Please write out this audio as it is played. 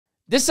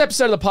This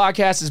episode of the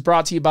podcast is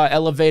brought to you by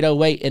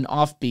Elevate08 and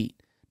Offbeat,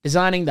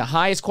 designing the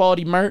highest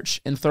quality merch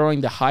and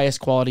throwing the highest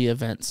quality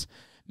events.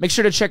 Make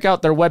sure to check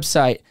out their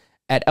website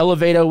at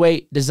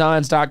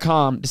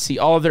elevate08designs.com to see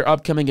all of their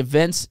upcoming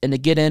events and to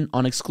get in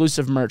on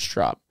exclusive merch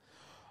drop.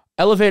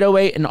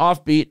 Elevate08 and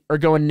Offbeat are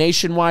going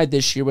nationwide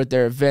this year with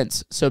their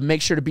events, so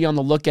make sure to be on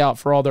the lookout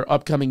for all their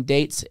upcoming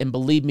dates. And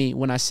believe me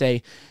when I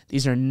say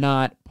these are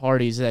not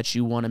parties that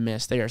you want to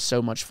miss. They are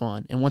so much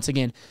fun. And once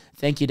again,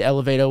 thank you to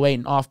Elevate08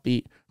 and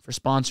Offbeat for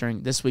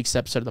sponsoring this week's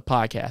episode of the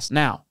podcast.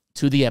 Now,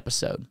 to the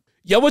episode.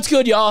 Yo, what's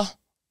good, y'all?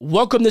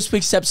 Welcome this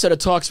week's episode of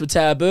Talks with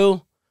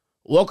TVBOO.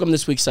 Welcome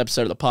this week's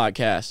episode of the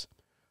podcast.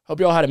 Hope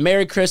you all had a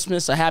Merry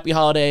Christmas, a Happy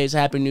Holidays, a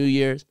Happy New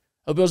Year's.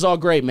 Hope it was all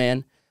great,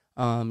 man.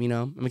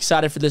 I'm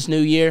excited for this new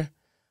year.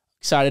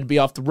 Excited to be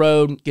off the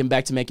road, getting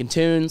back to making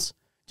tunes,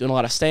 doing a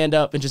lot of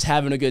stand-up, and just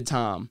having a good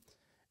time.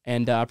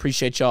 And I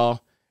appreciate y'all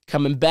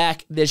coming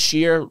back this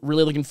year.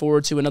 Really looking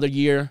forward to another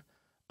year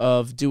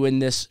of doing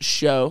this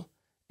show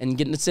and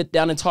getting to sit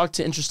down and talk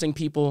to interesting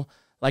people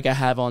like I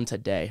have on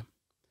today.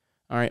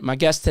 All right, my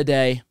guest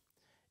today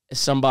is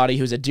somebody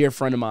who's a dear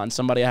friend of mine,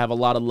 somebody I have a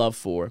lot of love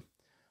for.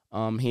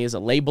 He is a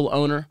label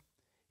owner.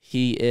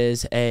 He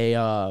is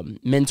a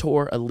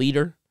mentor, a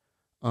leader,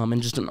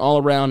 and just an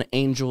all-around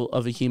angel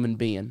of a human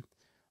being.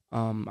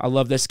 I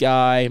love this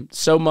guy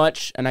so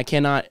much, and I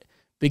cannot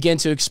begin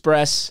to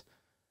express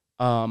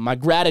my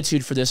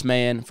gratitude for this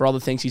man, for all the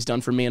things he's done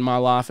for me in my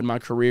life and my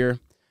career,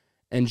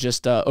 and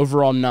just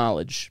overall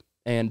knowledge.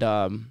 And,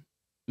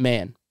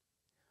 man,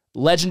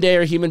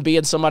 legendary human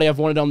being, somebody I've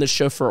wanted on this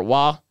show for a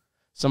while,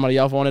 somebody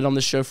I've wanted on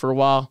this show for a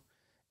while,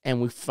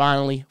 and we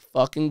finally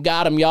fucking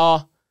got him,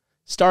 y'all.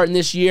 Starting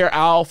this year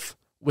off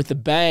with a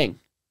bang.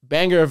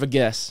 Banger of a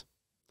guest.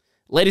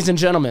 Ladies and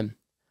gentlemen,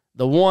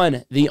 the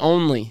one, the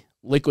only,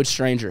 Liquid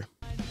Stranger.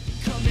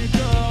 Come here,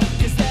 girl,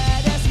 is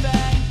that ass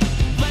fat?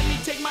 Let me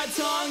take my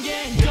tongue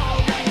and go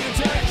around your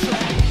dirt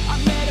track. I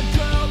met a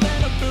girl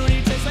and her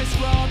booty tastes like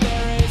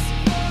strawberries.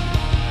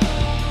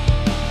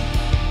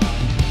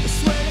 I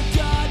swear to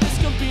God, this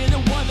could be the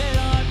one that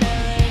I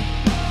marry.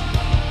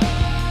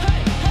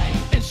 Hey, hey,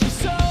 and she's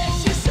so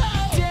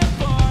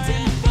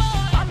different.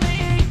 I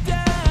made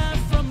that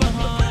from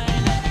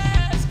behind.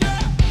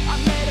 I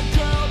met a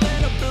girl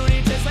and her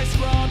booty tastes like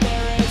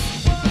strawberries.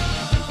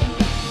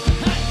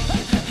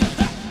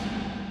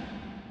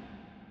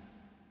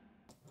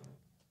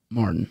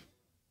 Martin.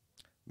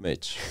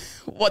 Mitch,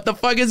 What the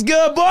fuck is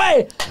good,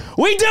 boy?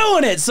 We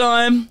doing it,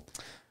 son.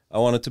 I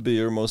wanted to be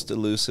your most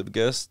elusive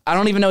guest. I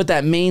don't even know what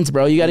that means,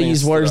 bro. You got to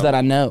use words that I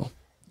know.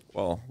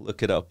 Well,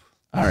 look it up.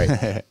 All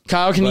right.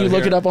 Kyle, can you Right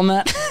look here. it up on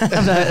that?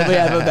 We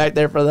have it back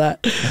there for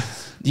that.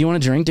 Do you want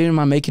a drink, dude? Am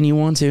I making you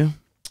one, too?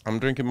 I'm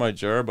drinking my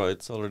jar, but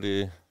it's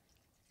already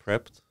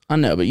prepped. I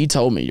know, but you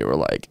told me, you were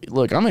like,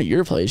 look, I'm at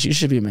your place. You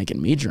should be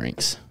making me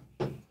drinks.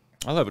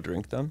 I'll have a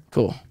drink then.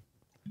 Cool.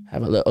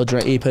 Have a little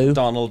drink, poo.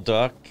 Donald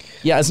Duck.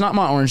 Yeah, it's not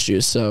my orange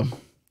juice, so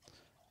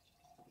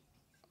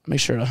make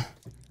sure to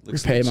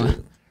Looks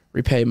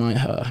repay my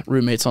legit.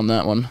 roommates on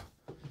that one.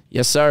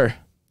 Yes, sir.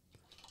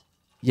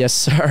 Yes,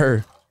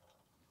 sir.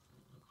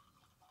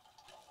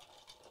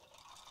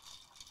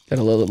 Got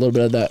a little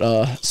bit of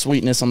that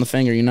sweetness on the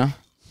finger, you know?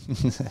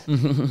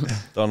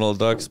 Donald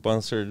Duck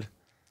sponsored.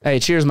 Hey,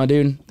 cheers, my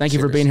dude. Thank you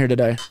for Cheers. being here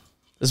today.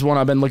 This is one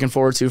I've been looking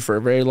forward to for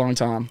a very long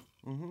time.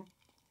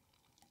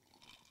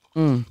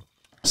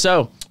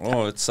 So,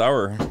 Oh, it's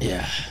sour.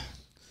 yeah,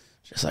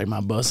 just like my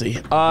bussy.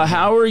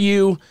 How are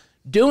you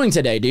doing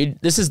today, dude?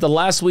 This is the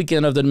last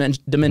weekend of the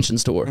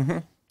Dimensions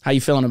tour. How you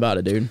feeling about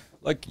it, dude?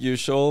 Like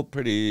usual,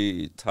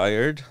 pretty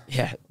tired.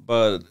 Yeah,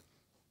 But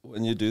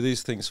when you do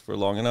these things for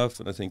long enough,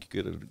 and I think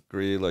you could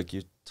agree, like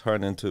you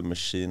turn into a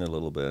machine a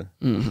little bit.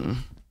 you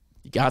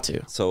got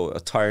to. So a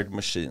tired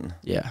machine.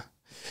 Yeah.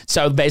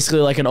 So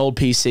basically like an old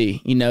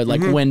PC, you know, like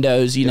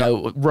Windows, you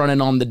know,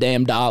 running on the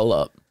damn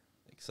dial-up.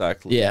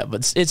 Exactly. Yeah,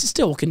 but it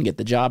still can get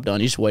the job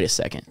done. You just wait a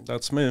second.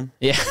 That's me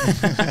Yeah.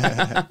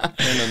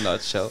 in a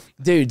nutshell.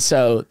 Dude,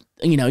 so,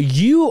 you know,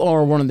 you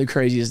are one of the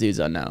craziest dudes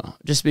I know.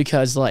 Just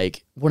because,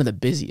 like, one of the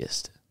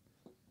busiest.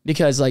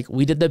 Because, like,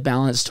 we did the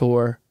Balance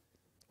tour,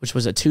 which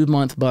was a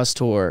 2-month bus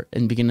tour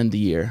in the beginning of the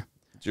year.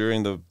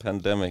 During the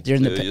pandemic,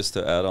 During the they used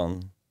to add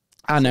on.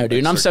 I know, dude.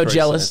 And I'm so extra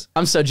jealous. craziness.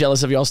 I'm so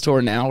jealous of y'all's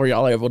tour now where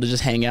y'all are able to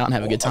just hang out and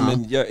have a good time. I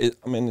mean, yeah,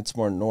 it's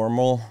more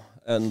normal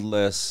and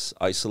less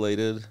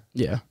isolated.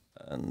 Yeah.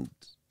 And,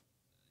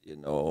 you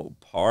know,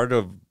 part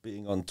of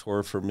being on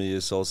tour for me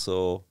is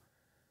also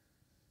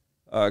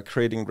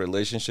creating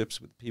relationships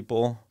with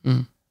people.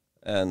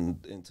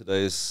 And in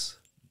today's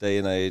day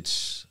and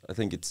age, I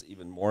think it's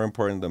even more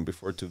important than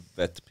before to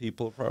vet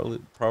people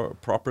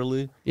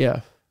properly. Yeah.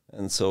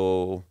 And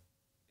so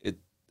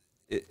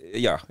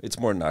it's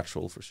more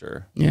natural for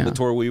sure. Yeah. The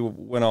tour we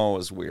went on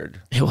was weird.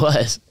 It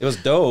was. It was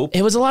dope.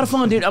 It was a lot of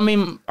fun, dude. I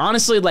mean,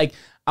 honestly, like,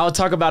 I'll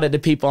talk about it to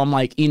people. I'm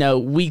like, you know,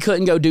 we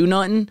couldn't go do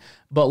nothing,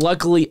 but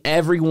luckily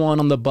everyone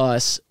on the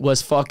bus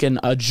was fucking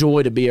a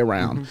joy to be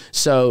around.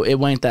 So it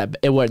wasn't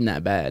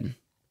that bad,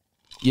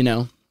 you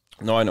know?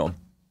 No, I know.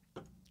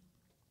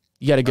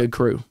 You got a good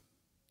crew.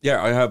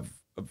 Yeah, I have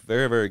a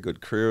very, very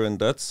good crew, and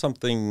that's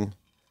something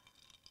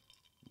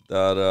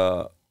that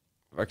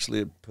I've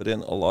actually put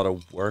in a lot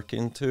of work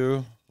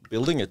into.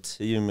 Building a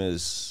team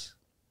is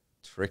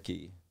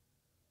tricky,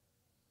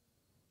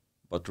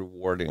 but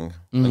rewarding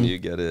when you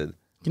get it.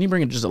 Can you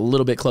bring it just a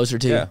little bit closer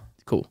to you? Yeah.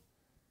 Cool.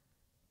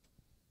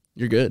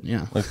 You're good,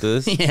 yeah. Like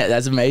this? Yeah,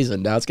 that's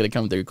amazing. Now it's going to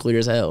come through clear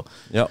as hell.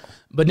 Yeah.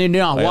 But no,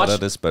 Oh, yeah,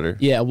 that is better.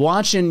 Yeah,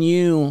 watching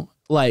you,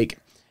 like,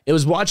 it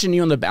was watching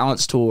you on the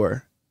Balance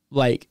Tour,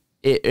 like,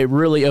 it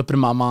really opened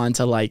my mind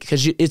to, like,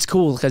 because it's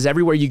cool, because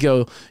everywhere you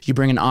go, you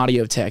bring an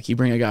audio tech, you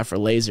bring a guy for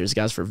lasers,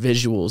 guys for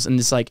visuals, and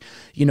it's like,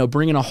 you know,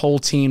 bringing a whole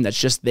team that's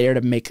just there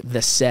to make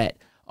the set,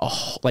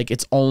 like,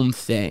 its own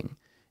thing.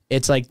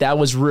 It's like, that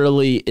was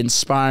really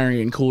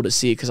inspiring and cool to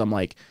see, because I'm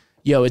like,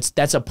 yo,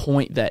 that's a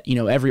point that, you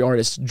know, every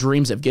artist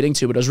dreams of getting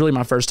to, but it was really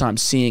my first time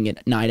seeing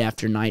it night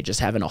after night, just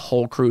having a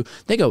whole crew.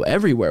 They go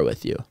everywhere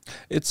with you.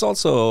 It's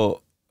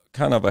also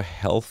kind of a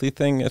healthy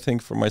thing, I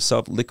think, for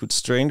myself. Liquid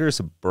Stranger is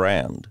a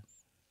brand.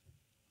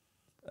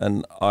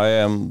 And I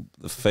am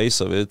the face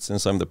of it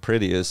since I'm the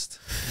prettiest.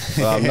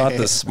 But I'm not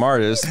the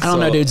smartest. I don't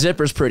know, dude.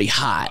 Zipper's pretty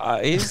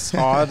hot. He's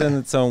hot in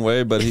its own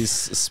way, but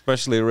he's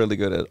especially really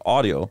good at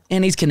audio.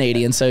 And he's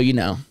Canadian, so, you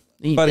know.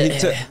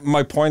 But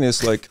my point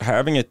is, like,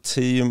 having a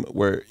team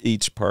where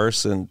each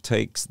person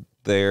takes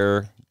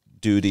their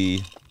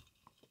duty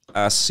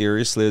as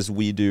seriously as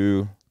we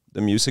do the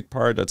music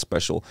part, that's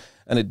special.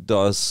 And it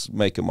does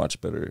make a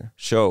much better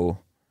show.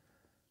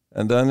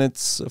 And then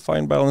it's a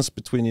fine balance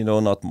between, you know,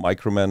 not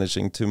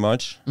micromanaging too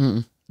much.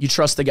 You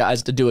trust the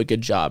guys to do a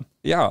good job.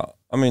 Yeah.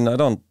 I mean, I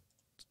don't...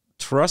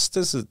 Trust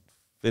is a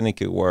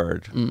finicky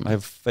word. I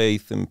have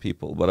faith in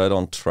people, but I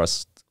don't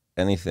trust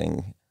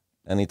anything,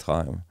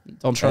 anytime.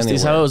 Don't trust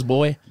these hoes,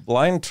 boy.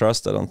 Blind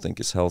trust, I don't think,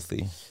 is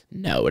healthy.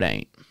 No, it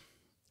ain't.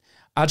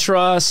 I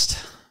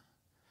trust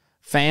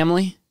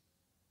family,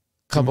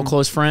 couple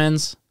close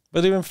friends.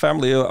 But even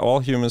family,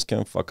 all humans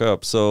can fuck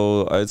up.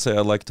 So I'd say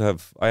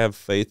I have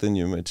faith in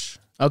you, Mitch.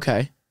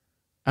 Okay.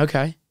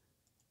 I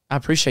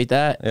appreciate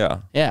that.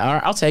 Yeah. Yeah, all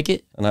right, I'll take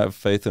it. And I have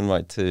faith in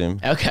my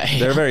team. Okay.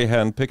 They're very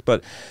handpicked,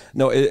 but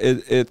no,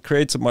 it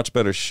creates a much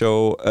better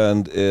show,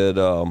 and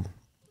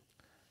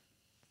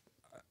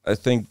I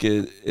think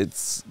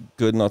it's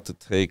good not to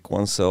take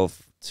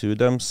oneself too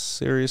damn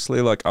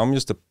seriously. Like, I'm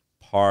just a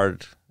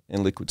part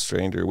in Liquid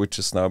Stranger, which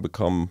has now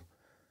become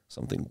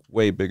something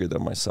way bigger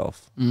than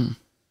myself.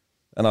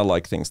 And I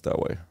like things that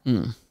way.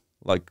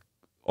 Like,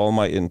 all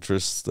my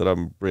interests that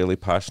I'm really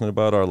passionate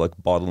about are like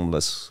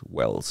bottomless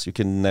wells. You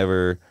can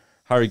never...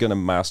 How are you going to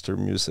master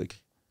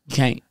music? You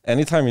can't.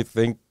 Anytime you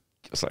think,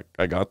 it's like,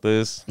 I got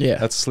this. Yeah.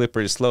 That's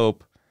slippery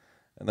slope.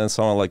 And then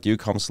someone like you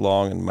comes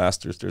along and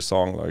masters their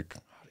song, like,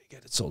 how do you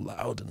get it so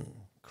loud and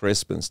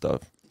crisp and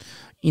stuff?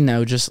 You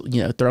know, just,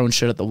 you know, throwing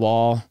shit at the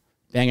wall,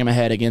 banging my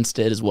head against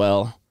it as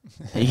well.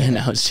 You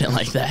know, shit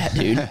like that,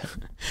 dude.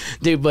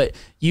 Dude, but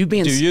you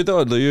being... Do you,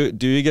 though? Do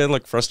you get,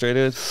 like,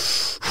 frustrated?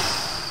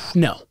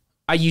 No.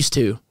 I used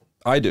to.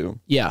 I do.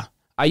 Yeah.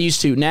 I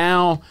used to.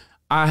 Now,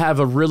 I have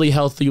a really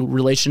healthy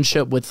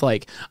relationship with,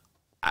 like...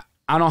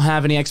 I don't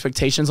have any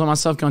expectations on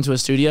myself going to a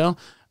studio.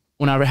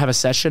 When I have a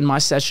session, my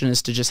session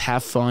is to just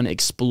have fun,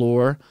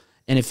 explore,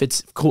 and if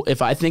it's cool,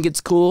 if I think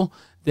it's cool,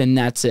 then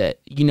that's it.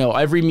 You know,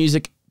 every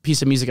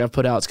piece of music I've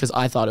put out is because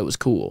I thought it was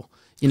cool.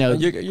 You know,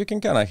 you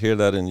can kind of hear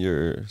that in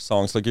your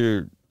songs. Like,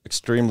 you're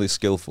extremely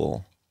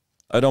skillful.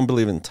 I don't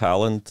believe in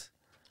talent.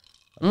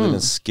 I believe in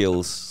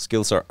skills.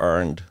 Skills are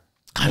earned.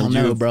 I don't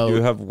know, bro.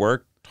 You have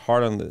worked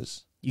hard on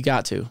this. You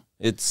got to.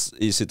 It's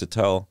easy to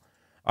tell.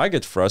 I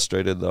get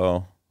frustrated,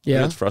 though. Yeah.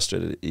 I get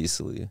frustrated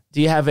easily. Do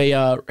you have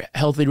a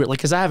healthy, like,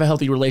 because I have a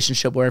healthy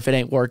relationship where if it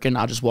ain't working,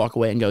 I'll just walk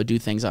away and go do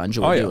things I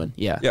enjoy doing.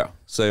 Yeah. Yeah,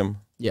 same.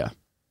 Yeah.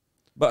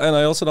 And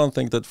I also don't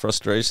think that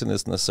frustration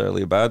is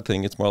necessarily a bad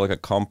thing. It's more like a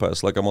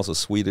compass. Like, I'm also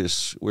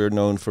Swedish. We're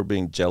known for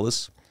being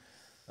jealous.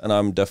 And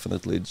I'm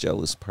definitely a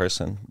jealous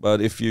person.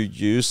 But if you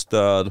use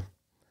that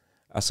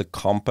as a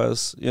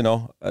compass, you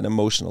know, an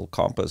emotional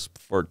compass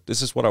for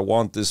this is what I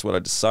want, this is what I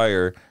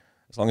desire,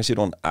 as long as you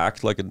don't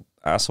act like an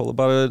asshole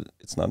about it,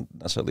 it's not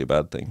necessarily a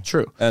bad thing.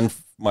 True. And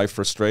my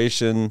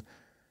frustration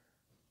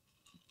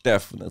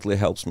definitely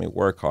helps me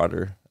work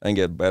harder and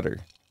get better.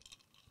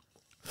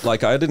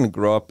 Like, I didn't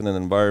grow up in an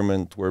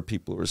environment where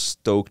people were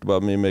stoked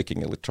about me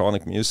making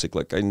electronic music.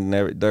 Like, it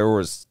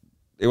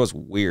was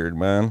weird,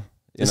 man.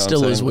 It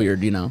still is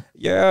weird, you know?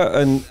 Yeah,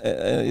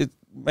 and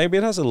maybe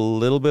it has a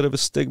little bit of a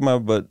stigma,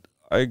 but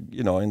in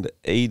the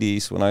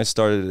 80s when I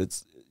started,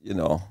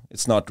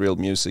 it's not real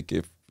music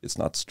if it's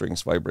not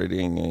strings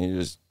vibrating and you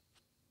just...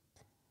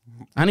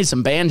 I need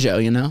some banjo,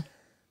 you know?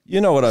 You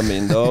know what I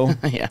mean, though?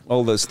 Yeah.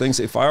 All those things.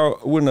 If I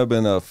would have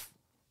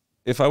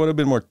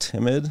been more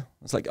timid,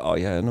 it's like, oh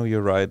yeah, no,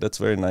 you're right. That's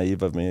very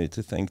naive of me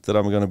to think that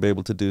I'm going to be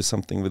able to do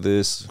something with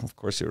this. Of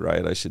course, you're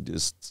right. I should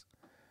just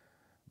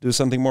do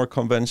something more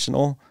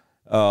conventional.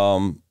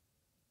 Then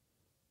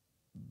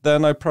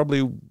I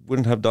probably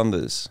wouldn't have done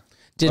this.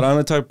 But I'm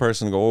the type of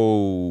person to go,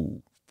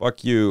 oh,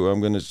 fuck you,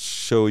 I'm gonna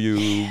show you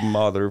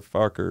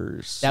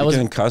motherfuckers. That we was-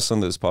 can cuss on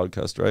this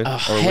podcast, right?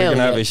 Or we're hell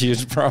gonna have yeah. a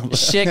huge problem.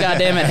 Shit,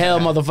 goddamn it, hell,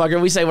 motherfucker.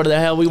 We say what the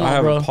hell we I want,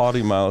 have bro. a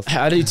potty mouth.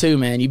 I do too,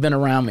 man. You've been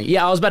around me.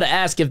 Yeah, I was about to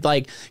ask if,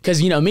 like,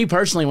 because, you know, me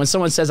personally, when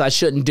someone says I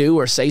shouldn't do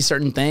or say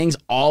certain things,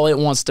 all it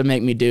wants to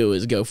make me do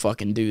is go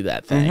fucking do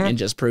that thing and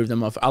just prove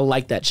them up. I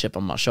like that chip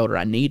on my shoulder.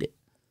 I need it.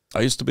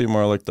 I used to be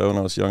more like that when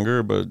I was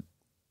younger, but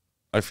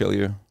I feel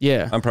you.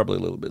 Yeah. I'm probably a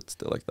little bit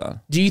still like that.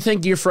 Do you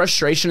think your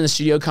frustration in the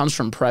studio comes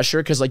from pressure?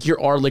 Because, like, you're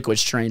our Liquid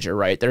Stranger,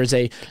 right? There's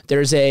a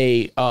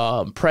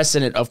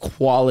precedent of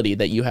quality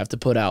that you have to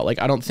put out.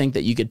 Like, I don't think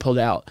that you could put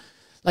out.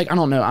 Like, I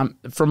don't know. I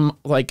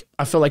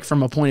feel like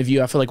from a point of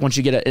view, I feel like once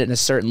you get it in a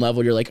certain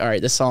level, you're like, all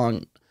right, this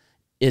song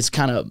is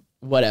kind of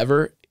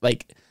whatever.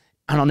 Like,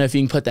 I don't know if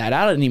you can put that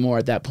out anymore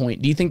at that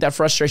point. Do you think that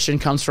frustration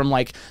comes from,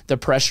 like, the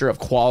pressure of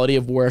quality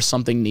of where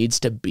something needs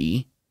to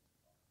be?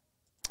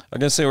 I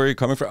can say where you're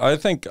coming from. I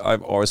think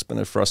I've always been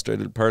a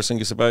frustrated person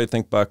because if I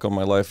think back on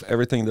my life,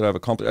 everything that I've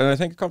accomplished, and I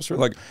think it comes from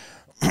like,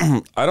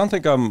 I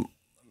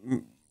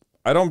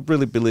don't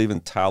really believe in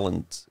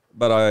talent,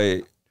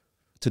 but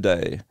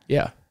today.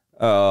 Yeah.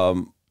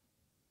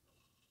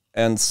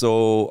 And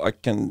so I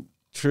can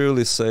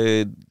truly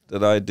say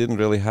that I didn't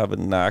really have a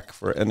knack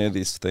for any of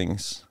these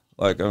things.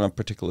 Like, I'm not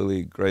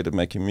particularly great at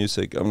making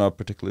music. I'm not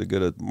particularly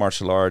good at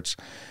martial arts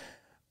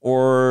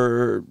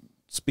or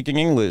speaking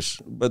English.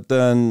 But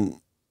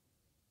then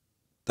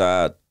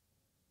that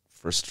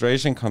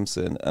frustration comes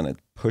in and it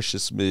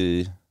pushes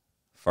me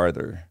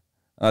farther.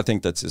 And I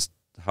think that's just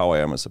how I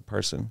am as a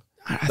person.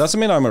 Doesn't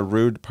mean I'm a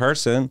rude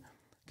person,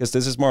 because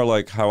this is more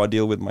like how I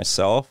deal with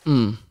myself.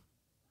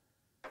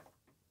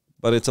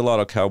 But it's a lot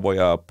of cowboy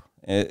up.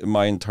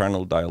 My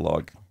internal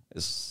dialogue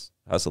has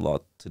a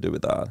lot to do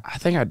with that. I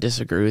think I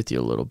disagree with you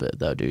a little bit,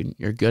 though, dude.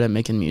 You're good at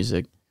making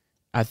music.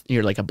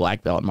 You're like a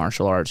black belt in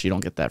martial arts. You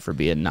don't get that for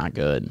being not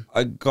good.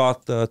 I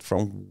got that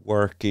from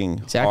working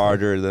Exactly.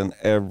 harder than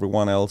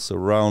everyone else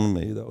around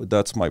me, though.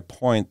 That's my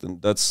point. And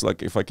that's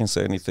like, if I can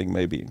say anything,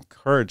 maybe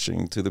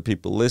encouraging to the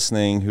people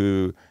listening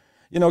who,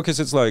 you know, because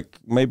it's like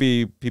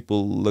maybe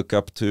people look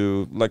up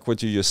to, like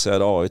what you just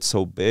said, oh, it's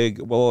so big.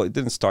 Well, it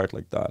didn't start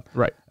like that.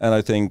 Right. And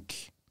I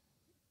think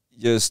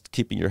just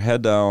keeping your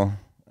head down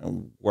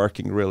and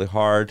working really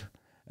hard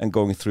and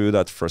going through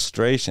that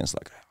frustration, it's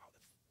like,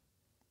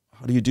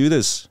 how do you do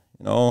this?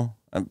 You know,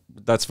 and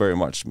that's very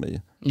much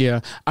me.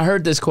 Yeah. I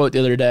heard this quote the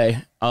other day,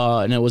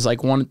 and it was like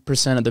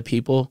 1% of the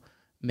people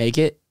make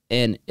it,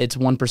 and it's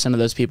 1% of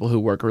those people who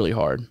work really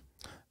hard.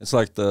 It's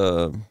like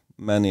the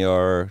many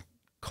are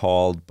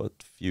called but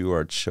few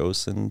are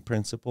chosen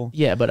principle.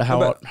 Yeah, but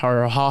how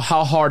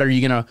hard are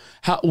you gonna?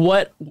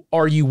 What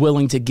are you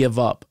willing to give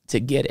up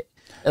to get it?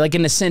 Like,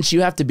 in a sense,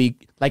 you have to be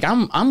like,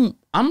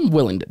 I'm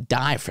willing to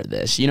die for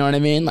this. You know what I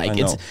mean? Like,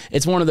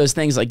 it's one of those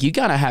things. Like, you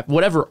gotta have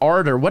whatever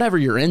art or whatever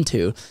you're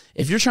into.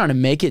 If you're trying to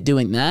make it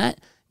doing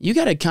that, you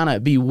gotta kind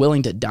of be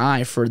willing to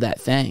die for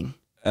that thing.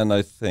 And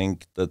I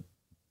think that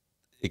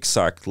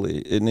exactly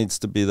it needs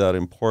to be that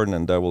important,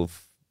 and that will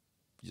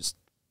just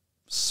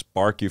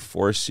spark you,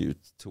 force you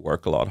to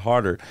work a lot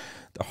harder.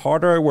 The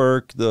harder I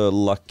work, the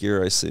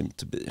luckier I seem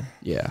to be.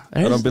 Yeah,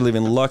 I don't believe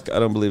in luck. I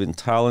don't believe in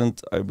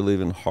talent. I believe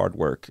in hard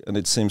work, and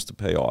it seems to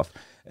pay off.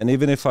 And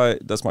even if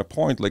that's my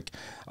point, like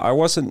I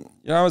wasn't,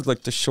 I was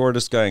like the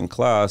shortest guy in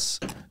class,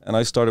 and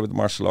I started with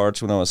martial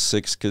arts when I was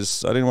 6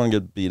 because I didn't want to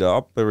get beat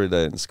up every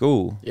day in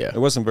school. Yeah. It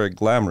wasn't very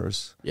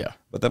glamorous. Yeah.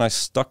 But then I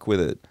stuck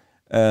with it.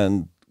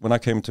 And when I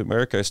came to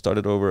America, I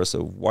started over as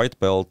a white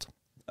belt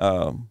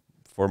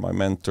for my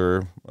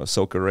mentor,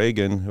 Soka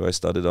Reagan, who I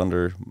studied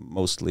under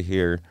mostly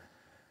here.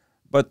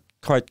 But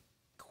quite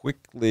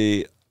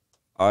quickly,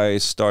 I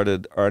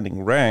started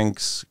earning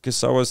ranks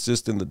because I was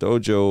just in the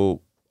dojo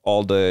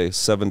all day,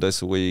 7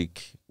 days a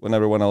week. When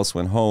everyone else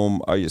went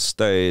home, I just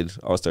stayed.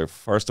 I was there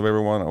first of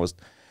everyone.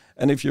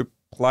 And if you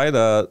apply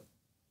that,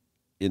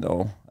 you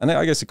know, and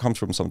I guess it comes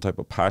from some type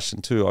of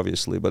passion too,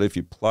 obviously. But if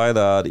you apply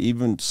that,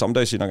 even some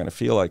days you're not going to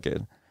feel like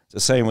it. It's the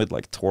same with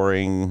like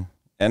touring,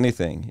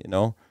 anything, you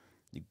know.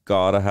 You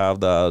got to have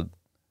that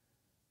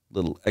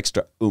little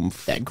extra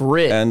oomph. That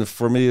grit. And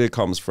for me, it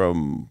comes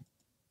from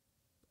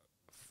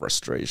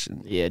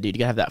frustration. Yeah, dude, you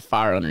gotta have that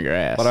fire under your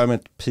ass. But I'm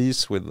at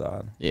peace with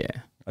that. Yeah.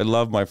 I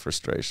love my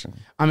frustration.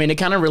 I mean, it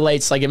kind of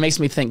relates, like, it makes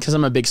me think, because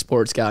I'm a big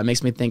sports guy, it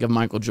makes me think of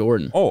Michael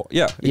Jordan. Oh,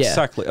 yeah, Yeah.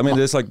 exactly. I mean,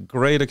 there's like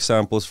great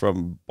examples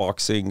from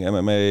boxing,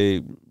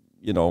 MMA,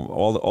 you know,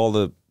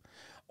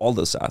 all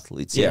those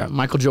athletes. Yeah,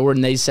 Michael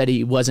Jordan, they said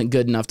he wasn't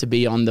good enough to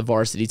be on the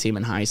varsity team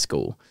in high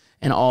school.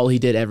 And all he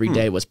did every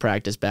day was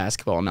practice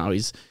basketball. Now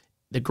he's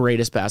the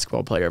greatest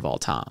basketball player of all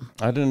time.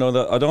 I didn't know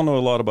that. I don't know a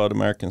lot about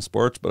American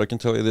sports, but I can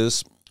tell you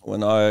this.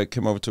 When I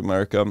came over to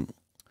America,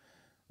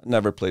 I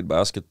never played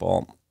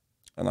basketball.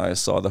 And I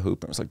saw the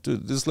hoop and I was like,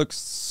 dude, this looks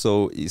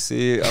so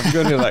easy. I'm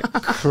going to like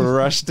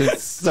crush it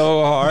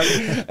so hard.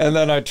 And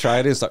then I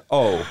tried it. It's like,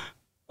 oh,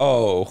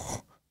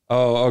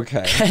 Oh,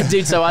 okay.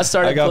 Dude, so I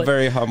started I got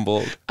very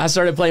humbled. I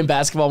started playing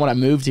basketball when I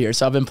moved here,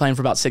 so I've been playing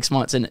for about 6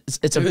 months, and it's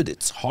Dude,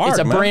 it's hard, It's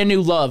a man. brand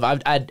new love.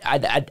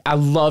 I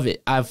love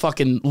it. I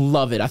fucking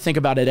love it. I think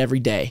about it every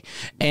day.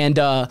 And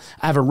I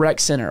have a rec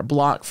center a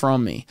block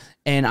from me,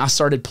 and I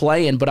started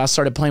playing, but I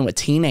started playing with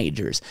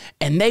teenagers,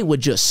 and they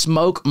would just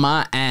smoke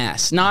my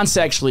ass,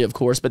 non-sexually, of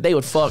course, but they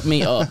would fuck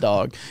me up,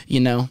 dog.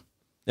 You know.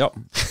 Yep.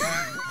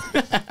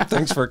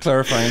 Thanks for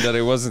clarifying that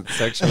it wasn't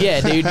sexual.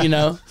 Yeah, dude. You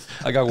know.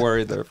 I got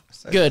worried there. For a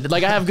second. Good.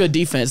 Like, I have good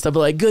defense. They'll be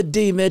like, good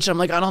D, Mitch. I'm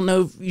like, I don't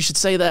know if you should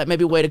say that.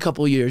 Maybe wait a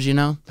couple years, you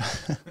know?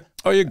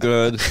 Oh, you're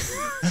good.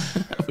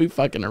 We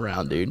fucking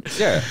around, dude.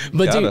 Yeah.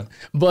 But gotta. dude,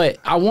 but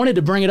I wanted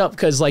to bring it up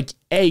because, like,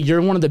 A,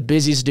 you're one of the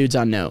busiest dudes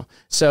I know.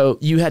 So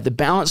you had the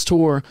Balance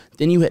Tour,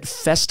 then you hit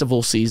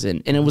festival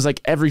season, and it was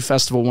like every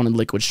festival wanted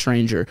Liquid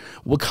Stranger,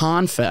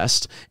 Wakan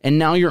Fest, and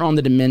now you're on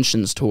the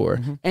Dimensions Tour.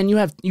 And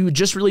you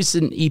just released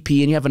an EP,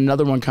 and you have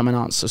another one coming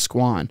out in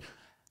Sasquan.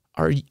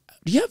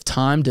 Do you have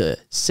time to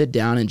sit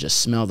down and just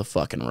smell the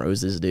fucking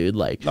roses, dude?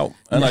 Like, No,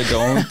 and I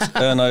don't,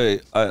 and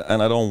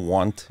I don't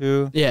want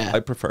to. Yeah.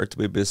 I prefer to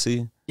be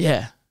busy.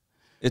 yeah.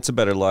 It's a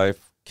better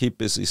life. Keep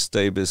busy,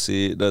 stay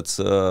busy. That's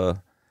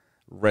a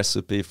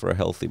recipe for a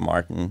healthy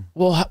Martin.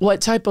 Well,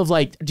 what type of,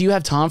 like, do you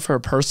have time for a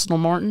personal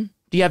Martin?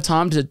 Do you have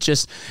time to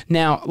just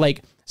now,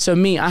 like, so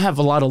me, I have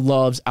a lot of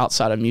loves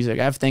outside of music.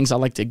 I have things I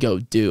like to go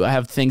do. I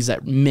have things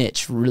that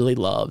Mitch really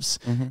loves.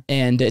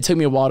 And it took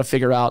me a while to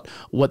figure out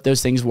what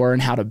those things were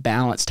and how to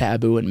balance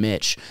TVBOO and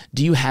Mitch.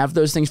 Do you have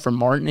those things for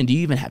Martin, and do you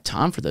even have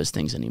time for those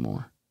things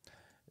anymore?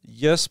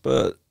 Yes,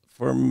 but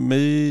for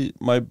me,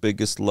 my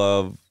biggest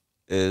love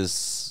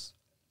is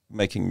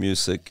making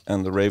music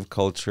and the rave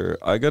culture.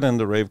 I got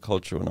into rave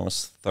culture when I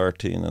was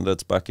 13, and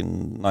that's back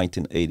in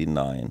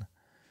 1989.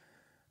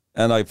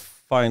 And I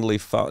finally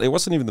found, it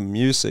wasn't even the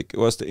music, it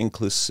was the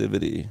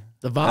inclusivity.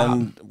 The vibe.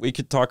 And we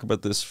could talk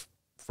about this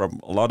from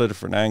a lot of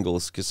different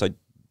angles, because I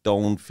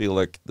don't feel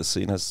like the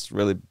scene has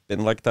really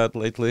been like that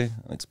lately.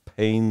 And it's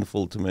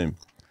painful to me.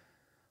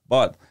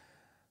 But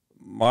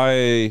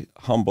my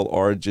humble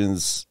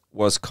origins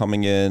was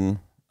coming in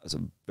as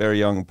a very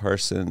young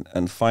person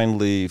and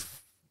finally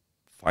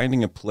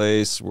finding a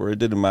place where it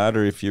didn't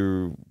matter if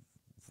you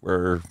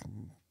were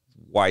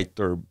white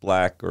or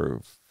black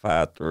or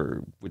fat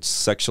or which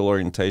sexual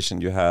orientation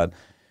you had.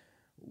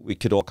 We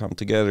could all come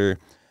together.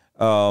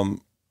 That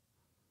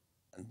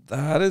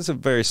is a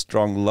very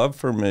strong love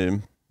for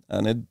me,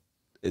 and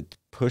it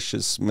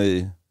pushes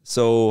me.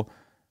 So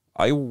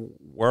I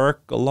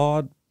work a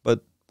lot,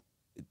 but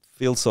it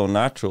feels so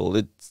natural.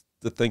 It's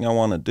the thing I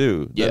want to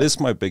do. Yeah. That is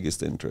my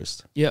biggest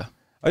interest. Yeah.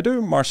 I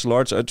do martial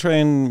arts. I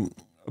train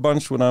a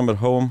bunch when I'm at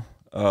home.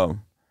 I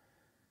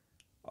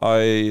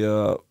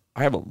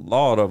have a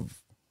lot of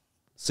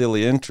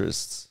silly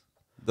interests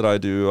that I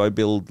do. I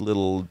build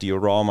little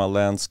diorama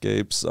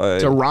landscapes.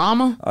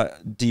 Dorama?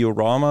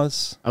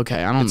 Dioramas.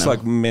 Okay, I don't It's know.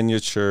 like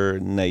miniature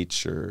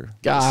nature.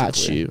 Got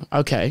basically. you.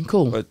 Okay,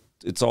 cool. But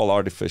it's all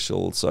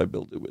artificial, so I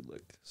build it with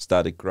like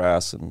static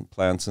grass and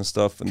plants and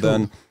stuff. And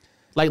then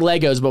Like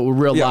Legos, but with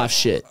real Yeah. life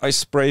shit. I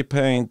spray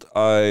paint.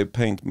 I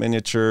paint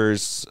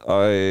miniatures.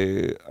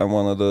 I'm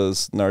one of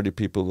those nerdy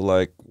people who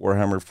like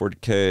Warhammer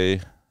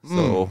 40K.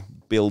 So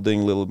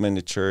building little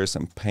miniatures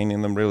and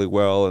painting them really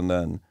well, and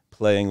then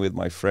playing with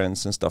my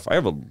friends and stuff. I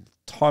have a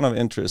ton of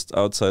interest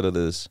outside of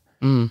this.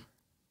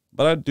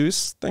 But I do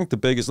think the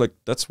biggest, like,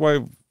 that's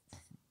why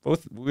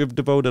we've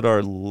devoted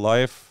our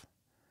life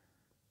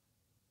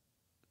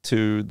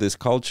to this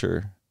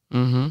culture,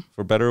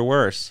 for better or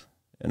worse.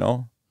 You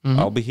know,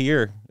 I'll be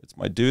here. It's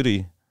my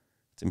duty.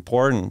 It's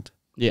important.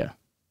 Yeah.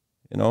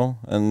 You know,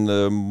 and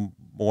the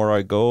more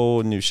I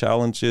go, new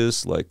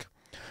challenges, like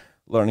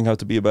learning how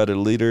to be a better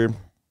leader,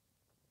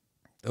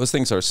 those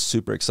things are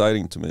super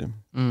exciting to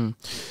me.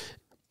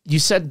 You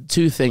said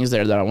two things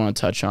there that I want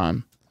to touch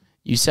on.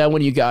 You said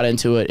when you got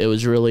into it, it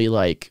was really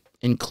like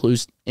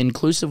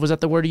inclusive. Was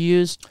that the word you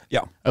used?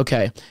 Yeah.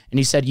 Okay. And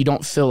you said you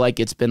don't feel like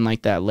it's been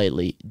like that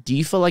lately. Do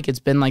you feel like it's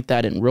been like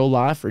that in real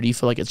life, or do you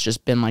feel like it's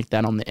just been like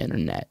that on the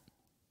internet?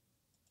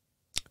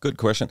 Good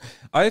question.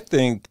 I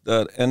think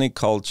that any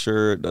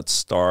culture that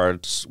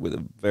starts with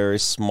a very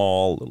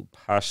small, little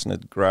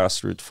passionate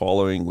grassroots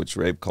following, which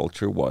rave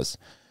culture was,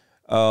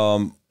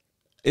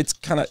 it's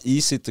kind of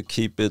easy to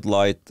keep it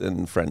light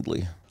and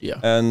friendly. Yeah.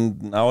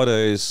 And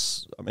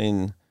nowadays, I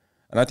mean,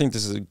 and I think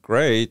this is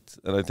great,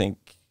 and I think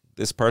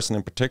this person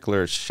in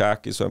particular,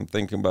 Shaq, is who I'm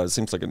thinking about. It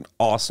seems like an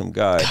awesome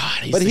guy. God,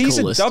 he's but the he's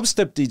coolest. a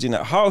dubstep DJ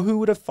now. Who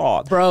would have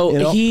thought? Bro, You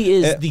know? he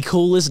is the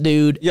coolest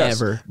dude Yes.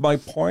 ever. My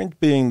point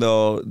being,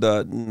 though,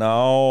 that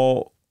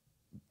now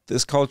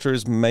this culture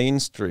is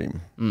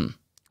mainstream.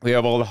 We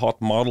have all the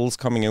hot models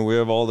coming in. We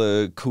have all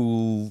the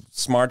cool,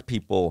 smart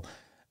people.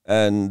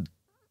 And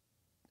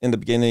in the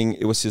beginning,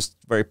 it was just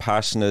very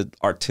passionate,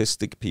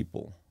 artistic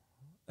people.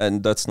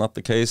 And that's not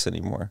the case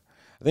anymore.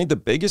 I think the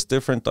biggest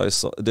difference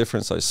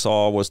I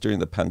saw was during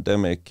the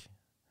pandemic.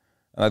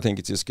 And I think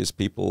it's just because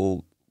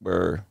people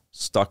were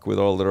stuck with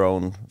all their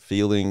own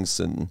feelings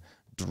and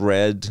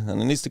dread,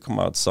 and it needs to come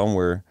out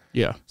somewhere.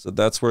 Yeah. So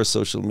that's where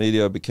social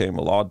media became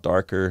a lot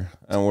darker,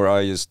 and where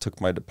I just took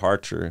my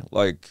departure.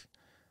 Like,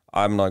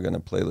 I'm not going to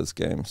play these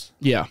games.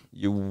 Yeah.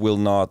 You will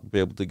not be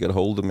able to get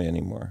hold of me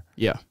anymore.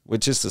 Yeah.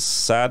 Which is a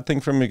sad thing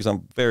for me, because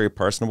I'm very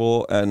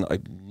personable and I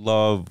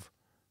love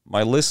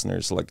my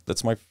listeners. Like,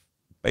 that's my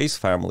base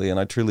family, and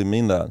I truly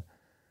mean that.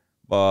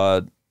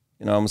 But,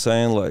 you know what I'm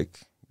saying? Like,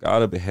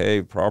 gotta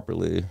behave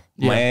properly,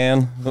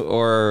 man,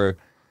 or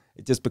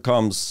it just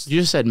becomes...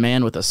 You just said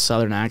man with a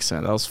southern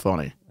accent. That was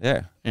funny.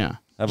 Yeah. Yeah.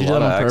 I have Did a you, do lot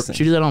that of on purpose? accent.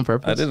 Did you do that on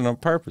purpose? I did it on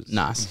purpose.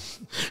 Nice.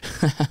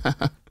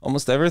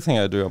 Almost everything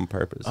I do on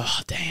purpose. Oh,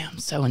 damn.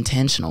 So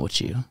intentional with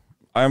you.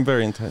 I'm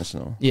very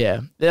intentional.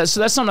 Yeah. So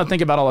that's something I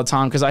think about all the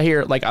time, because I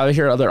hear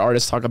other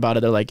artists talk about it.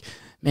 They're like,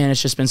 man,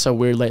 it's just been so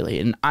weird lately.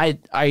 And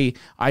I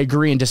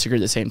agree and disagree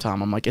at the same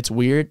time. I'm like, it's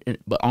weird,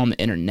 but on the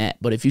internet.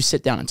 But if you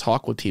sit down and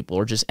talk with people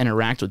or just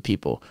interact with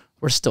people,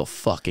 we're still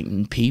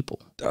fucking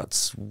people.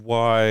 That's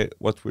why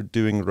what we're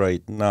doing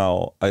right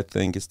now, I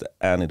think, is the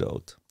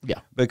antidote. Yeah.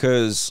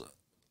 Because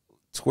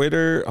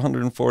Twitter,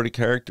 140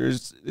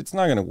 characters, it's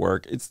not going to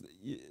work.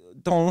 You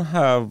don't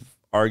have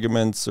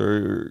arguments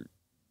or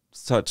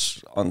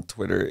such on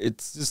Twitter.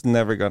 It's just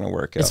never going to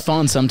work out. It's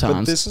fun But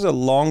sometimes. this is a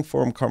long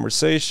form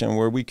conversation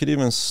where we could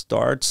even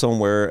start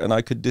somewhere and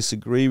I could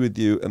disagree with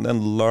you and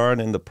then learn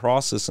in the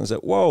process and say,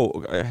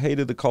 whoa, I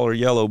hated the color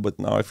yellow, but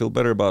now I feel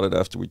better about it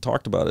after we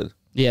talked about it.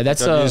 Yeah,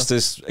 that's I've used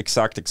this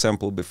exact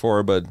example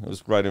before, but it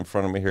was right in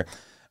front of me here.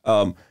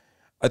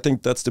 I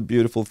think that's the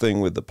beautiful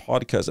thing with the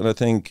podcast. And I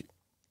think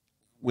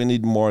we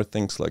need more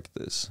things like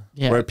this,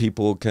 where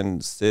people can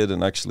sit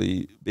and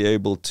actually be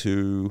able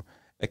to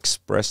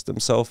express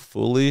themselves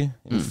fully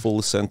in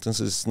full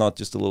sentences. It's not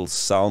just a little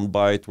sound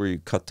bite where you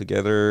cut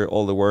together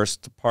all the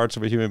worst parts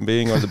of a human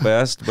being or the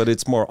best, but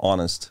it's more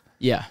honest.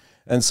 Yeah.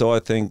 And so I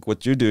think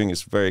what you're doing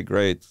is very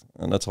great.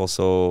 And that's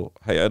also,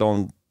 hey,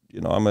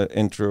 I'm an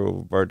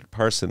introverted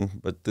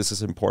person, but this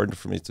is important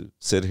for me to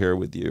sit here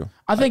with you.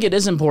 I think it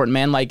is important,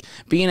 man. Like,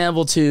 being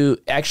able to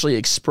actually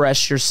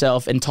express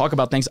yourself and talk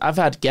about things. I've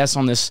had guests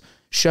on this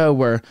show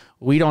where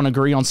we don't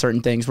agree on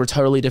certain things. We're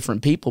totally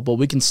different people, but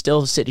we can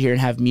still sit here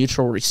and have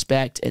mutual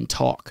respect and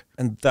talk.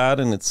 And that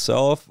in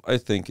itself, I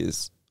think,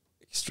 is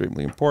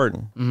extremely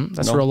important.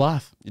 That's real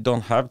life. You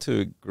don't have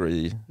to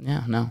agree.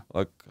 Yeah, no.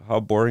 Like,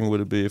 how boring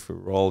would it be if we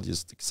were all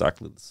just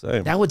exactly the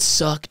same? That would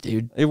suck,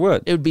 dude. It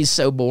would. It would be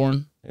so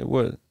boring. It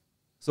would.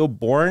 So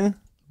boring?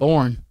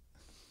 Boring.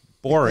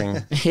 Boring.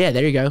 Yeah,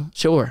 there you go.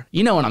 Sure.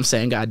 You know what I'm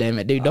saying, goddamn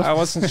it, dude. I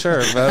wasn't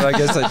sure, but I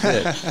guess I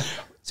did.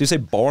 So you say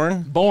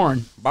born?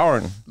 Born.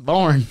 Born.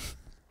 Born.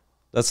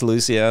 That's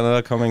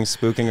Louisiana coming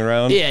spooking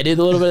around. Yeah, dude,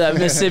 a little bit of that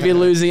Mississippi,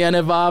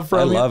 Louisiana vibe from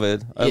I you. love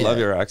it. I love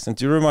your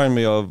accent. You remind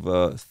me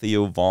of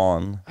Theo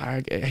Vaughn.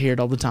 I hear it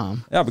all the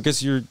time. Yeah,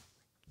 because you're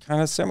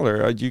kind of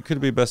similar. You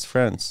could be best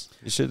friends.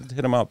 You should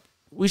hit him up.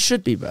 We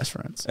should be best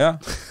friends. Yeah.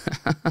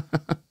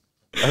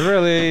 I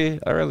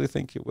really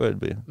think you would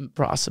be.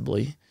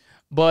 Possibly.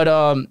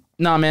 But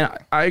no, man,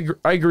 I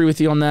agree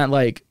with you on that.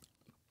 Like,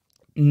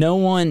 no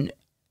one,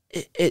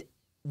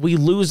 we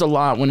lose a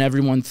lot when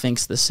everyone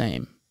thinks the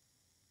same.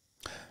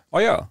 Oh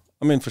yeah,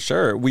 I mean, for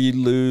sure, we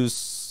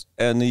lose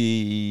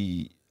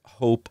any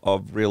hope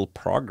of real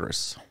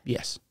progress.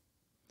 Yes,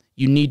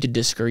 you need to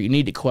disagree. You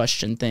need to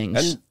question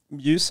things. And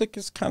music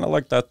is kind of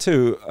like that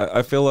too.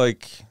 I feel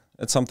like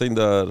it's something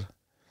that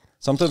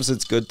sometimes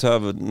it's good to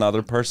have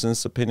another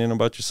person's opinion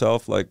about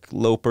yourself. Like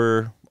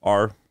Loper,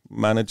 our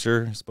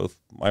manager, is both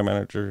my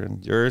manager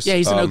and yours. Yeah,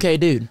 he's an okay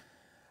dude.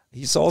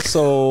 He's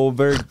also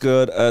very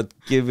good at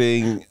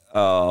giving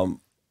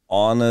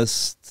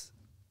honest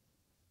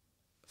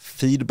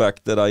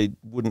feedback that I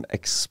wouldn't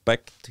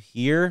expect to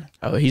hear.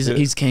 Oh,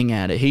 he's king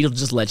at it. He'll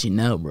just let you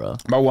know, bro.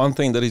 But one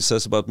thing that he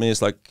says about me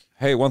is like,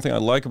 hey, one thing I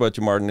like about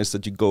you, Martin, is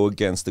that you go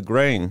against the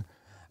grain.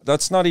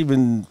 That's not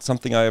even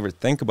something I ever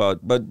think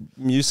about, but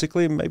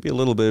musically, maybe a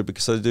little bit,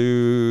 because I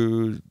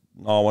do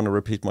not want to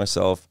repeat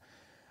myself.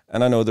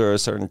 And I know there are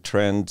certain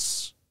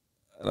trends,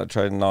 and I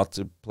try not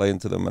to play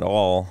into them at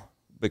all,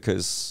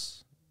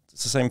 because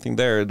it's the same thing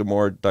there. The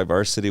more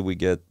diversity we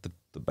get, the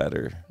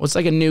better. Well, it's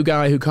like a new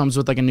guy who comes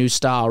with like a new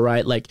style,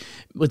 right? Like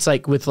it's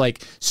like with like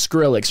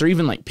Skrillex or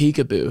even like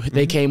TVBOO.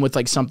 They came with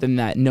like something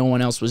that no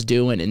one else was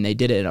doing, and they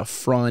did it in a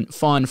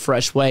fun,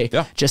 fresh way.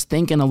 Yeah. Just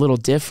thinking a little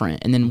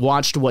different, and then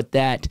watched what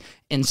that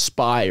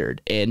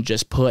inspired and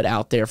just put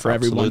out there for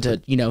everyone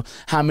to, you know,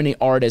 how many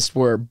artists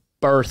were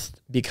birthed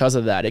because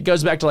of that. It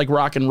goes back to like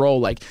rock and roll,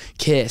 like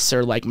Kiss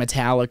or like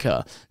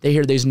Metallica. They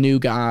hear these new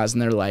guys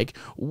and they're like,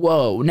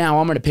 whoa, now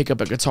I'm going to pick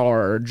up a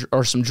guitar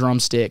or some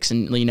drumsticks.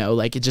 And, you know,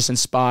 like it just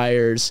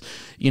inspires,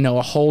 you know,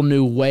 a whole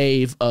new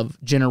wave of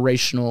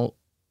generational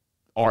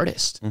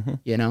artists,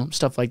 you know,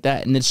 stuff like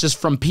that. And it's just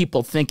from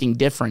people thinking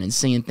different and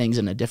seeing things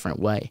in a different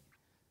way.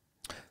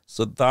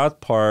 So that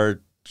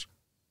part,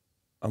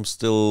 I'm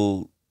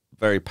still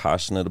very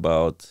passionate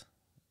about,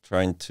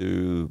 trying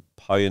to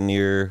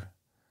pioneer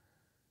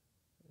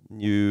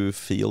new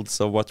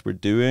fields of what we're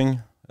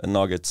doing and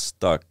not get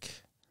stuck.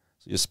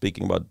 So you're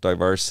speaking about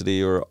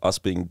diversity or us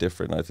being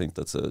different. I think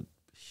that's a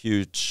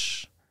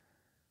huge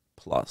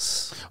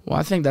plus. Well,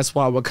 I think that's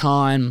why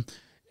Wakan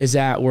is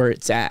at where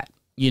it's at,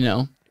 you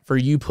know, for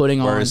you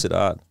putting on. Where is it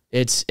at?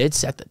 It's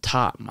at the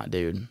top, my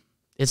dude.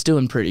 It's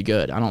doing pretty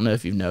good. I don't know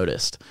if you've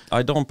noticed.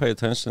 I don't pay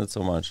attention to it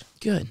so much.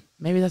 Good.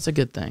 Maybe that's a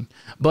good thing.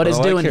 But it's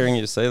I like doing. hearing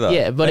you say that.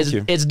 Yeah, but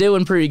it's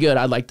doing pretty good,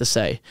 I'd like to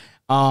say.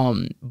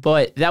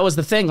 But that was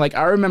the thing. Like,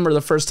 I remember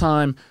the first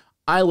time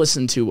I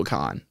listened to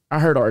Wakan. I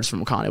heard artists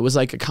from Wakan. It was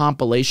like a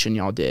compilation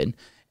y'all did.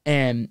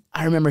 And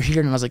I remember hearing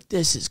it, and I was like,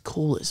 this is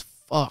cool as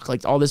fuck.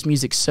 Like, all this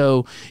music's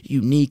so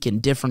unique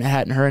and different. I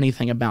hadn't heard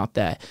anything about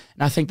that.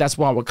 And I think that's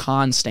why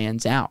Wakan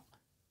stands out.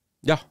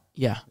 Yeah.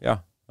 Yeah. Yeah,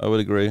 I would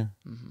agree.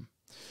 Mm-hmm.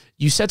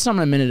 You said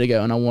something a minute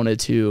ago, and I wanted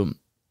to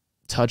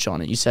touch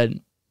on it. You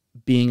said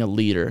being a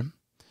leader.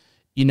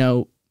 You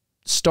know,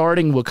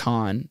 starting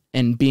Wakan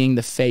and being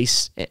the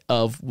face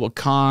of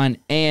Wakan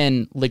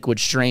and Liquid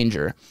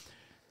Stranger,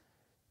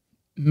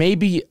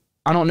 maybe,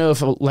 I don't know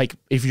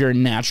if you're a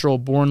natural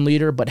born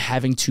leader, but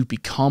having to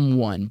become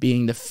one,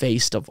 being the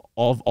face of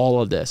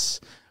all of this,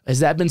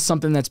 has that been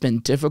something that's been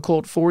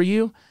difficult for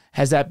you?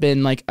 Has that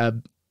been like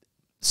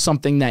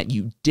something that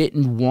you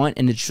didn't want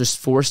and it's just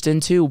forced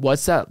into?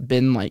 What's that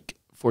been like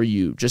for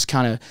you? Just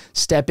kind of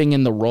stepping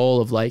in the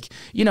role of, like,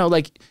 you know,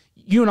 like,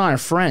 you and I are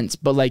friends,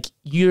 but like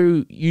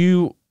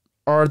you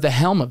are the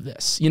helm of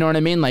this. You know what I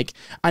mean? Like,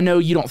 I know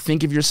you don't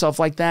think of yourself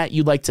like that.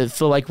 You like to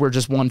feel like we're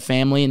just one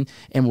family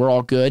and we're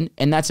all good.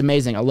 And that's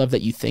amazing. I love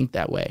that you think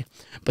that way.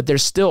 But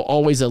there's still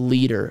always a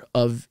leader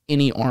of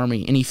any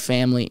army, any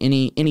family,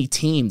 any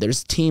team.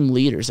 There's team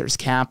leaders, there's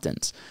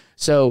captains.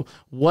 So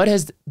what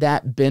has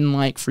that been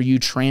like for you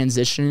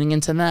transitioning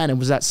into that? And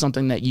was that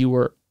something that you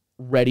were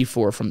ready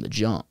for from the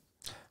jump?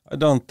 I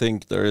don't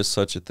think there is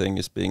such a thing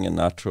as being a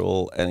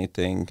natural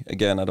anything.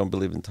 Again, I don't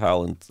believe in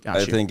talent.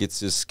 Gotcha. I think it's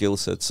just skill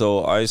set.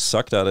 So I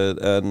sucked at it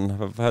and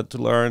have had to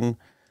learn,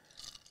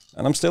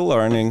 and I'm still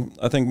learning.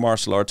 I think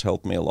martial arts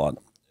helped me a lot.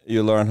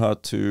 You learn how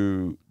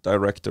to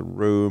direct a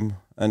room,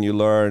 and you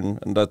learn,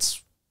 and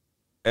that's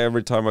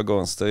every time I go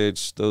on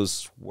stage,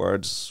 those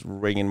words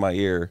ring in my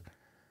ear.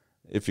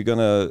 If you're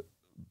gonna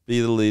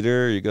be the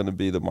leader, you're gonna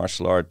be the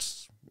martial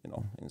arts,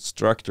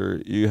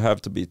 instructor. You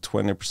have to be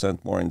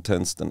 20% more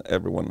intense than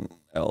everyone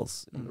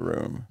else in the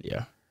room.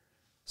 Yeah.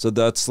 So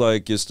that's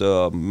like just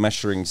a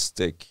measuring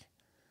stick.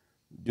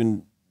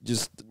 You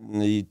just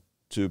need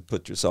to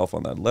put yourself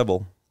on that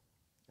level,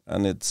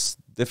 and it's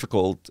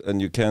difficult,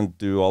 and you can't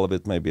do all of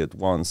it maybe at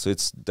once. So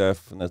it's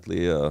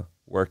definitely a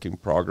work in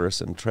progress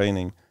and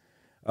training.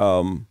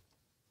 I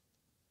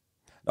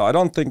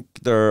don't think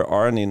there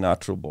are any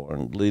natural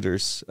born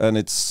leaders, and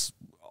it's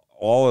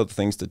all of the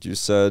things that you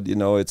said,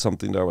 it's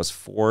something that I was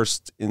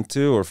forced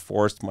into or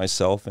forced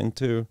myself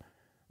into.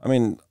 I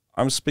mean,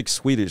 I speak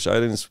Swedish.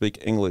 I didn't speak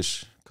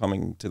English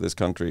coming to this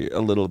country a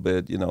little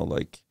bit,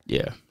 like.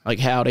 Yeah. Like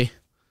howdy.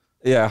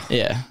 Yeah.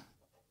 Yeah.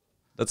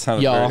 That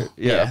sounded y'all.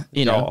 very,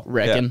 y'all,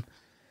 reckon.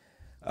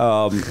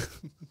 Yeah.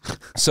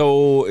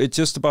 So it's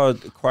just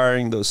about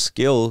acquiring those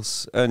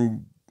skills,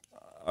 and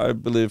I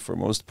believe for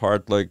most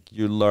part, like,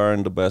 you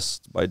learn the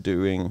best by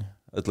doing,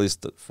 at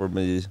least for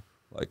me,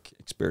 like,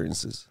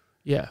 experiences.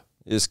 Yeah.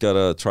 You just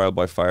gotta trial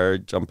by fire,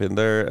 jump in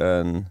there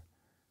and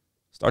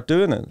start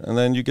doing it, and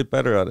then you get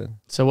better at it.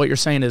 So what you're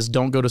saying is,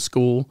 don't go to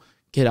school,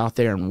 get out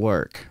there and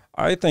work.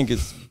 I think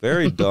it's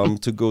very dumb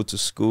to go to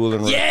school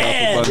and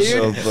rack up a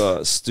bunch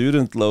of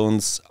student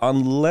loans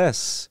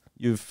unless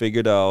you've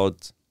figured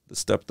out the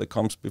step that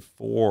comes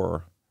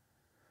before.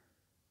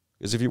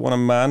 Because if you want to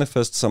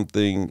manifest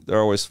something, there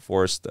are always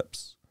 4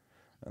 steps.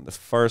 And the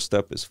first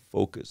step is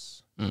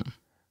focus.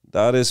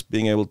 That is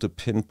being able to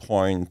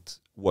pinpoint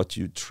what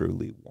you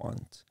truly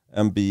want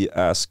and be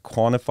as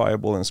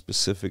quantifiable and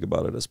specific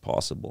about it as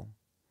possible.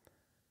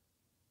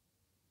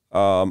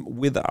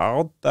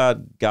 Without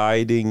that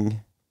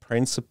guiding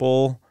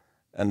principle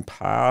and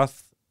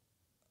path,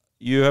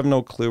 you have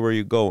no clue where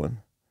you're going.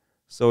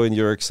 So in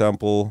your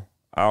example,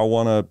 I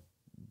want to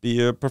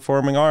be a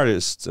performing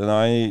artist, and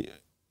I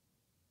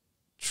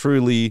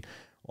truly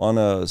want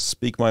to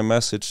speak my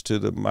message to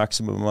the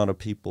maximum amount of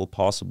people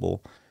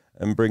possible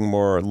and bring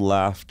more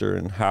laughter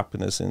and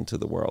happiness into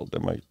the world.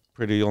 Am I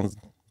pretty on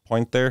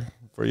point there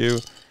for you?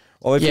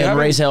 Well, if you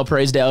raise hell,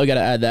 praise Dale. You got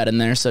to add that in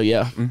there. So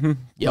yeah.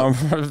 Yep.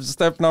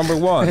 Step number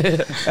 1.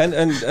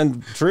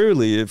 and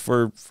truly,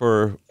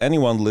 for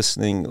anyone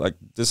listening, like,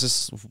 this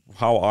is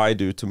how I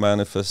do to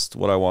manifest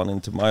what I want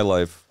into my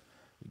life.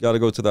 You got to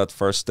go to that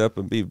first step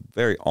and be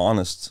very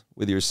honest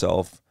with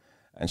yourself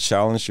and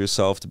challenge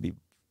yourself to be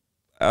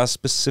as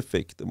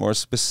specific. The more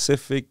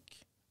specific,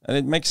 and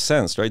it makes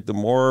sense, right? The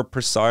more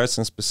precise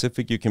and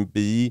specific you can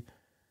be,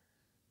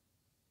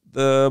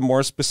 the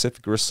more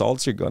specific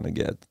results you're going to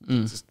get.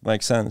 It just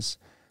makes sense.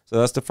 So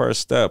that's the first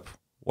step.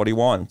 What do you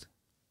want?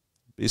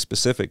 Be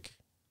specific.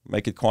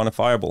 Make it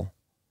quantifiable.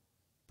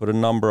 Put a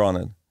number on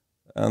it.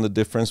 And the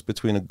difference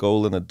between a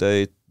goal and a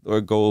date, or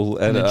a goal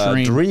and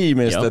a dream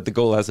is that the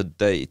goal has a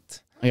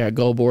date. I got a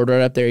goal board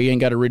right up there. You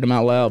ain't got to read them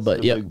out loud,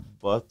 but yep. Big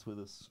butt with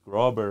a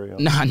strawberry on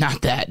it. Nah,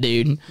 not that,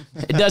 dude.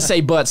 It does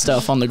say butt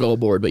stuff on the goal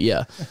board, but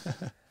yeah.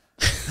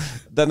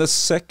 Then the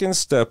second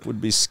step would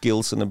be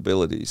skills and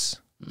abilities.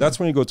 That's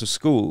when you go to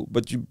school,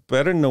 but you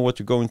better know what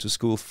you're going to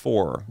school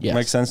for. Yes.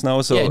 Makes sense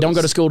now? So yeah, don't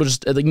go to school to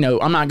just,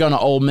 I'm not going to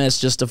Ole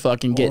Miss just to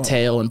fucking get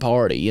tail and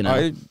party, you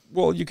know?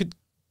 Well, you could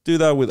do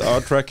that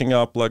without racking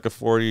up like a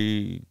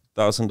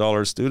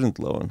 $40,000 student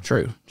loan.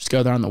 True. Just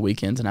go there on the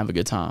weekends and have a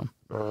good time.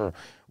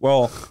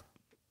 Well,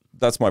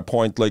 that's my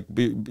point. Like,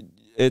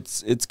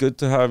 it's good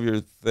to have your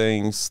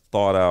things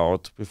thought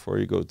out before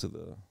you go to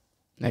the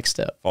Next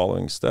step.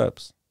 following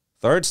steps.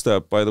 Third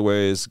step, by the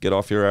way, is get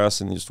off your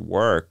ass and just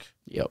work.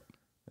 Yep.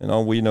 You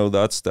know, we know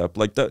that step.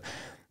 Like that,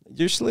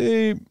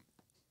 usually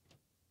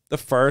the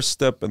first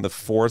step and the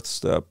fourth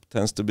step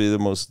tends to be the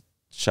most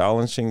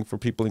challenging for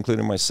people,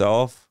 including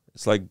myself.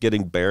 It's like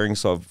getting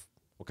bearings of,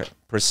 okay,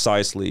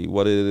 precisely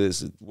what it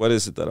is. What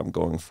is it that I'm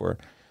going for?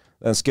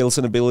 And skills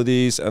and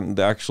abilities and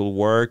the actual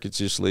work, it's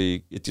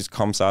usually, it just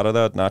comes out of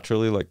that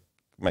naturally, like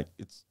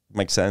it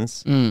makes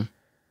sense.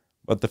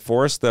 But the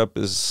fourth step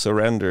is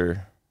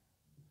surrender.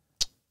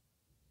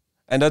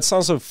 And that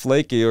sounds so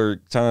flaky or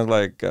kind of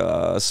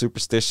like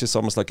superstitious,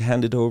 almost like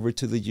hand it over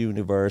to the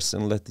universe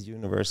and let the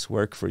universe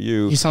work for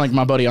you. You sound like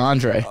my buddy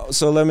Andre.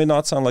 So let me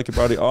not sound like your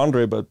buddy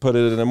Andre, but put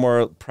it in a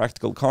more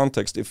practical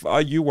context. If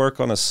you work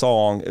on a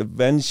song,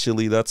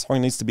 eventually that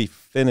song needs to be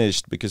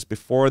finished, because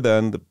before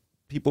then the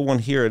people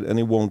won't hear it and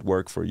it won't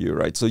work for you,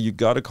 right? So you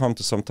got to come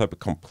to some type of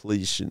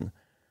completion.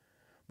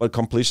 But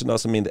completion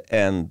doesn't mean the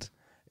end.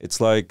 It's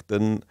like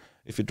then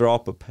if you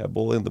drop a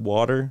pebble in the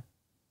water,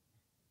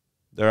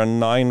 there are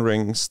 9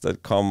 rings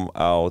that come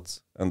out,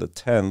 and the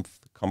 10th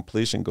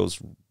completion goes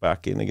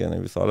back in again.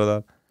 Have you thought of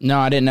that? No,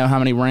 I didn't know how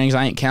many rings.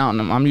 I ain't counting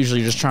them. I'm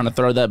usually just trying to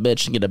throw that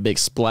bitch and get a big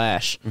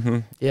splash.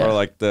 Yeah. Or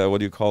like what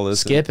do you call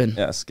this? Skipping.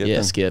 Yeah, skipping.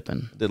 Yeah,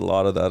 skipping. Did a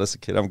lot of that as a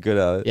kid. I'm good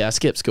at it. Yeah, I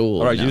skipped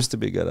school. Or I used to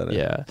be good at it.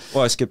 Yeah.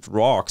 Well, I skipped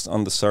rocks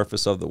on the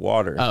surface of the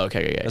water. Oh,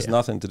 okay. Yeah, It has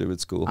nothing to do with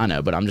school. I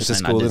know, but I'm just It's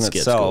saying school I did in skip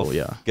itself. school.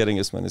 Yeah. Getting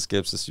as many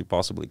skips as you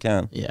possibly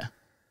can Yeah.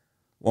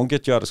 won't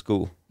get you out of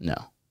school. No.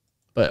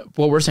 But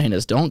what we're saying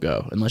is don't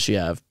go unless you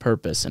have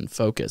purpose and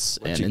focus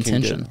and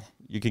intention.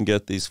 You can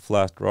get these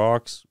flat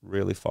rocks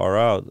really far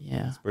out.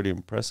 Yeah. It's pretty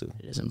impressive.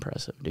 It is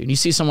impressive, dude. You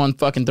see someone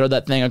fucking throw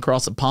that thing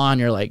across the pond,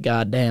 you're like,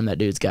 God damn, that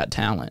dude's got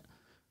talent.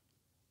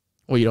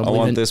 Well, you don't I believe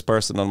want in this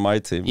person on my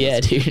team.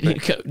 Yeah,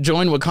 dude.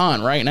 Join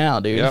Wakan right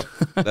now, dude. Yep.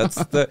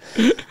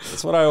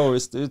 That's what I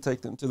always do.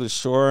 Take them to the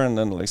shore and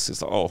then like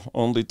says, oh,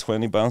 only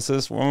 20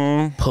 bounces.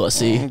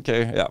 Pussy.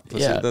 Okay. Yeah.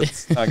 Pussy. Yeah.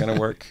 That's not gonna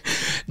work.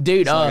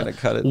 Dude, not gonna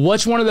cut it.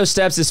 which one of those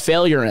steps is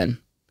failure in?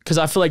 Because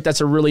I feel like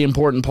that's a really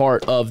important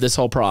part of this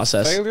whole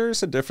process. Failure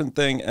is a different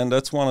thing, and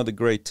that's one of the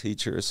great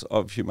teachers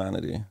of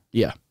humanity.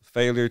 Yeah.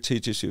 Failure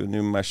teaches you a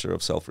new measure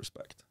of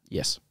self-respect.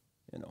 Yes.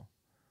 You know,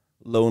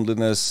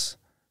 loneliness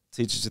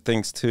teaches you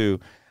things too.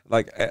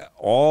 Like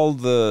all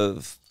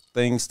the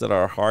things that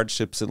are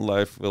hardships in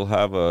life will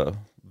have a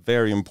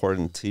very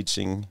important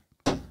teaching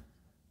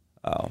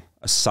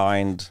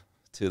assigned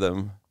to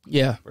them.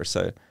 Yeah. Per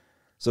se.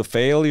 So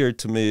failure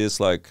to me is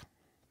like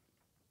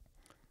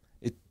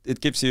it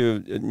gives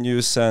you a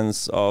new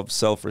sense of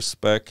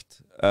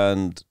self-respect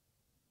and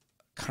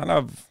kind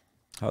of,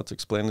 how to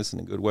explain this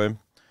in a good way,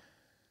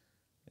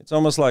 it's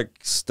almost like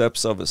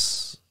steps of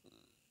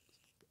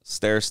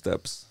stair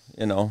steps,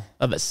 you know,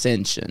 Of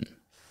ascension.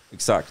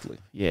 exactly.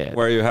 Yeah.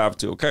 Where you have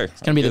to, okay,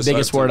 It's going to be the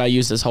biggest word I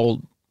use this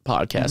whole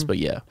podcast, but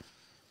yeah.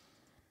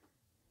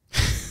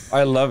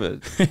 I love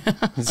it.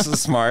 This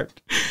is smart.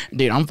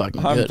 Dude, I'm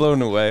fucking I'm good.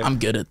 blown away. I'm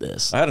good at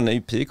this. I had an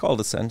EP called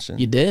Ascension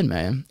You did,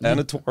 man.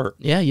 and a tour.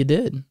 Yeah, you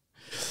did.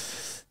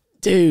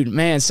 Dude,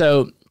 man,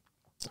 so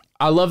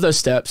I love those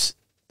steps.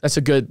 That's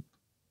a good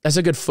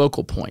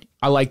focal point.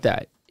 I like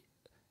that.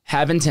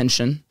 Have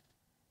intention.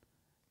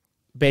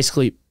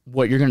 Basically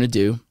what you're going to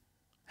do,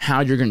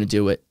 how you're going to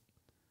do it,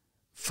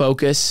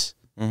 focus,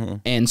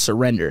 and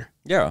surrender.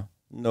 Yeah.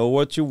 Know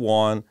what you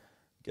want,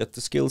 get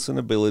the skills and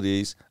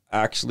abilities,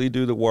 actually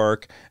do the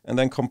work, and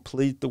then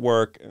complete the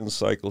work and the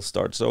cycle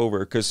starts over.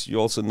 Because you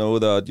also know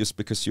that just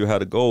because you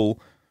had a goal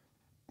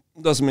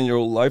doesn't mean your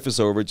whole life is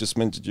over. It just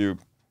means that you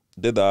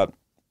did that.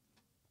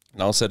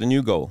 Now set a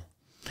new goal.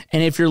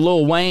 And if you're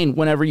Lil Wayne,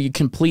 whenever you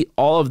complete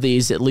all of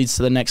these, it leads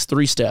to the next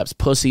 3 steps: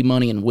 pussy,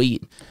 money, and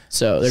weed.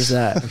 So there's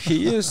that.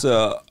 He is,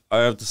 I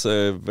have to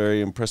say,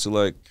 very impressive,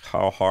 like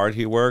how hard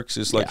he works.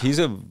 It's like he's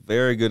a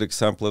very good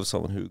example of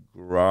someone who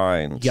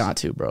grinds. You got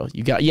to, bro. But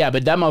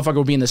that motherfucker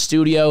will be in the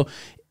studio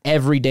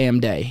every damn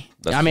day.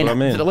 That's what I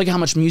mean. Look at how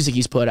much music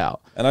he's put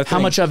out. And I how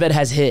think- much of it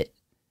has hit.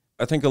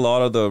 I think a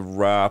lot of the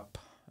rap,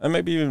 and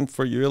maybe even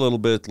for you a little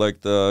bit,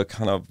 like the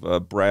kind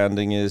of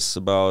branding is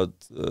about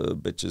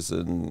bitches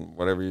and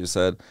whatever you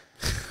said.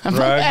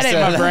 That ain't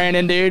my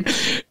branding, dude.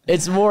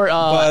 It's more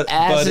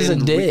asses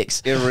and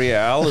dicks. In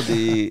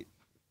reality,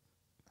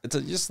 it's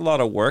just a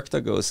lot of work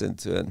that goes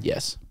into it.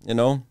 Yes. You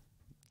know,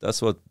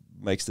 that's what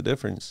makes the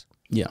difference.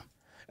 Yeah.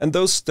 And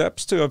those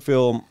steps too, I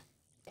feel,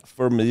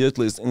 for me at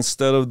least,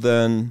 instead of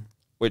then,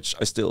 which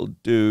I still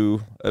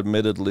do,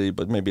 admittedly,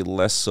 but maybe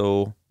less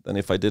so than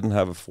if I didn't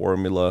have a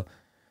formula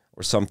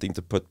or something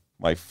to put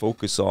my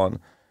focus on,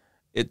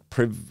 it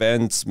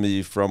prevents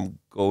me from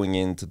going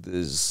into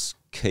this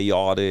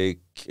chaotic,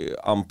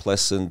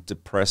 unpleasant,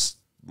 depressed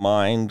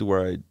mind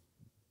where I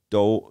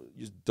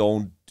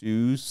don't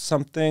do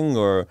something,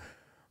 or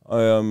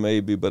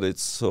maybe, but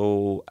it's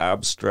so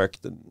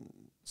abstract and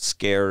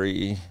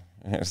scary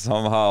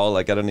somehow.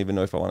 Like I don't even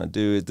know if I want to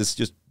do it. This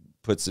just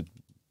puts it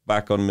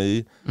back on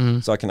me,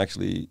 so I can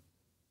actually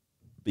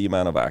be a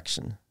man of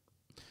action.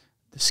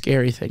 The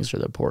scary things are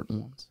the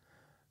important ones.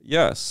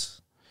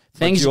 Yes.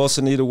 Things but you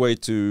also need a way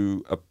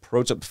to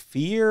approach it.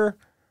 Fear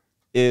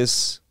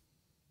is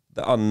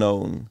the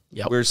unknown.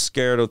 Yep. We're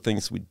scared of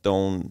things we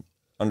don't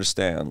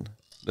understand.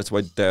 That's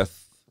why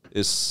death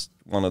is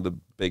one of the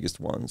biggest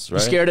ones, right?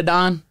 You scared of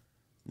dying?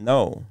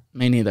 No.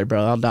 Me neither,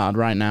 bro. I'll die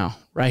right now,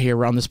 right here.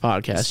 We're on this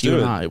podcast. Let's You do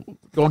and I,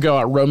 we'll go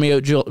out Romeo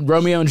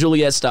and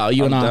Juliet style.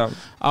 You I'm and I. down.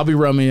 I'll be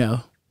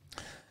Romeo.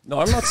 No,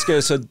 I'm not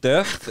scared. So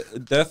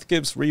death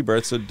gives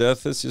rebirth. So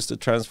death is just a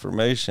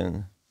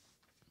transformation.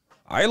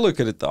 I look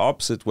at it the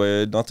opposite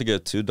way, not to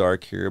get too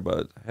dark here,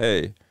 but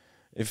hey,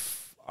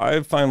 if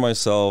I find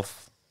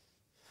myself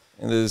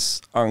in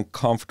this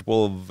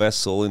uncomfortable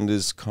vessel, in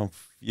this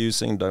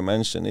confusing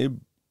dimension, it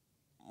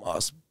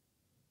must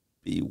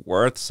be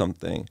worth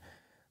something.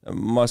 There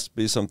must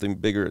be something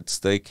bigger at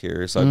stake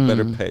here, so I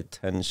better pay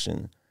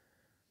attention.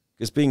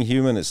 Because being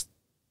human is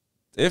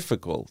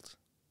difficult,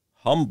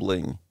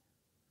 humbling,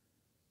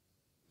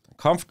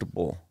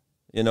 comfortable,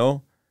 you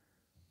know?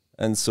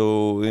 And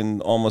so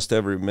in almost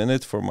every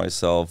minute for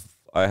myself,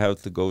 I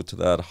have to go to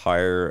that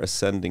higher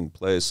ascending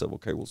place of,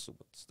 okay, well, so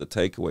what's the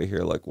takeaway here?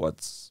 Like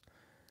what's...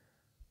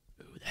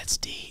 Ooh, that's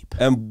deep.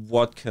 And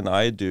what can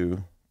I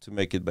do to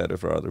make it better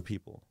for other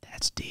people?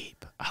 That's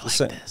deep. I like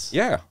Sa- this.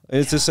 Yeah.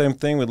 It's the same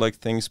thing with like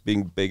things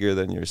being bigger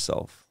than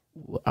yourself.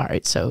 All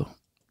right, so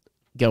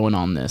going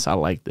on this, I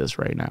like this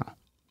right now.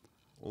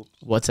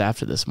 What's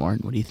after this,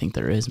 Martin? What do you think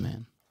there is,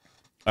 man?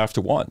 After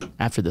what?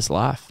 After this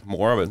life?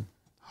 More of it.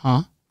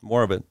 Huh?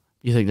 More of it.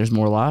 You think there's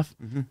more life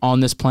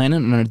on this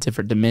planet, or in a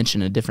different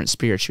dimension, a different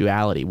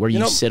spirituality? Where you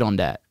know- sit on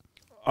that?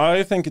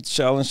 I think it's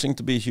challenging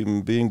to be a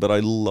human being, but I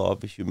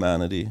love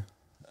humanity.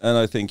 And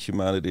I think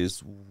humanity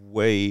is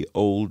way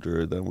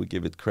older than we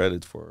give it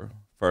credit for.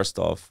 First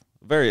off,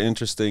 very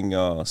interesting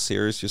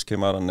series just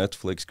came out on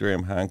Netflix,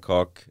 Graham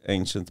Hancock,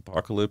 Ancient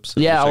Apocalypse.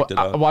 Have you Yeah, checked it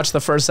I out? watched the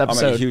first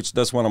episode.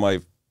 That's one of my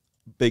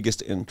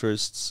biggest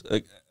interests.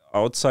 Like,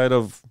 outside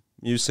of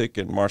music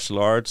and martial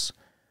arts,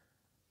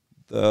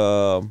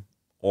 the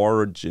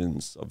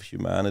origins of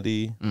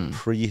humanity,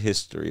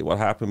 prehistory, what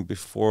happened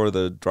before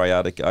the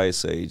Triadic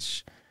Ice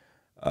Age.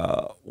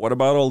 What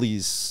about all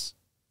these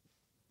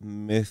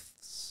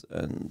myths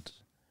and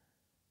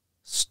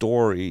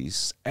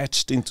stories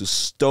etched into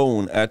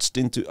stone,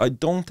 I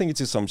don't think it's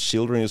just some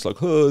children, it's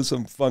like, oh,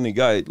 some funny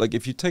guy. Like,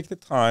 if you take the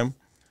time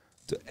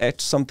to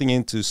etch something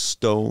into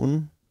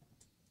stone,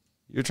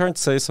 you're trying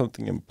to say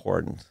something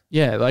important.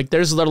 Yeah, like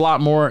there's a lot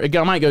more.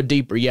 I might go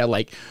deeper. Yeah,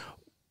 like,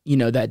 you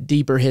know, that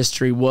deeper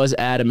history was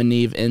Adam and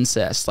Eve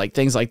incest, like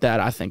things like that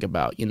I think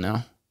about, you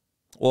know.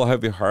 Well,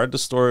 have you heard the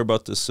story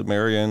about the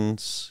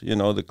Sumerians, you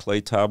know, the clay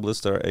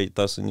tablets that are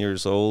 8,000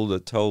 years old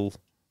that tell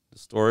the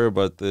story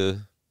about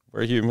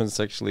where humans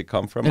actually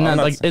come from?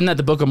 Isn't that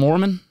the Book of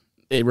Mormon?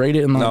 They rate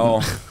it in No.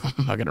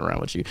 I'm fucking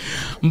around with you.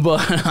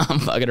 But I'm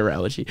fucking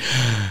around with you.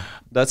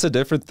 That's a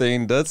different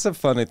thing. That's a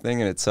funny thing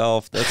in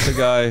itself. That's a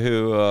guy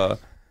who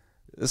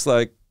is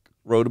like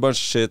wrote a bunch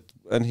of shit,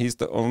 and he's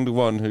the only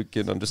one who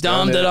can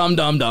understand it.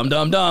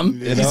 Dum.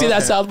 You see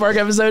that South Park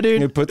episode,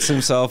 dude? He puts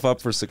himself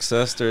up for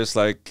success. There's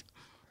like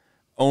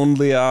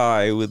only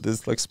I with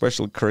this like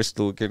special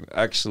crystal can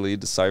actually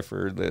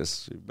decipher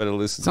this. You better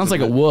listen. Sounds to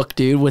like a it. Wook,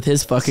 dude, with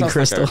his fucking Sounds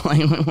crystal.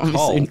 like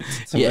cult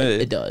to Yeah, me.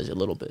 it does a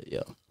little bit.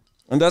 Yeah.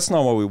 And that's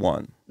not what we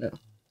want, No.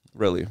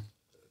 really.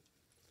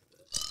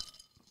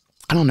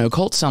 I don't know.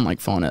 Cults sound like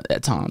fun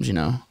at times, you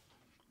know.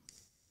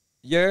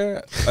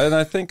 Yeah, and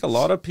I think a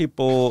lot of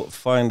people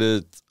find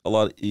it a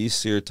lot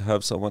easier to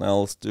have someone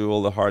else do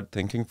all the hard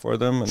thinking for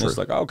them, and Sure. it's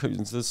like, oh, okay,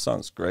 this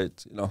sounds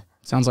great, you know.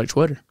 Sounds like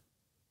Twitter.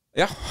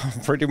 Yeah,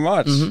 pretty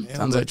much.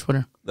 Sounds like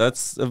Twitter.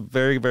 That's a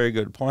very, very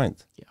good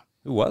point. Yeah.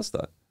 Who was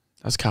that?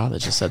 That was Kyle that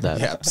just said that.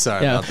 Yeah,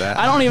 sorry Yeah. about that.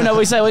 I don't even know if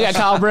we said we got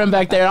Kyle Brim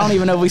back there. I don't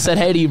even know if we said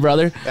hey to you,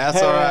 brother.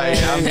 That's all right.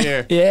 I'm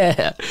here.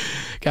 Yeah.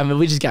 I mean,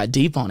 we just got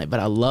deep on it, but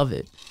I love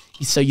it.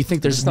 So you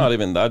think there's It's not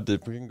even that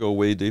deep. We can go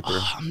way deeper.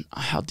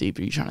 how deep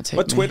are you trying to take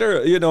But me?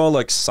 Twitter, you know,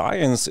 like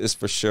science is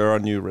for sure a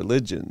new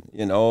religion.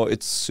 You know,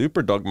 it's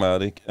super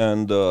dogmatic,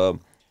 and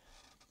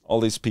all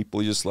these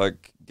people just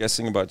like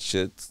guessing about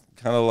shit,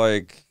 kind of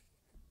like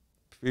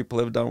people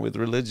have done with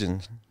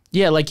religion.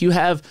 Yeah, like you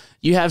have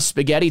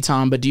spaghetti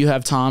Tom, but do you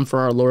have Tom for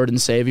our Lord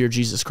and Savior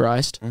Jesus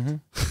Christ?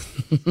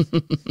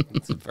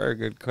 It's a very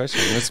good question.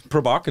 It's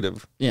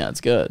provocative. Yeah,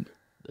 it's good.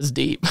 It's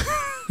deep.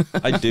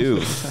 I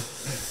do.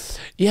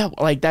 Yeah,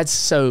 like that's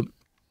so.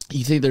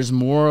 You think there's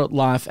more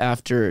life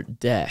after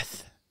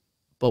death,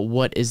 but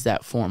what is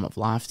that form of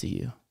life to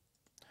you?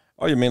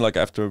 Oh, you mean like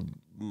after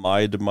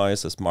my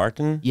demise as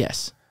Martin?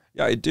 Yes.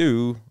 Yeah, I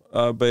do.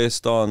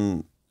 Based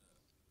on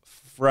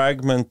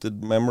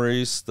fragmented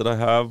memories that I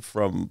have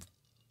from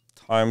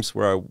times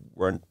where I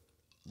weren't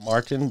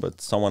Martin,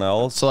 but someone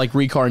else. So like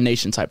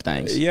reincarnation type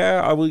things.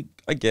 Yeah,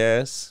 I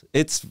guess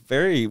it's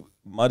very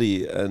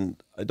muddy,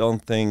 and I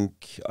don't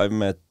think I've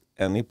met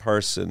any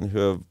person who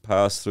have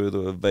passed through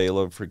the veil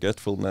of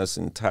forgetfulness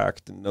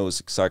intact and knows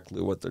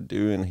exactly what they're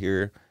doing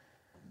here.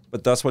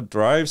 But that's what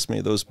drives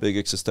me, those big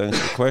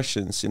existential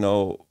questions, you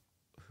know,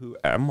 who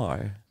am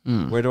I?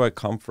 Where do I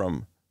come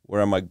from?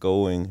 Where am I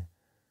going?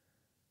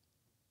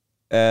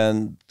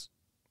 And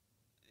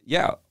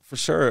yeah, for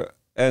sure,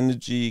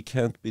 energy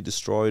can't be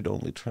destroyed,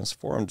 only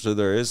transformed. So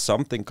there is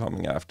something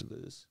coming after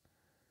this.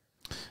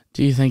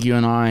 Do you think you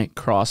and I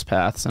crossed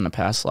paths in a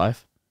past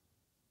life?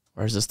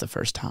 Or is this the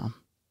first time?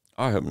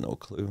 I have no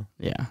clue.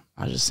 Yeah,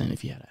 I was just saying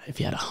if you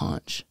had a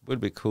hunch.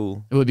 Would be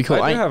cool. It would be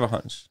cool. I do have a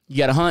hunch. You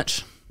got a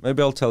hunch?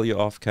 Maybe I'll tell you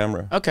off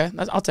camera. Okay,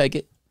 I'll take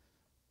it.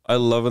 I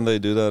love when they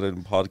do that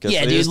in podcasts.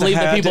 Yeah, I dude, used to leave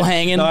the have people to-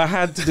 hanging. No, I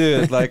had to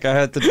do it. Like, I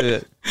had to do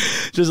it.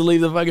 Just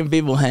leave the fucking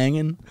people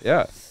hanging.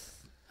 Yeah.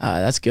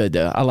 That's good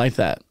though. I like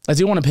that. I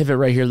do want to pivot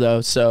right here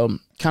though. So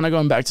kind of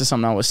going back to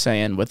something I was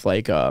saying with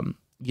like,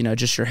 you know,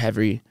 just your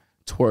heavy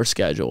tour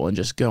schedule and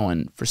just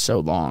going for so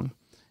long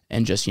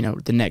and just, you know,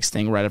 the next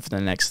thing right after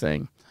the next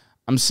thing.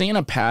 I'm seeing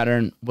a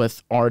pattern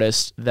with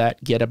artists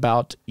that get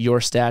about your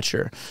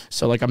stature.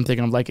 So like I'm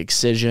thinking of like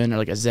Excision or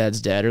like a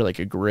Zed's Dead or like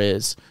a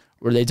Grizz,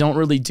 where they don't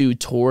really do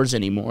tours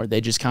anymore.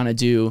 They just kind of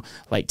do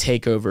like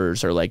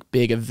takeovers or like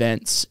big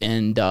events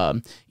and, you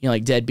know,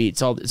 like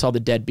Deadbeats, it's all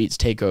the Deadbeats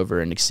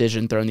takeover and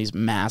Excision throwing these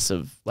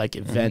massive like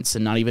events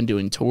and not even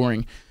doing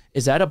touring.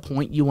 Is that a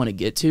point you want to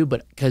get to?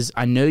 But because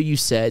I know you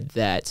said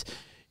that,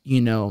 you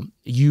know,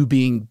 you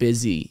being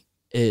busy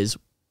is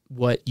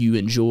what you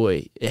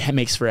enjoy. It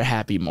makes for a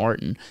happy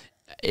Martin.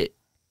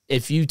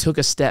 If you took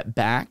a step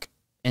back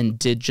and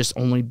did just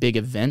only big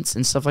events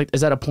and stuff like that,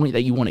 is that a point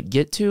that you want to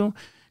get to?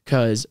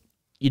 Because,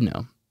 you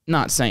know,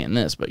 not saying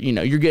this, but, you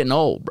know, you're getting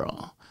old,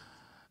 bro.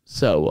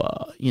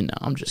 So, you know,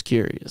 I'm just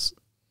curious.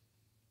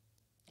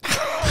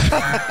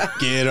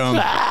 Get him.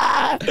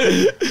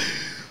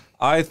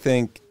 I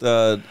think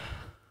that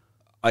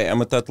I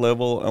am at that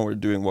level, and we're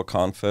doing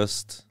Wakan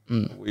Fest.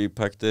 We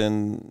packed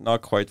in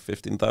not quite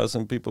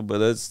 15,000 people,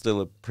 but it's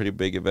still a pretty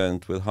big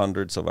event with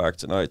hundreds of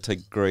acts, and I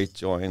take great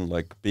joy in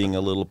like being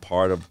a little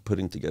part of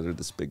putting together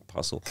this big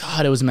puzzle.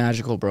 God, it was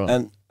magical,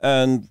 bro.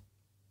 And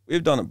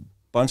we've done a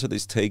bunch of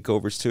these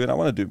takeovers too, and I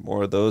want to do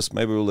more of those.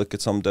 Maybe we'll look at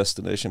some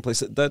destination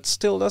places. That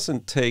still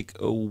doesn't take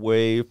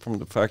away from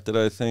the fact that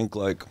I think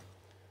like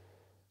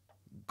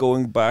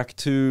going back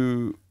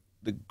to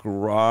the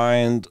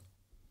grind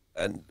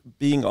and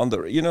being on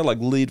the, you know, like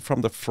lead from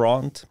the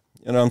front.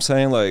 You know what I'm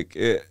saying? Like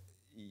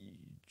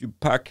you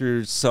pack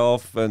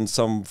yourself and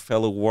some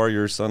fellow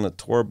warriors on a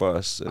tour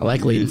bus. I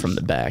like leading from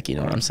the back, you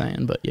know what I'm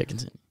saying? But yeah,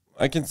 continue.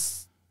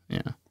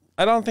 Yeah.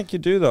 I don't think you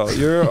do though.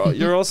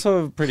 You're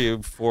also a pretty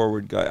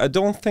forward guy. I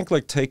don't think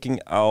like taking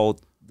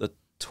out the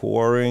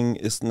touring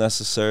is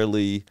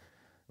necessarily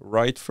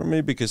right for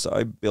me, because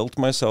I built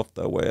myself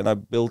that way, and I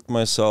built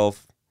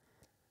myself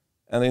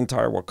and the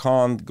entire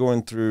Wakan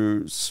going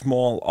through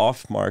small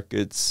off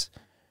markets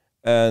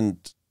and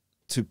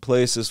to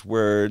places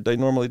where they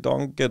normally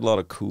don't get a lot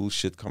of cool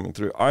shit coming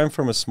through. I'm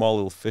from a small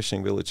little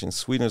fishing village in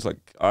Sweden. It's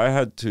like I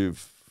had to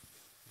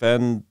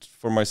fend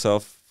for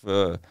myself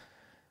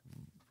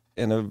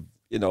in a,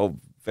 you know,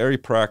 very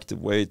proactive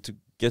way to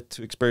get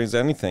to experience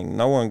anything.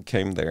 No one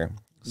came there.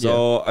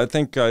 So I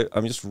think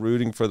I'm just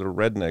rooting for the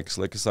rednecks,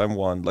 like, cause I'm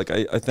one. Like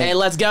I think. Hey,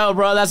 let's go,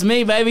 bro. That's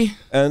me, baby.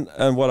 And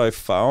what I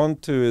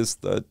found too is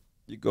that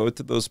you go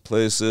to those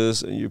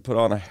places and you put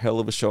on a hell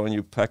of a show, and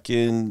you pack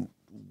in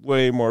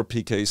way more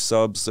PK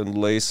subs and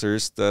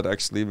lasers that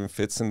actually even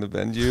fits in the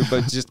venue.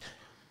 But just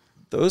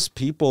those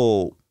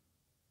people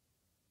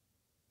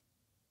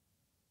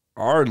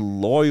are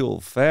loyal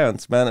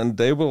fans, man, and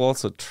they will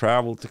also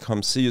travel to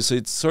come see you. So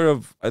it's sort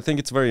of, I think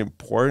it's very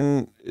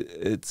important.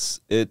 It's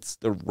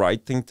the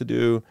right thing to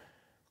do,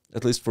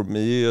 at least for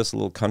me as a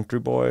little country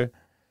boy.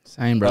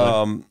 Same,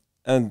 brother.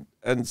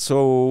 And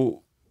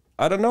so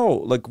I don't know,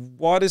 like,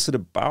 what is it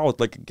about?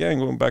 Like, again,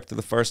 going back to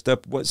the first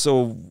step,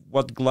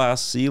 what glass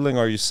ceiling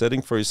are you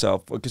setting for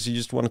yourself? Because you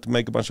just wanted to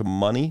make a bunch of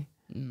money?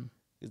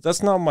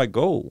 That's not my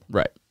goal.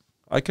 Right.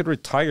 I could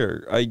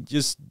retire. I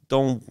just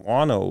don't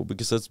want to,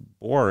 because that's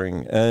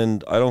boring,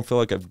 and I don't feel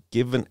like I've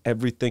given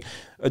everything.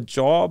 A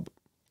job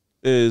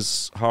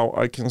is how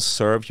I can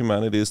serve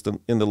humanity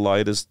in the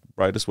lightest,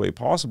 brightest way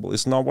possible.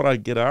 It's not what I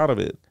get out of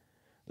it.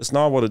 It's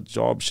not what a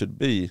job should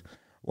be.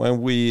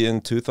 When we,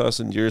 in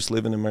 2,000 years,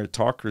 live in a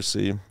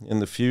meritocracy in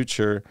the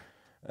future,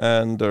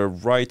 and the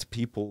right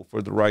people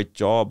for the right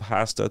job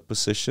has that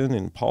position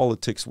in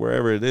politics,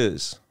 wherever it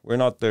is. We're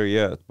not there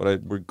yet,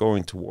 but we're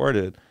going toward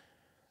it.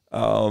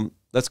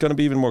 That's going to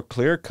be even more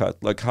clear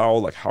cut. Like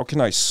how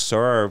can I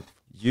serve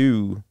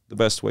you the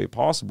best way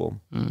possible?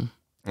 And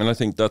I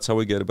think that's how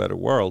we get a better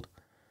world.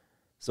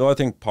 So I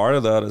think part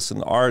of that as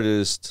an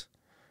artist,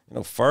 you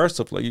know, first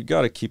of all, you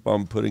got to keep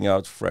on putting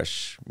out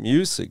fresh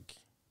music.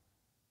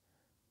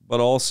 But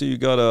also you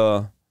got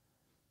to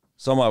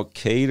somehow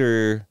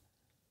cater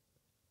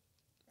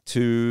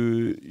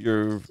to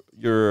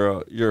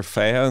your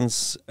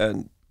fans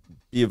and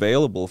be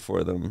available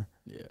for them.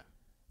 Yeah.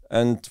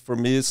 And for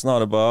me, it's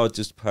not about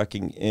just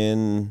packing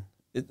in.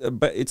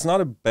 It's not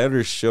a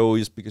better show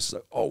just because,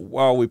 oh,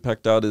 wow, we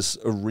packed out this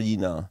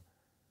arena.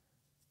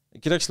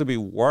 It could actually be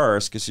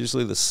worse because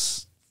usually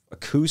the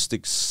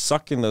acoustics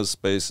suck in those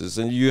spaces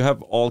and you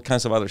have all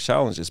kinds of other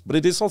challenges. But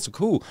it is also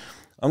cool.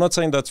 I'm not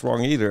saying that's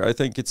wrong either. I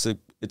think it's a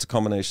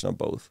combination of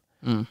both.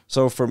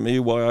 So for me,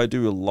 why I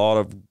do a lot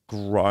of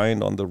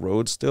grind on the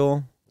road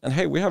still, and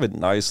hey, we have it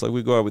nice. Like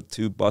we go out with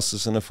 2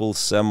 buses and a full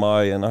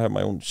semi, and I have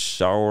my own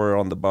shower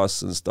on the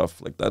bus and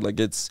stuff like that. Like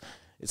it's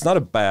not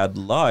a bad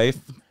life,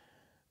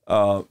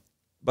 but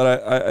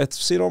I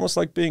see it almost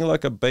like being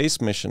like a base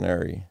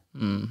missionary.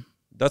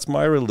 That's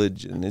my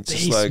religion. It's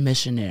Base just like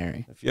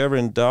missionary. if you're ever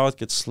in doubt,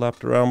 get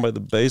slapped around by the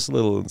base a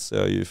little and see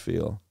how you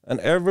feel, and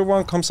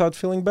everyone comes out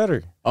feeling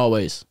better.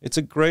 Always. It's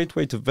a great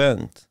way to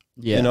vent.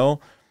 Yeah. You know.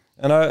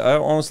 And I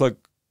almost like,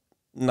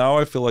 now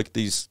I feel like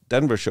these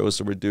Denver shows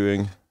that we're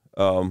doing,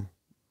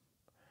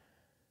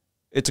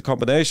 it's a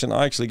combination.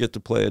 I actually get to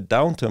play a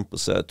down-tempo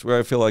set where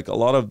I feel like a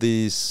lot of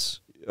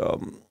these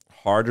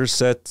harder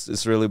sets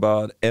is really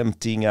about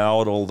emptying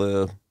out all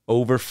the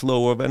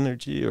overflow of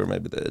energy or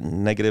maybe the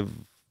negative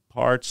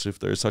parts, if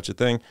there's such a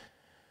thing.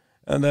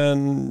 And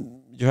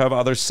then you have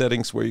other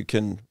settings where you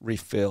can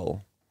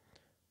refill.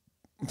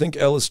 I think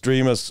Ellis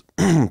Dream has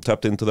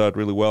tapped into that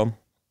really well.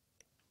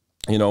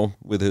 You know,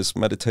 with his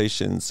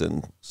meditations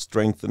and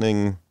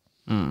strengthening.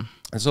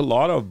 There's a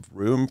lot of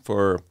room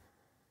for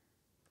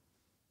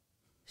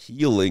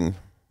healing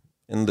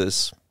in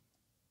this.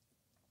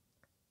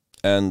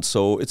 And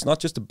so it's not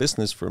just a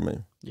business for me.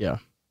 Yeah.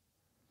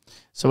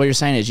 So what you're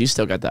saying is you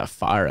still got that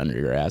fire under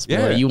your ass. Boy.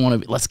 Yeah. You want to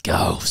be, let's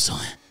go,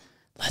 son.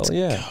 Let's Hell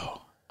yeah.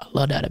 go. I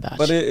love that about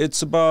But you.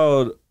 it's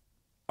about,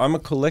 I'm a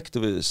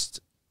collectivist.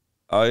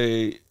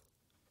 I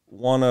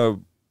want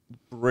to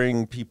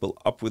bring people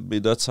up with me.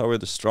 That's how we're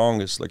the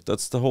strongest. Like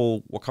that's the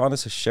whole Wakanda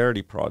is a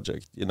charity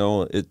project, you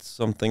know. It's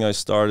something I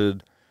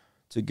started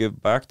to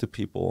give back to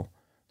people.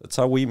 That's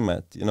how we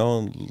met, you know.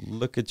 And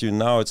look at you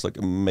now. It's like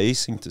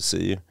amazing to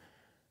see.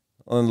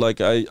 And like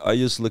I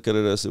just look at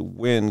it as a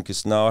win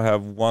because now I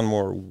have one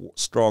more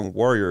strong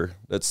warrior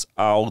that's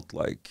out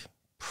like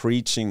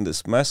preaching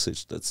this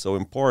message that's so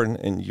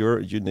important in your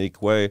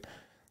unique way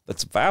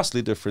that's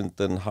vastly different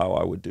than how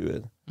I would do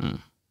it.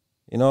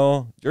 You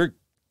know, you're a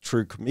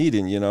true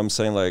comedian, you know what I'm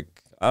saying? Like,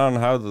 I don't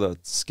have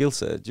that skill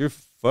set. You're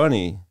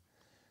funny.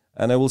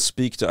 And I will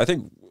speak to, I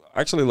think,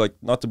 actually, like,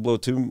 not to blow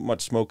too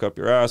much smoke up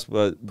your ass,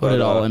 but... Put it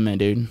all in me,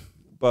 dude.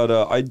 But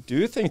I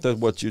do think that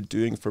what you're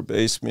doing for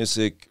bass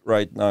music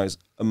right now is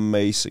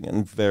amazing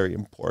and very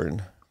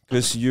important.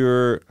 Because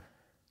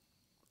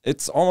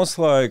it's almost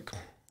like,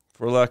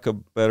 for lack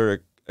of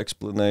better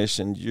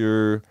explanation,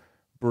 you're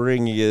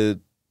bringing it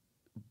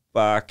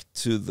back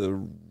to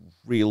the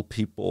real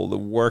people, the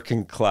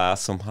working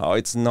class somehow.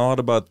 It's not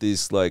about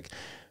these like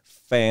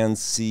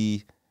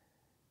fancy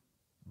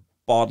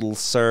bottle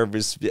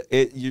service.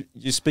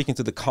 You're speaking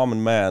to the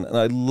common man, and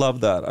I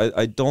love that.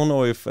 I don't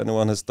know if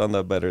anyone has done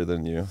that better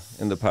than you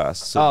in the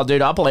past. So Oh,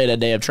 dude, I'll play at a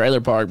day of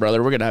Trailer Park,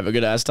 brother. We're going to have a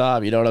good-ass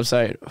time. You know what I'm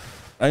saying?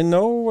 I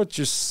know what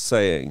you're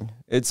saying.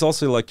 It's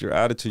also like your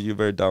attitude, you're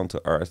very down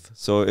to earth.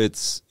 So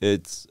it's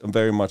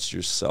very much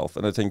yourself.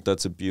 And I think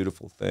that's a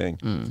beautiful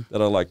thing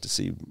that I like to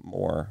see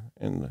more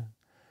in.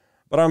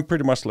 But I'm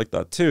pretty much like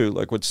that too.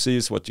 Like what you see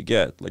is what you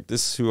get. Like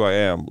this is who I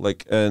am.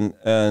 Like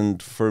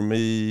and for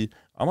me,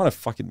 I'm on a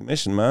fucking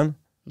mission, man.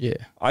 Yeah.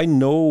 I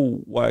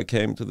know why I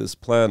came to this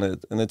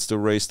planet, and it's to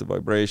raise the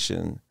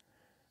vibration.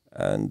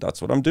 And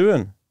that's what I'm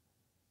doing.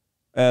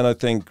 And I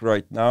think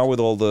right now with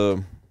all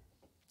the,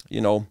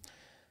 you know,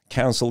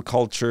 cancel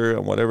culture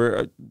and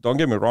whatever, don't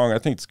get me wrong, I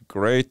think it's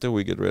great that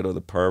we get rid of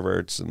the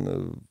perverts and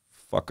the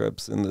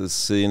fuck-ups in the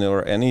scene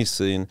or any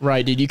scene.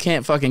 Right, dude. You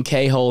can't fucking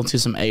K-hole to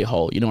some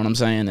A-hole. You know what I'm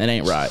saying? It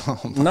ain't right.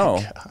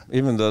 No,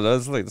 even though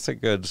that's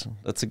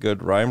a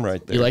good rhyme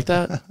right there. You like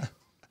that?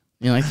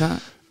 You like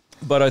that?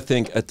 But I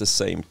think at the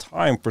same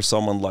time, for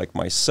someone like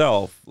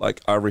myself,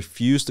 like I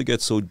refuse to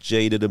get so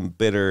jaded and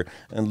bitter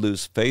and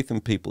lose faith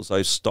in people, so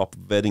I stop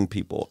vetting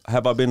people.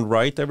 Have I been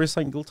right every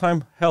single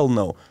time? Hell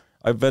no.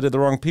 I vetted the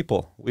wrong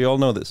people. We all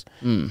know this.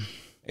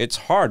 It's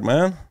hard,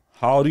 man.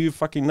 How do you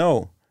fucking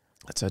know?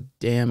 That's a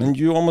damn... And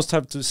you almost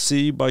have to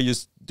see by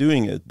just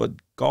doing it. But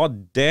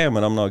god damn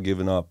it, I'm not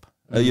giving up.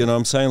 You know what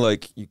I'm saying?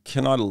 Like, you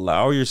cannot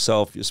allow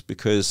yourself just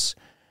because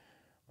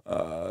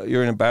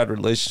you're in a bad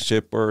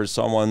relationship or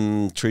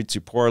someone treats you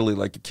poorly.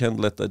 Like, you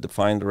can't let that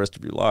define the rest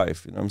of your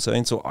life. You know what I'm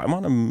saying? So I'm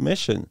on a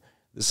mission.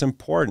 It's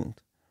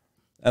important.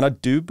 And I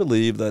do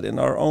believe that in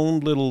our own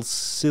little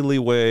silly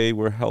way,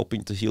 we're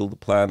helping to heal the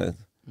planet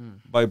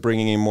by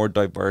bringing in more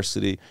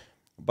diversity,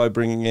 by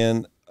bringing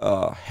in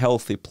a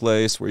healthy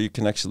place where you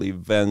can actually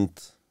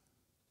vent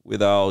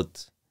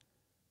without,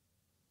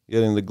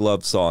 getting the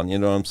gloves on, you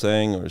know what I'm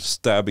saying? Or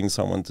stabbing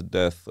someone to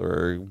death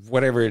or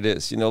whatever it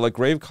is. You know, like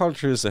rave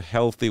culture is a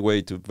healthy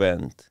way to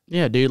vent.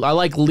 Yeah, dude. I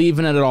like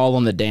leaving it all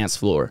on the dance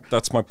floor.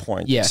 That's my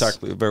point. Yes.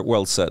 Exactly. Very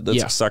well said. That's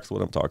Yeah. exactly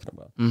what I'm talking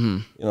about. You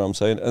know what I'm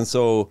saying? And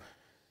so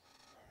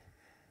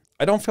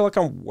I don't feel like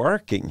I'm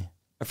working.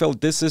 I feel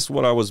this is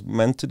what I was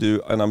meant to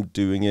do and I'm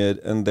doing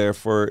it. And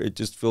therefore it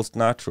just feels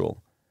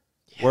natural.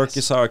 Work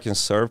is how I can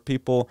serve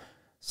people.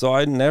 So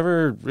I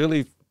never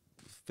really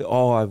feel,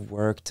 oh, I've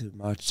worked too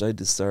much. I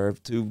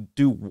deserve to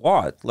do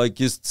what? Like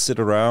just sit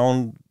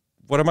around.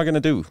 What am I going to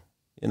do?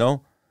 You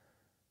know?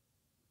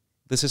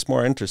 This is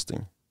more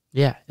interesting.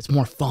 Yeah, it's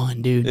more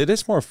fun, dude. It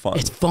is more fun.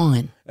 It's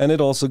fun. And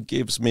it also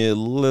gives me a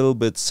little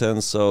bit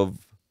sense of,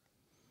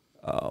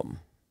 I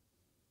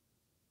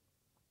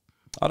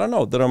don't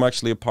know, that I'm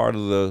actually a part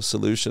of the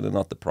solution and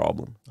not the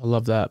problem. I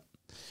love that.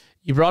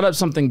 You brought up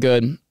something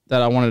good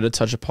that I wanted to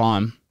touch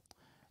upon.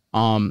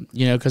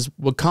 You know, because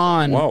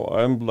Wakan, Wow,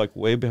 I'm like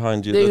way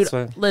behind you. dude, That's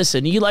why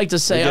listen, you like to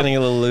say you're getting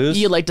a little loose.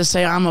 you like to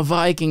say I'm a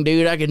Viking,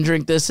 dude. I can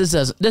drink this.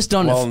 This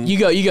don't. Well, You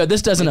go.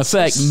 This doesn't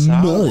affect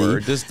sour.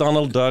 me. This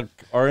Donald Duck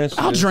orange.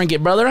 I'll juice. drink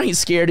it, brother. I ain't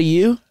scared of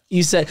you.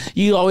 You said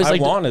you always I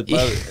like. want it,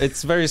 but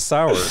it's very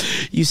sour.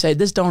 You say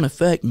this don't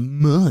affect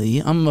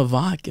me. I'm a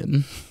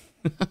Viking.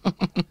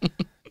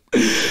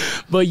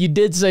 But you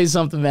did say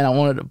something, man. I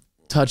wanted to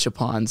touch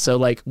upon. So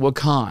like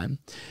Wakan,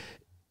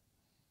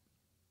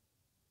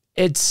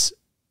 it's.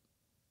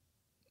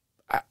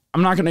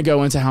 I'm not going to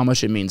go into how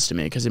much it means to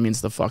me because it means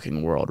the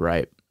fucking world,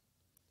 right?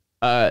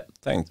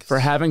 Thanks. For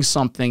having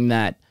something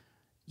that,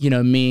 you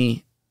know,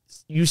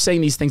 you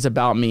saying these things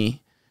about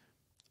me,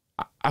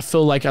 I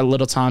feel like at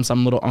little times I'm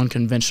a little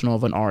unconventional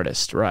of an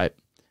artist, right?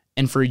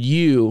 And for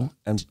you...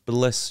 And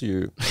bless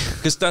you.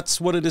 Because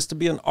that's what it is to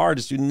be an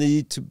artist. You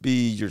need to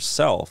be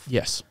yourself.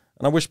 Yes.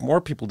 And I wish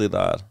more people did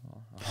that,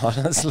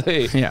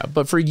 honestly. Yeah,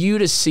 but for you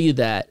to see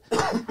that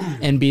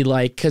and be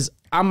like... Because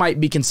I might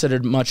be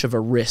considered much of a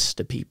risk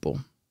to people.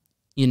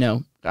 You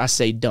know, I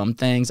say dumb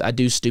things, I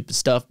do stupid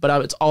stuff,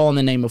 but it's all in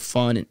the name of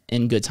fun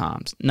and good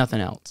times, nothing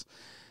else.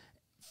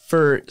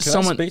 For Can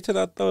someone, I speak to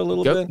that though a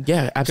little bit?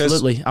 yeah,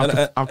 absolutely.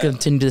 and I'll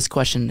continue this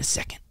question in a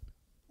second.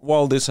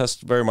 Well, this has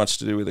very much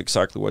to do with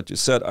exactly what you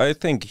said. I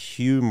think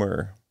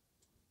humor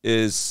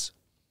it's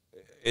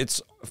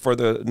for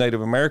the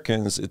Native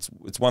Americans.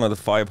 It's one of the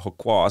 5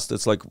 hokwas.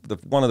 It's like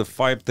one of the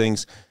 5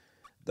 things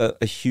that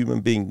a human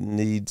being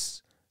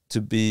needs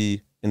to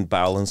be in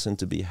balance and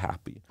to be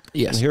happy.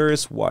 Yes. And here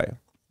is why.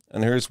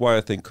 And here's why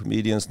I think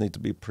comedians need to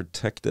be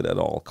protected at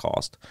all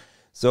cost.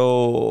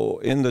 So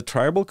in the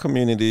tribal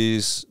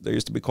communities, they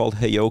used to be called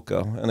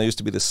Heyoka, and they used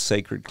to be the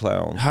sacred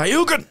clown.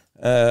 Hayukan.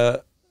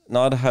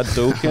 Not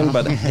Hadoken,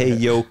 but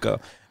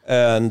Heyoka.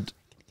 And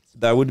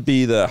that would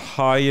be the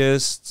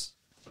highest...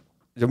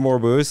 The more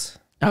booth?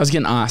 I was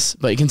getting us,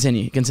 but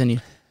continue.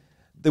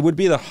 They would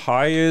be the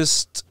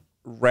highest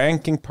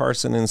ranking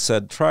person in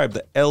said tribe.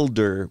 The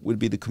elder would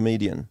be the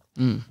comedian.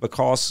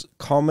 Because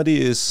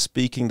comedy is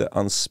speaking the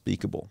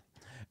unspeakable.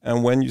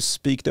 And when you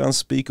speak the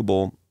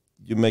unspeakable,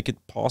 you make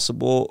it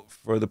possible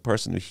for the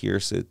person who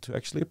hears it to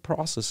actually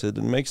process it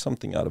and make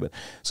something out of it.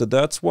 So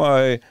that's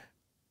why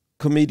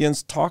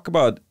comedians talk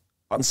about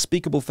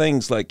unspeakable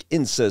things like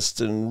incest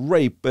and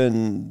rape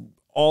and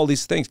all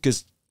these things,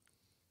 because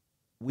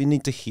we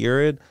need to hear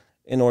it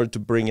in order to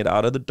bring it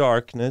out of the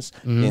darkness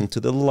into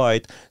the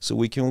light so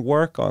we can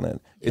work on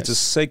it. Yes. It's a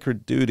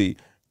sacred duty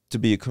to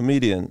be a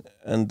comedian,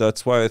 and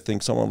that's why I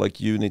think someone like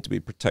you need to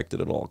be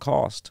protected at all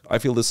cost. I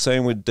feel the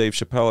same with Dave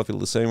Chappelle. I feel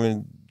the same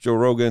with Joe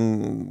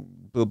Rogan,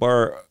 Bill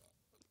Burr,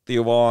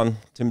 Theo Vaughn,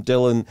 Tim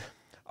Dillon.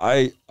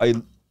 I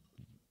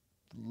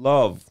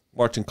love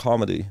watching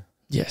comedy.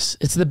 Yes,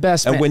 it's the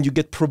best. And man. when you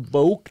get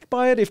provoked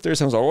by it, if there's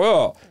something like,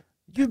 well,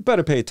 you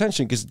better pay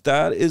attention, because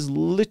that is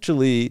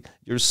literally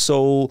your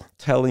soul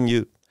telling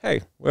you,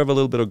 hey, we have a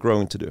little bit of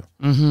growing to do.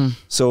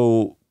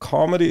 So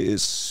comedy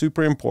is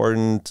super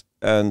important,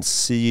 and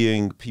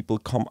seeing people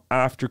come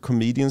after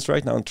comedians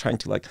right now and trying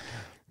to like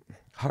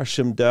hush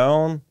them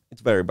down,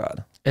 it's very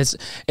bad.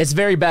 It's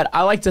very bad.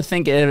 I like to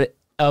think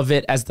of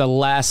it as the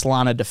last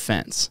line of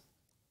defense.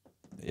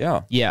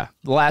 Yeah. Yeah,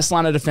 the last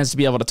line of defense to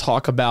be able to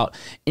talk about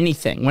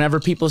anything. Whenever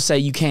people say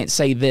you can't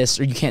say this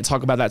or you can't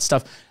talk about that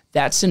stuff,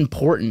 that's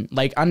important.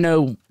 Like, I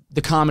know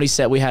the comedy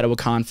set we had at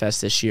Wakan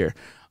Fest this year.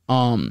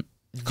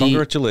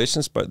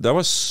 Congratulations, but that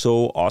was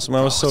so awesome.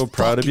 I was so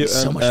proud of you.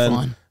 So much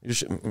fun. You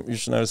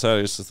should never say, I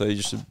used to say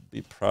you should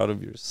be proud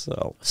of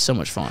yourself. So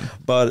much fun.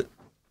 But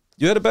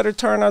you had a better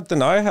turnout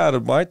than I had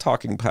at my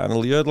talking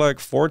panel. You had like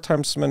 4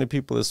 times as many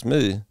people as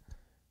me.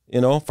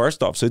 You know,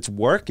 first off, so it's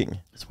working.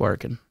 It's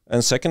working.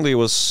 And secondly, it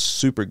was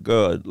super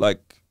good. Like,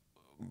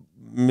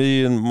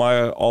 me and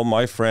all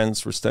my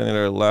friends were standing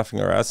there laughing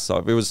our asses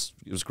off. It was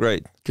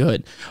great.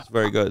 Good. It was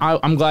very good.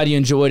 I'm glad you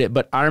enjoyed it.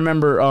 But I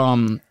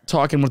remember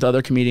talking with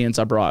other comedians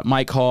I brought.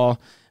 Mike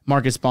Hall,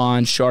 Marcus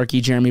Bond,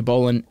 Sharky, Jeremy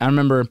Bolin. I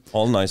remember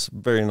All nice,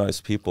 very nice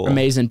people.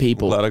 amazing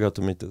people. Glad I got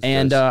to meet those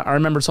And guys. I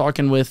remember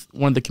talking with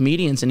one of the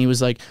comedians, and he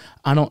was like,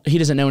 he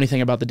doesn't know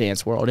anything about the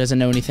dance world. He doesn't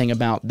know anything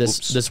about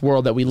this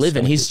world that we live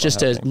in. gonna He's keep on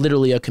just happening.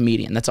 literally a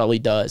comedian. That's all he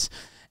does.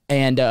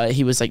 And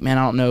he was like, man,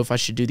 I don't know if I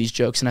should do these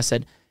jokes. And I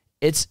said,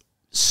 it's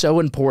so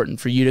important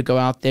for you to go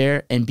out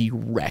there and be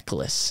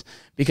reckless,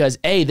 because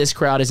this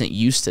crowd isn't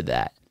used to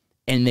that.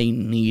 And they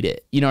need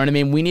it. You know what I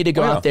mean? We need to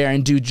go out there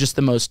and do just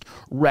the most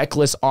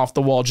reckless,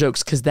 off-the-wall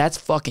jokes, because that's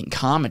fucking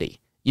comedy.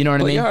 You know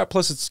what I mean? Yeah,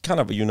 plus it's kind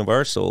of a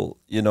universal,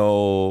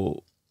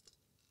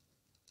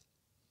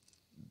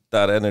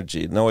 that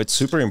energy. No, it's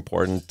super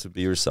important to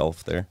be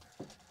yourself there.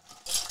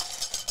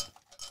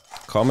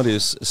 Comedy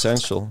is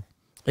essential.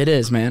 It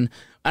is, man.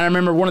 I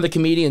remember one of the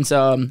comedians,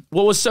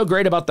 what was so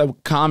great about the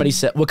comedy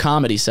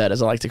set,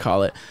 as I like to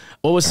call it,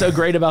 what was so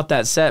great about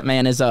that set,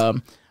 man, is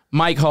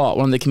Mike Hall,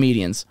 one of the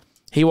comedians,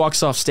 he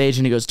walks off stage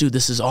and he goes, dude,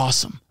 this is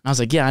awesome. And I was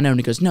like, yeah, I know. And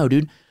he goes, no,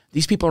 dude,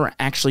 these people are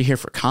actually here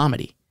for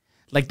comedy.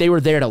 Like, they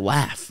were there to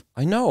laugh.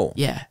 I know.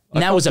 Yeah. I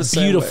And that felt was the a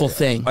same beautiful way.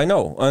 thing. I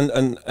know.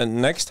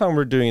 And next time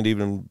we're doing it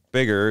even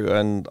bigger,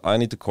 and I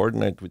need to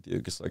coordinate with you,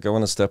 because like I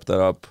want to step that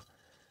up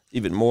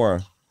even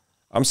more.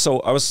 I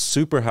was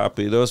super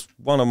happy. That was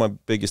one of my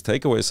biggest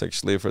takeaways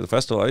actually for the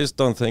festival. I just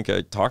don't think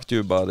I talked to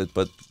you about it,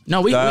 but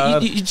No,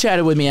 you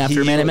chatted with me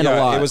after, man. It meant a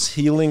lot. It was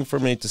healing for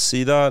me to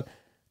see that,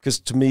 because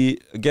to me,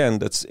 again,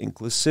 that's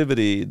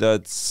inclusivity.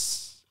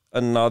 That's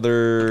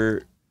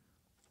another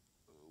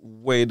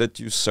way that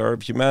you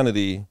serve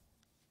humanity,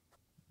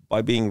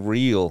 by being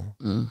real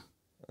and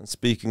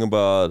speaking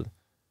about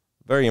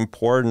very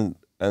important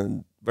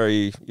and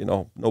very,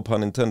 no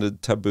pun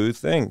intended, taboo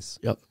things.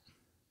 Yep.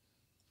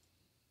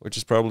 Which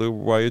is probably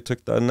why you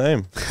took that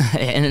name.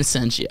 In a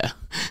sense, yeah.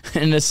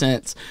 In a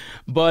sense.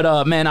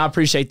 But, man, I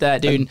appreciate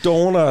that, dude. And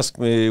don't ask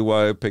me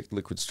why I picked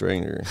Liquid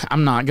Stranger.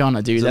 I'm not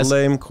gonna, dude. It's That's a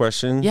lame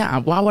question. Yeah,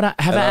 why would I?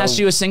 Have I asked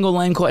you a single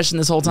lame question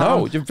this whole time?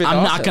 No, you've been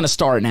I'm not awesome. going to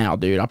start now,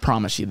 dude. I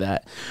promise you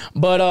that.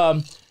 But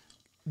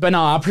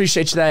no, I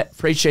appreciate you that.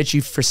 Appreciate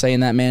you for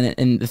saying that, man.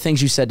 And the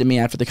things you said to me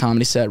after the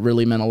comedy set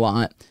really meant a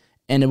lot.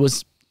 And it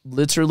was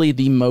literally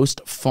the most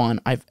fun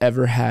I've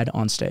ever had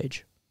on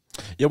stage.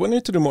 Yeah, we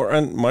need to do more.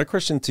 And my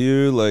question to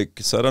you, like,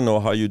 because I don't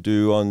know how you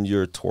do on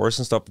your tours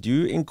and stuff. Do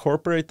you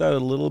incorporate that a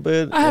little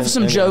bit? I have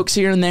some jokes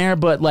here and there,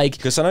 but like,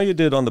 because I know you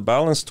did on the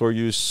Balance tour.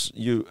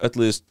 You at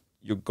least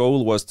your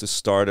goal was to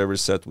start every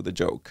set with a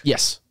joke.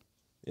 yes,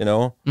 You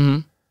know.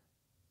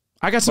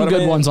 I got some But I good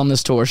mean- ones on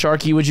this tour.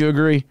 Sharky, would you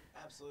agree?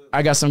 Absolutely.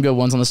 I got some good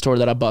ones on this tour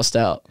that I bust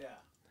out.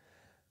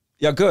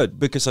 Yeah, good,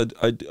 because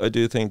I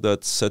do think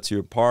that sets you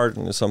apart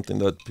and is something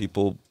that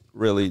people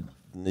really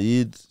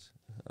need,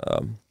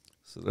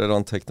 so they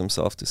don't take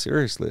themselves too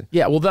seriously.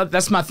 Yeah, well,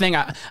 that's my thing.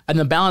 In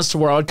the Balance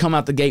tour, I would come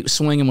out the gate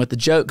swinging with the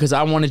joke, because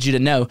I wanted you to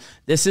know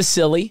this is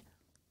silly,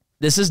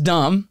 this is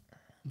dumb,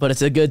 but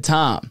it's a good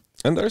time.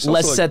 And there's also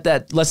Let's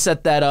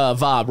set that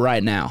vibe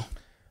right now.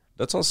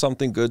 that's all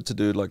something good to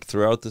do, like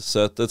throughout the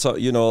set. That's all,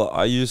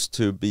 I used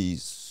to be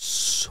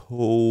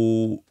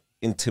so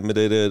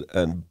intimidated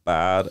and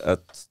bad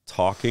at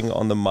talking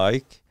on the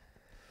mic.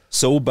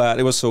 So bad.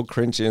 It was so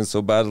cringy and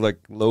so bad. Like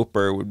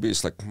Loper would be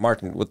just like,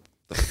 Martin, what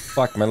the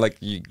fuck, man? Like,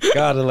 you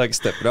gotta like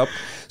step it up.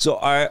 So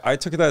I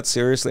took that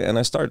seriously, and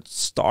I started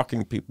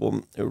stalking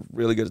people who were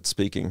really good at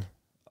speaking.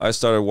 I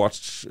started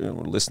watching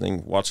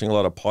a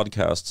lot of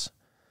podcasts.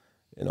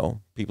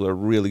 People are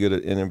really good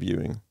at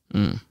interviewing.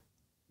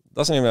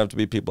 Doesn't even have to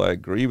be people I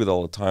agree with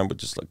all the time, but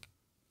just like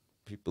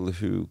people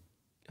who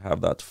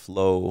have that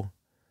flow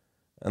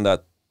and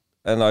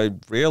I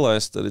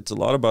realized that it's a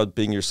lot about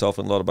being yourself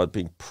and a lot about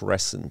being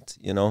present,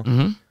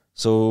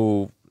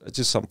 So it's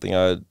just something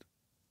I'd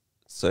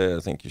say I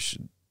think you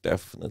should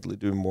definitely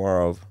do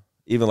more of,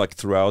 even like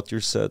throughout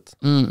your set.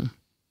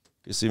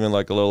 Just even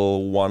like a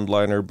little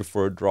one-liner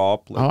before a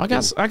drop. Like,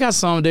 I got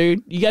some,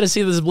 dude. You got to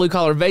see this Blue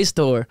Collar Bass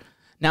tour.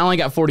 Now I only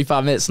got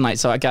 45 minutes tonight,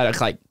 so I gotta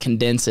like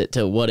condense it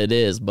to what it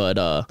is.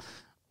 But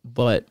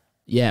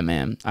yeah,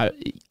 man,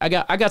 I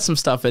got some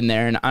stuff in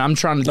there, and I'm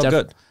trying to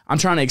good. I'm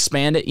trying to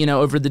expand it.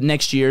 Over the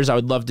next years, I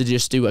would love to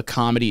just do a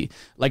comedy,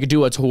 like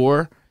do a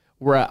tour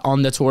where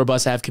on the tour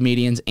bus I have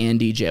comedians and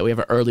DJ. We have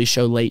an early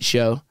show, late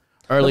show,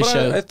 early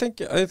show. I think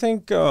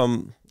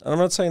I'm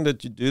not saying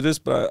that you do this,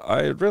 but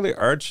I really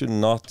urge you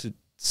not to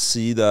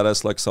see that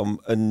as like some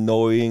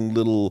annoying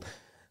little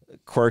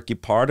quirky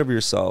part of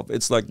yourself.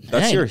 It's like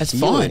that's your it's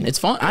healing. fun. It's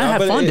fun. I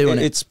have fun doing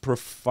it. It's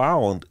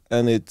profound,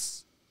 and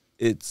it's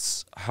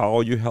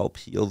how you help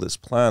heal this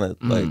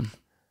planet. Like,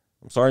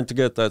 I'm sorry to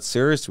get that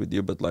serious with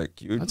you, but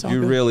like you That's all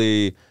good.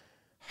 really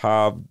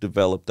have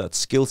developed that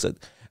skill set.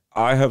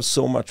 I have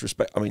so much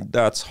respect. I mean,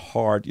 that's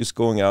hard. Just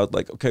going out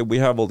like, okay, we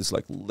have all these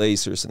like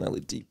lasers and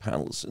LED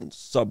panels and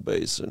sub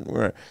bass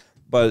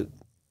but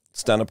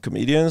stand-up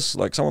comedians,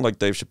 like someone like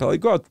Dave Chappelle, you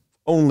go out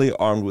only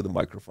armed with a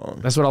microphone.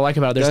 That's what I like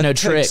about it. There's no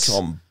takes tricks.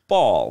 some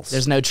balls.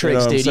 There's no tricks,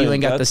 what I'm dude. You saying?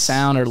 ain't got the That's-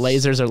 sound or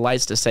lasers or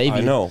lights to save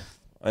you.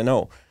 I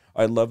know.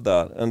 I love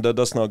that. And that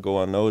does not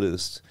go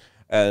unnoticed.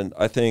 And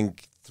I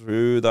think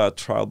through that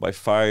trial by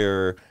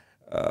fire,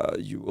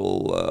 you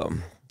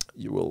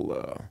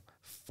will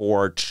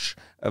forge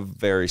a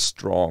very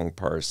strong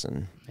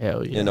person.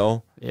 Hell yeah. You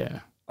know. Yeah.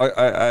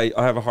 I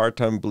have a hard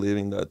time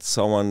believing that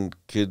someone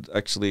could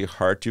actually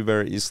hurt you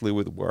very easily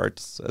with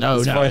words. No,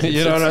 It's no, fine,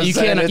 you know what I'm you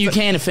saying? can't. You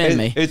can't offend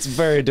me. It's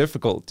very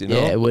difficult, you know.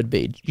 Yeah, it would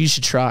be. You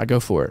should try.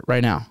 Go for it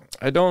right now.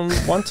 I don't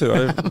want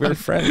to. We're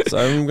friends.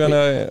 I'm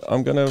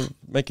gonna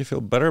make you feel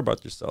better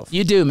about yourself.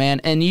 You do,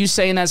 man. And you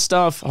saying that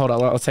stuff. Hold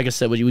on, I'll take a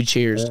sip with you. We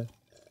cheers.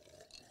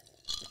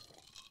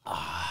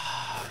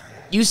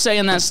 You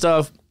saying that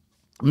stuff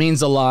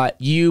means a lot.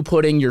 You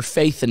putting your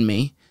faith in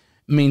me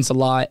means a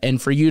lot. And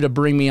for you to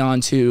bring me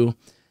on to,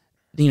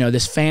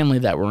 this family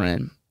that we're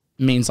in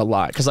means a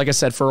lot. Because like I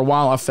said, for a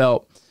while I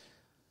felt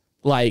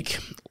like,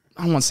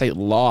 I don't want to say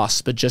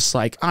lost, but just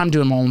like, I'm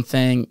doing my own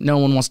thing. No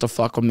one wants to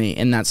fuck with me.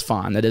 And that's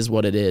fine. That is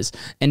what it is.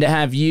 And to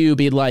have you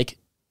be like,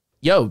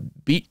 yo,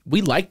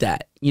 we like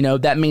that.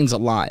 That means a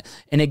lot.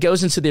 And it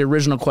goes into the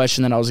original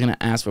question that I was going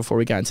to ask before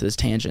we got into this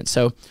tangent.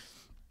 So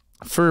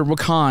for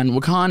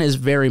Wakan is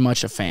very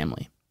much a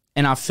family.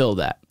 And I feel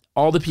that.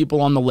 All the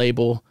people on the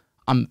label,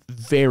 I'm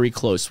very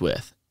close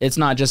with. It's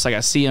not just like I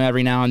see them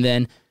every now and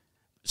then.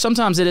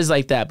 Sometimes it is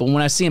like that. But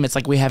when I see them, it's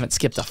like we haven't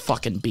skipped a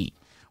fucking beat.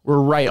 We're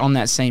right on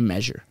that same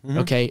measure.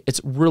 Okay.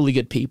 It's really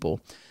good people.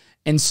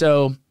 And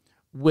so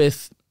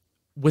with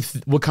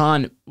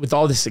Wakan, with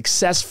all the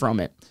success from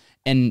it,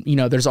 and,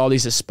 there's all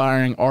these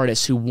aspiring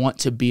artists who want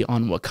to be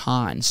on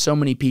Wakan. So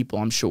many people,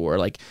 I'm sure.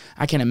 Like,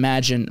 I can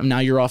imagine, now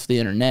you're off the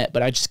internet,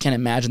 but I just can't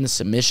imagine the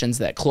submissions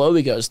that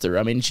Chloe goes through.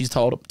 I mean, she's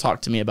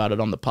talked to me about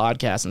it on the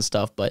podcast and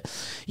stuff. But,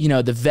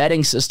 the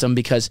vetting system,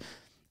 because,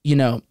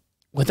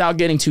 without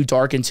getting too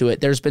dark into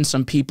it, there's been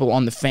some people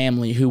on the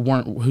family who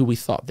weren't who we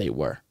thought they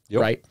were,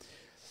 right?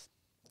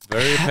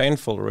 Very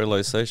painful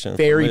realization.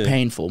 Very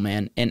painful,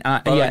 man. And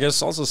I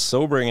guess also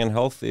sobering and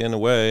healthy in a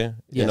way.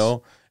 Yes.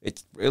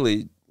 It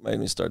really made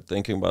me start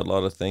thinking about a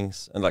lot of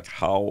things, and like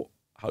how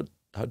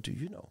do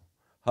you know?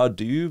 How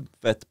do you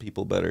vet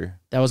people better?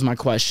 That was my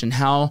question.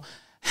 How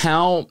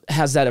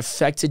has that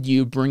affected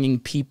you bringing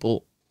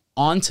people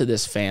onto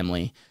this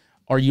family?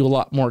 Are you a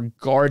lot more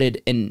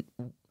guarded? And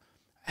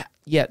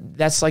yeah,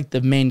 that's like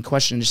the main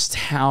question. Just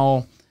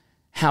how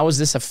has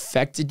this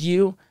affected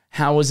you?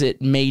 How has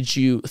it made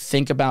you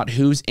think about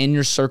who's in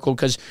your circle?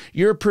 Because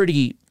you're a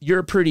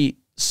pretty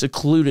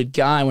secluded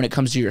guy when it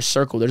comes to your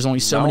circle. There's only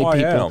so many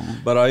people.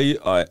 But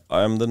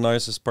I'm the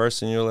nicest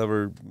person you'll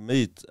ever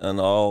meet, and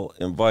I'll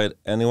invite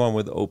anyone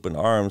with open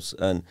arms.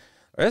 And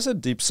there's a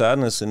deep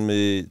sadness in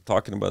me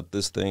talking about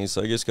this thing,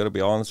 so I just got to be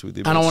honest with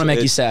you. I don't want to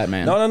make you sad,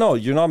 man. No,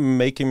 you're not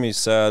making me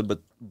sad,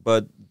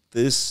 but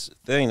this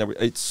thing,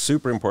 it's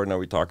super important that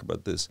we talk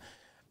about this.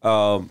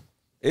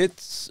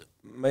 It's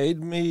made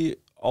me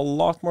a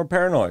lot more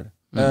paranoid.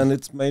 And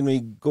it's made me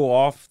go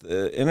off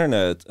the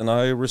internet, and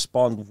I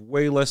respond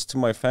way less to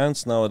my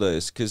fans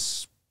nowadays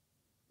because,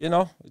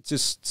 it's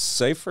just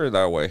safer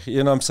that way.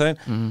 You know what I'm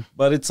saying?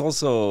 But it's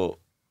also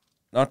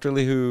not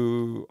really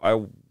who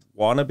I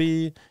want to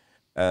be.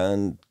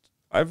 And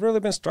I've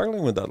really been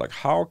struggling with that. Like,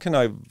 how can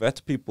I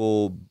vet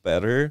people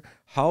better?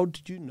 How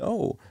did you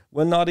know?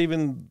 When not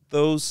even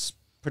those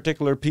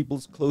particular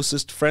people's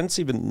closest friends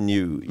even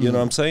knew. You know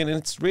what I'm saying? And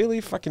it's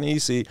really fucking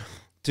easy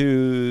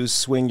to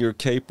swing your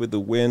cape with the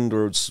wind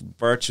or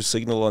virtue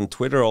signal on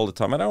Twitter all the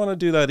time. I don't want to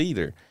do that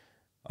either.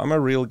 I'm a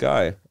real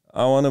guy.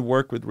 I want to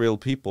work with real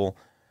people.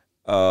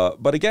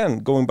 But again,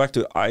 going back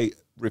to, I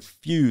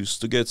refuse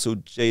to get so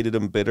jaded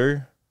and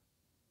bitter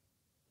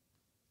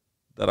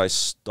that I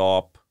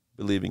stop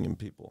believing in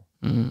people.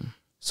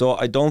 So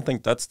I don't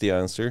think that's the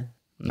answer.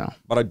 No.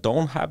 But I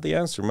don't have the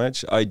answer,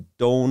 Mitch. I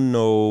don't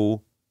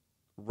know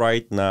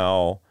right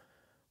now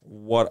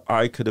what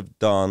I could have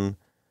done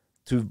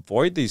to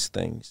avoid these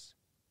things.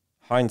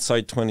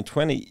 Hindsight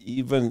 2020,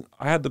 even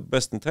I had the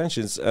best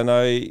intentions, and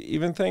I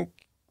even think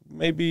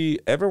maybe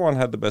everyone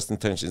had the best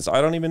intentions. I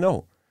don't even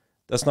know.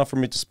 That's not for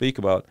me to speak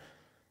about.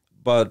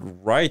 But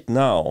right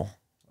now,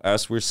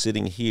 as we're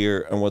sitting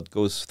here, and what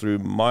goes through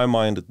my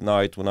mind at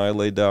night when I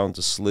lay down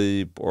to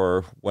sleep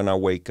or when I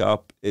wake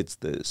up, it's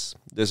this.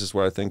 This is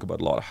what I think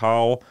about a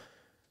lot.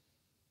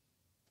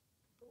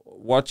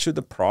 What should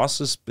the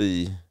process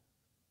be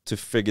to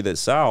figure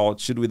this out?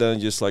 Should we then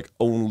just like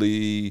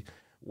only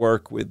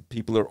work with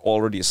people who are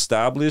already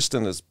established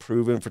and has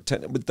proven for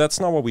 10? But that's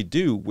not what we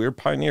do. We're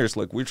pioneers.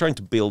 Like, we're trying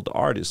to build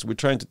artists. We're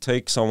trying to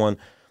take someone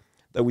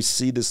that we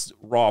see this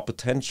raw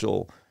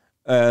potential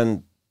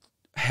and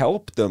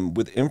help them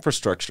with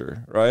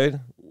infrastructure, right?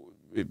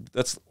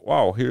 That's,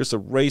 wow, here's a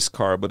race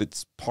car, but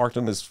it's parked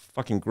on this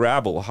fucking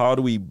gravel. How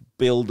do we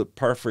build the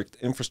perfect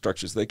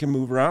infrastructure so they can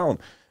move around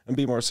and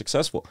be more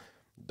successful?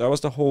 That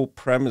was the whole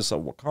premise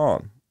of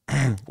Wakan.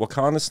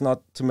 Wakan is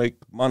not to make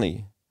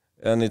money,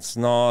 and it's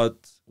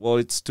not, well,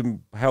 it's to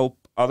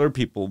help other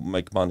people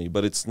make money,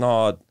 but it's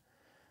not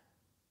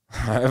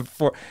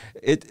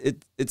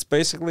it's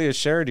basically a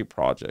charity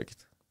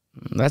project.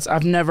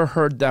 I've never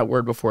heard that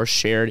word before,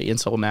 charity,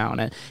 until now.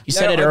 And you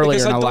said it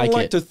earlier, and I like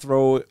it.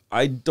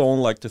 I don't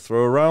like to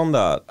throw around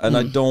that, and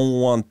I don't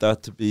want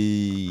that to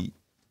be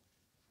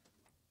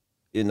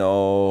you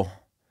know,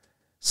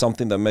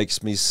 something that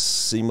makes me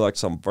seem like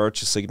some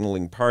virtue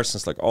signaling person.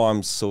 It's like, oh,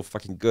 I'm so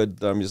fucking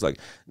good. I'm just like,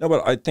 no,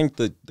 but I think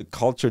that the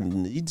culture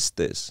needs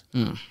this.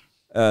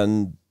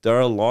 And there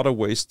are a lot of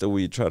ways that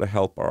we try to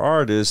help our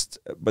artists,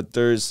 but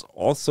there's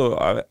also,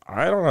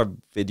 I don't have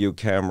video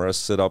cameras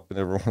set up in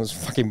everyone's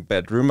fucking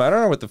bedroom. I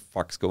don't know what the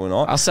fuck's going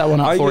on. I'll set one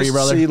up for you,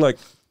 brother. I see like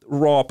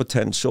raw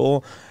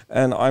potential,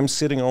 and I'm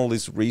sitting on all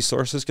these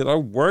resources because I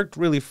worked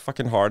really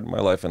fucking hard in my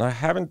life, and I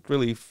haven't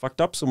really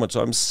fucked up so much.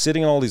 I'm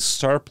sitting on all these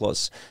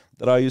surplus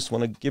that I just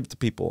want to give to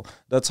people.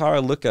 That's how I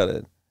look at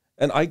it.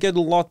 And I get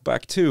a lot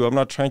back too. I'm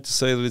not trying to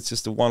say that it's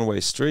just a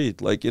one-way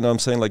street. Like, you know what I'm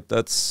saying? Like,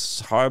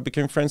 that's how I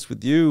became friends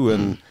with you.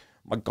 And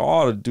my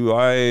God,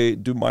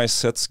 do my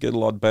sets get a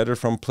lot better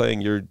from playing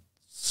your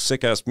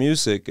sick-ass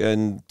music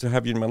and to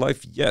have you in my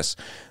life? Yes.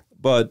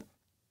 But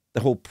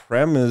the whole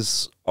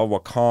premise of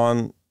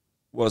Wakan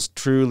was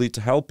truly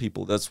to help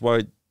people. That's why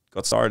it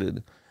got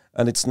started.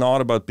 And it's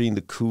not about being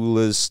the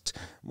coolest,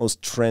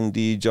 most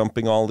trendy,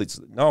 jumping all these.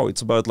 No,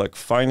 it's about like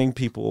finding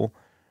people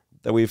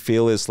that we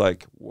feel is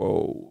like,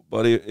 whoa.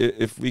 But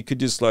if we could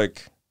just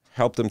like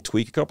help them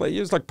tweak a couple of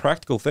years, like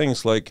practical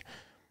things, like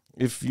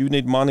if you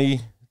need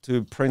money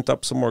to print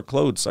up some more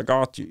clothes, I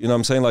got you. You know what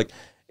I'm saying? Like,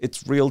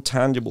 it's real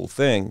tangible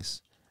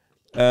things.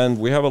 And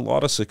we have a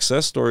lot of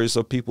success stories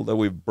of people that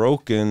we've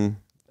broken,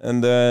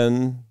 and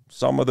then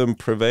some of them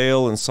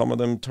prevail and some of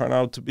them turn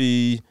out to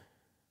be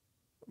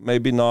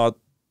maybe not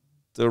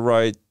the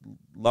right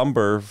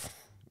lumber,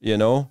 you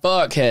know?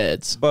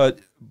 Fuckheads. But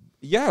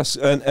yes,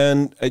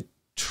 and it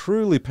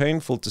truly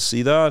painful to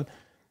see that.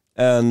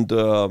 And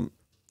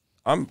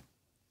I'm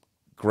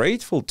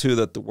grateful too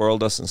that the world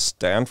doesn't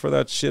stand for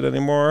that shit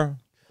anymore.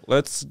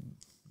 Let's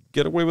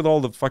get away with all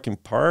the fucking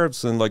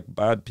parts and like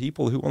bad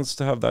people. Who wants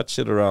to have that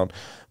shit around?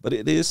 But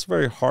it is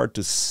very hard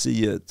to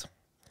see it.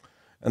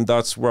 And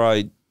that's where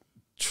I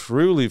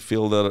truly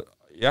feel that,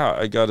 yeah,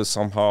 I got to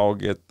somehow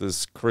get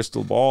this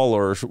crystal ball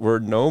or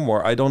know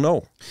more. I don't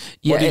know.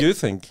 Yeah, what do you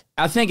think?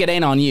 I think it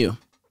ain't on you.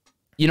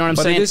 You know what I'm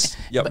But saying? it is,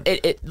 yeah.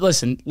 But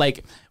listen,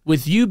 like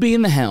with you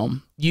being the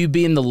helm, you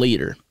being the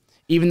leader,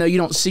 even though you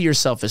don't see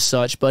yourself as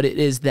such, but it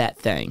is that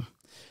thing.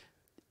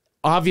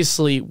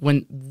 Obviously,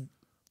 when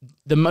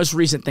the most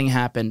recent thing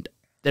happened,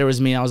 there was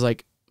me. I was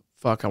like,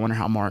 fuck, I wonder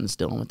how Martin's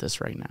dealing with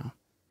this right now.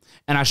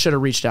 And I should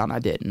have reached out, and I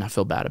didn't. I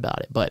feel bad about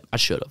it, but I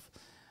should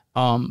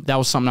have. That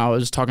was something I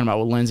was talking about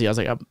with Lindsay. I was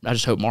like, I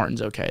just hope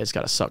Martin's okay. It's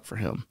got to suck for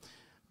him.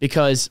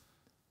 Because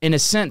in a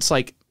sense,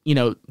 like, you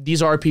know,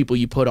 these are people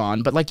you put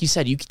on, but like you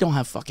said, you don't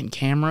have fucking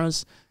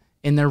cameras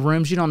in their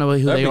rooms. You don't know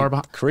who they are.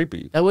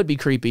 Creepy. That would be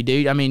creepy,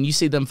 dude. I mean, you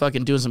see them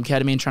fucking doing some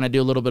ketamine, trying to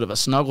do a little bit of a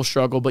snuggle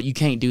struggle, but you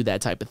can't do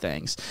that type of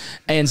things.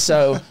 And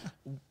so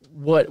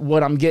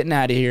what I'm getting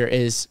at here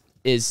is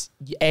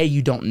A,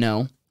 you don't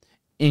know.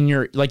 In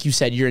your, like you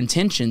said, your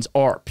intentions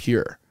are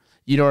pure.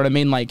 You know what I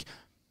mean? Like,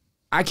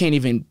 I can't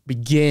even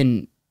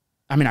begin.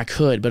 I mean, I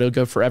could, but it would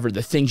go forever.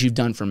 The things you've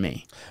done for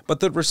me. But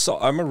the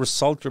result, I'm a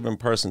result-driven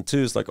person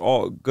too. It's like,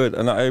 oh, good,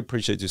 and I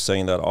appreciate you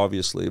saying that,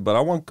 obviously. But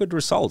I want good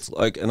results,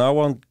 like, and I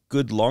want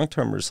good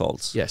long-term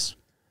results. Yes,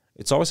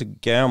 it's always a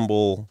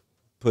gamble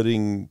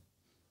putting,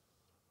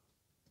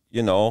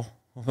 you know,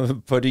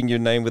 putting your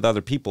name with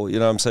other people. You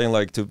know what I'm saying?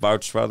 Like, to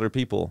vouch for other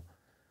people.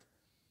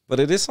 But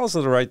it is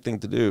also the right thing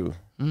to do.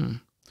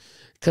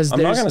 Because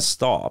I'm not going to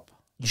stop.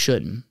 You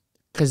shouldn't.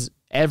 Because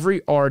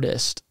every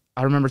artist,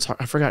 I remember,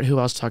 I forgot who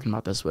I was talking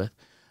about this with,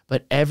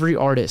 but every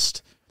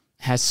artist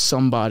has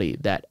somebody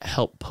that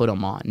helped put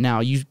them on. Now,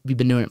 you've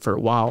been doing it for a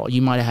while.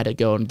 You might have had to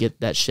go and get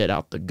that shit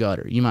out the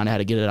gutter. You might have had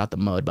to get it out the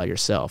mud by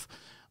yourself.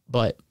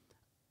 But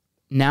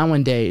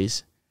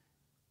nowadays,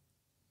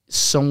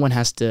 someone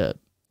has to,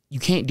 you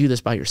can't do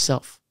this by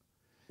yourself.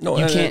 No,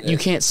 you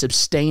can't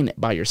sustain it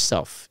by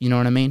yourself. You know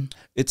what I mean?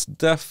 It's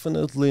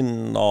definitely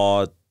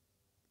not.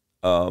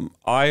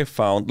 I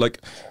found,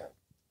 like,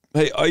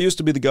 hey, I used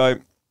to be the guy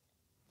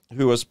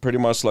who was pretty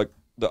much like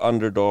the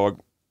underdog,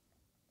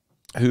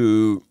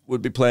 who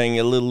would be playing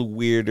a little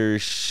weirder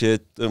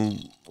shit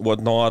and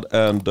whatnot,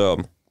 and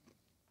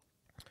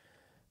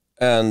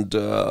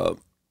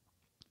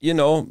you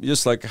know,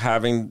 just like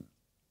having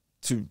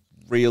to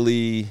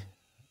really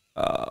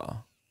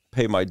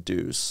pay my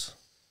dues,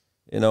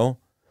 you know.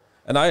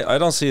 And I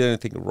don't see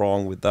anything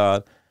wrong with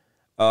that,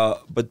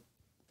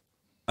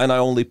 and I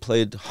only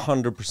played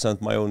 100%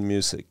 my own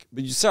music.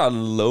 But you see how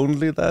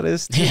lonely that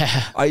is?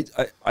 Yeah.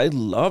 I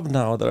love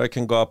now that I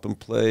can go up and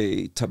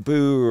play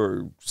TVBOO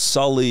or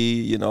Sully,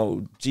 you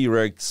know,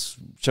 G-Rex,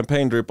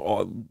 Champagne Drip,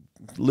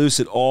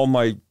 Lucid, all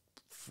my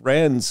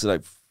friends. And I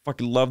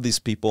fucking love these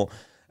people.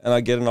 And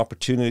I get an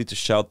opportunity to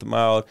shout them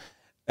out.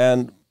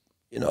 And,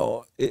 you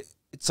know, it's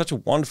such a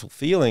wonderful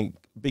feeling.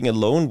 Being a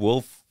lone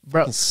wolf,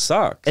 bro,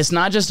 sucks. It's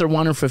not just a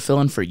wonderful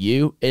feeling for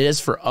you. It is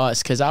for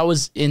us. Because I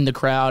was in the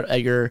crowd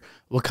at your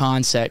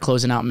Wakan set,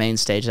 closing out main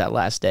stage that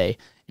last day,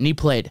 and you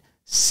played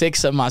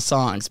 6 of my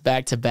songs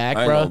back to back,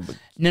 bro. I know, but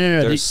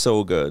no, they're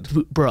so good,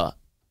 bro.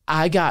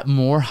 I got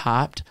more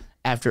hyped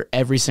after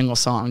every single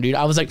song, dude.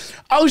 I was like,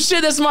 "Oh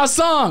shit, that's my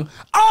song!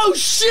 Oh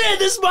shit,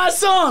 this is my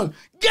song!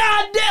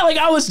 God damn, like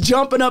I was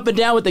jumping up and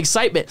down with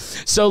excitement.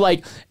 So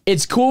like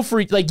it's cool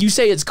for, like you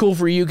say, it's cool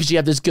for you because you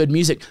have this good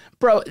music,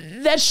 bro.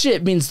 That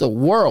shit means the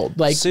world.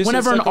 Like See, so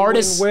whenever it's an like a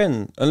artist,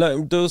 win-win. And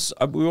like those,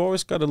 we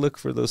always got to look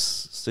for those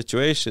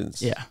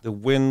situations. Yeah. The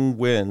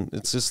win-win.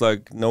 It's just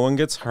like no one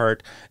gets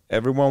hurt,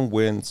 everyone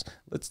wins.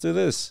 Let's do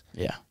this.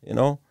 yeah, You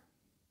know,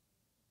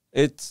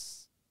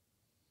 it's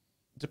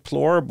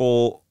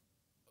deplorable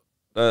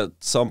that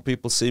some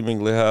people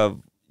seemingly have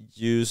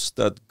used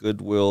that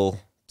goodwill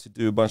to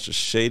do a bunch of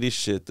shady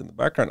shit in the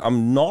background.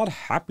 I'm not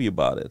happy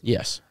about it.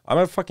 yes, I'm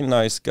a fucking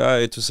nice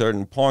guy to a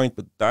certain point,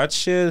 but that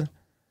shit,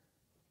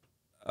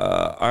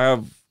 I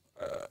have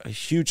a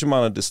huge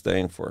amount of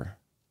disdain for.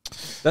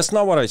 That's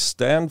not what I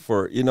stand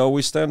for. You know,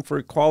 we stand for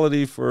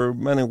equality for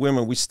men and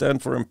women. We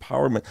stand for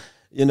empowerment.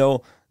 You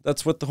know,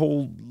 that's what the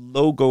whole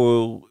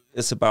logo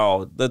is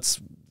about.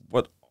 That's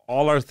what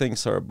all our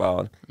things are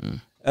about.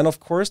 And of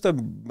course, that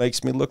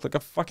makes me look like a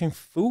fucking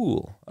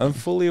fool. I'm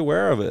fully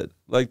aware of it.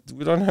 Like,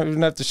 we don't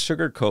even have to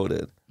sugarcoat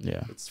it.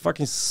 yeah, It's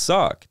fucking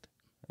sucked.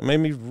 It made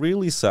me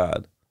really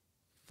sad.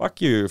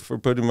 Fuck you for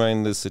putting me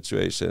in this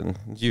situation.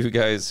 You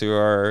guys who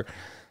are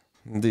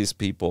these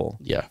people.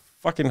 yeah,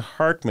 Fucking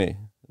hurt me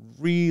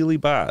really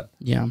bad.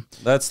 yeah.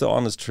 That's the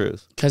honest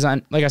truth. Because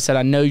like I said,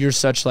 I know you're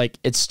such like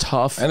it's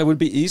tough. And it would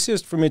be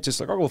easiest for me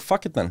just like, oh, well,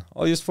 fuck it then.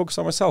 I'll just focus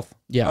on myself.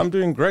 Yeah. I'm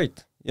doing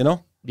great, you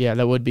know? Yeah,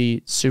 that would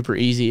be super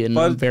easy, and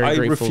I'm But very I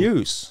grateful.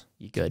 refuse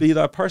You to could. be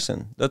that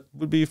person. That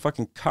would be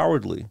fucking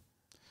cowardly.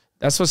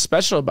 That's what's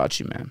special about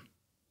you, man.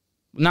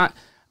 Not,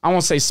 I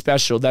won't say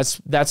special. That's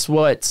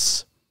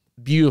what's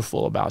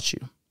beautiful about you.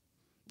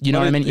 You know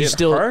But what I mean? You it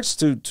still, hurts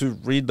to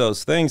read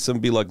those things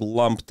and be like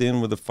lumped in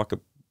with the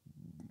fucking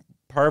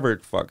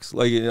pervert fucks.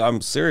 Like,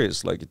 I'm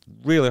serious. Like, it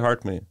really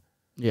hurt me.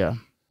 yeah.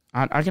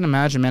 I can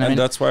imagine, man. I And mean,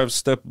 that's why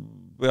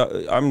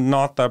I'm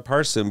not that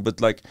person, but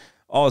like,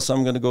 oh, so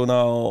I'm going to go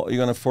now, you're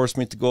going to force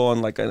me to go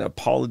and like and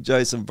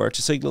apologize and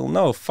virtue signal.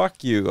 No,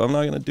 fuck you. I'm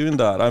not going to do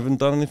that. I haven't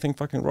done anything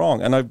fucking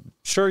wrong. And I'm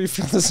sure you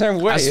feel the same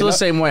way. I feel the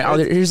same way.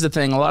 Here's the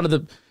thing. A lot of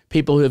the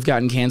people who have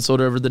gotten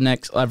canceled over the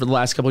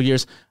last couple of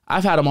years,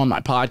 I've had them on my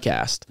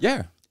podcast.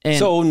 Yeah. And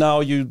so now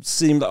you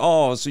seem to,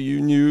 oh, so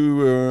you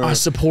knew. I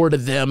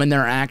supported them and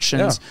their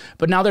actions. Yeah.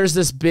 But now there's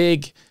this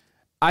big,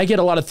 I get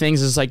a lot of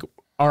things. It's like,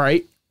 all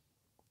right,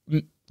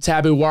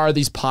 Taboo, why are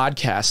these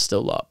podcasts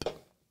still up?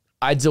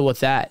 I deal with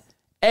that.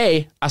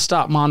 I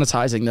stopped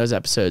monetizing those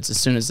episodes as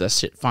soon as I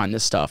find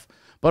this stuff.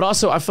 But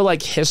also, I feel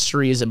like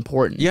history is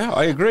important. Yeah,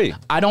 I agree.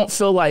 I don't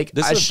feel like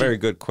This is a very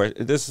good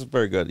question. This is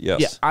very good. Yes.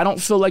 Yeah, I don't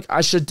feel like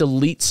I should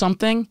delete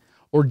something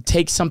or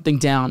take something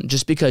down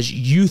just because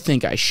you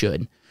think I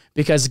should.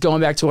 Because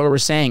going back to what we were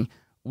saying,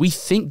 we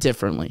think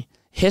differently.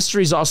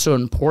 History is also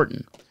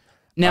important.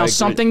 Now,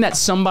 something that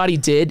somebody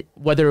did,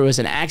 whether it was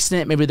an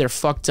accident, maybe they're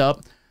fucked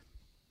up,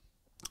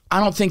 I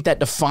don't think that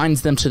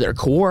defines them to their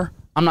core.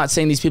 I'm not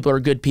saying these people are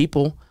good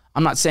people.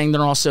 I'm not saying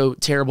they're also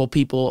terrible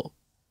people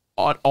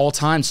at all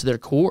times to their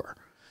core.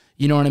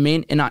 You know what I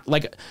mean? And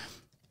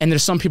and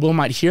there's some people who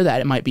might hear that.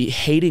 It might be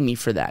hating me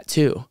for that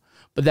too.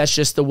 But that's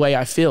just the way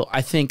I feel.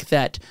 I think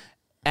that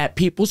at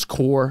people's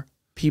core,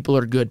 people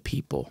are good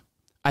people.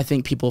 I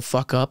think people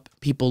fuck up.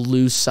 People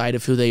lose sight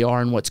of who they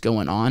are and what's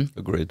going on.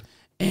 Agreed.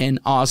 And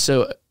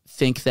also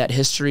think that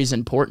history is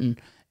important.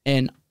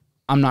 And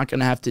I'm not going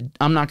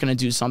to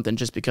do something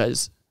just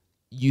because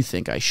you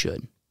think I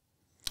should.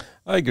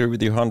 I agree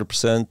with you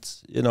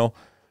 100%. You know,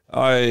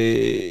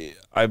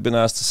 I've been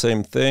asked the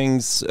same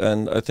things,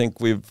 and I think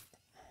we've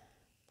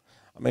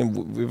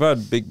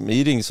had big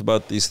meetings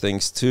about these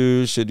things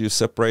too. Should you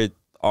separate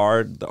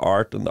the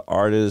art and the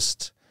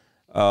artist?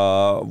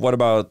 What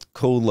about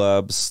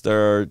collabs?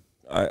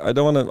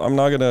 I'm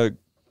not gonna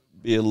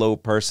be a low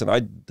person.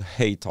 I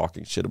hate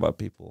talking shit about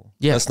people.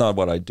 Yeah. That's not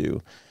what I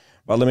do.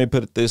 But let me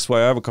put it this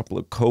way: I have a couple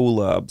of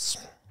collabs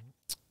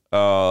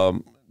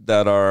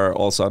that are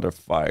also under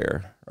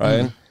fire,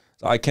 right? Mm-hmm.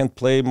 So I can't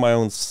play my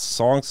own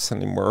songs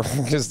anymore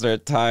because they're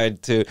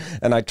tied to.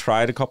 And I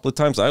tried a couple of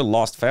times. I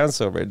lost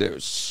fans over it. They were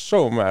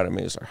so mad at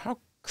me. It's like, how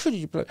could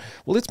you play?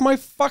 Well, it's my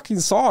fucking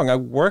song. I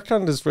worked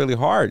on this really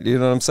hard. You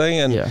know what I'm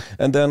saying?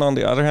 And then on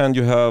the other hand,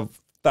 you have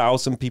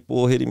 1,000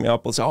 people hitting me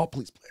up and say, "Oh,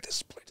 please play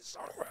this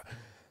song."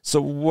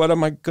 So what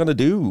am I gonna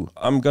do?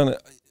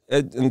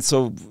 And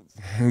so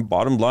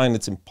bottom line,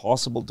 it's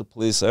impossible to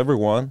please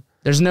everyone.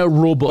 There's no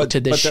rule book to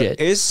this shit.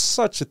 There is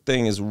such a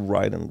thing as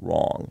right and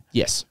wrong.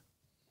 Yes.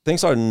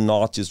 Things are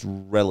not just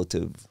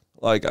relative.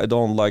 Like, I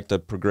don't like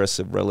that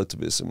progressive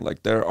relativism.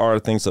 Like, there are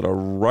things that are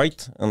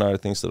right and there are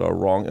things that are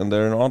wrong, and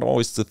they're not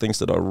always the things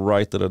that are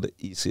right that are the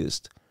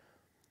easiest.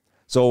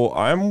 So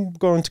I'm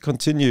going to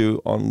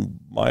continue on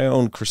my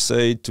own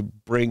crusade to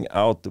bring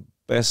out the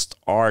best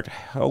art,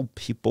 help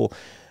people,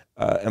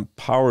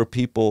 empower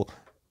people.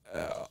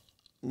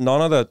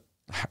 None of that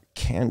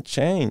can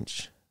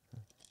change,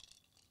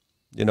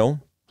 you know?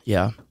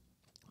 Yeah.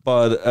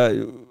 But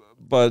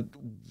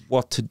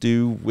what to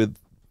do with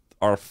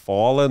our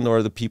fallen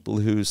or the people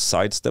who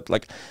sidestepped?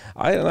 Like,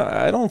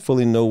 I don't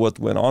fully know what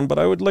went on, but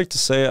I would like to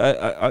say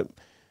I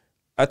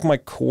at my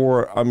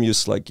core, I'm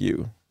just like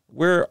you.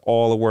 we're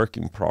all a work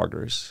in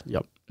progress.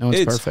 Yep. No one's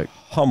It's perfect.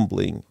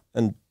 humbling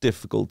and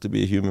difficult to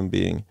be a human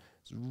being.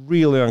 It's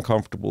really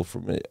uncomfortable for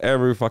me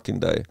every fucking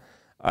day.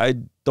 I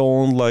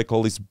don't like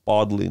all these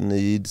bodily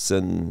needs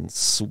and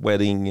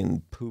sweating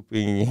and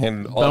pooping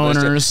and all that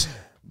Boners. shit.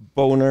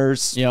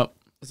 Boners. Yep.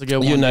 It's a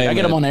good You one. name I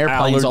get them it. on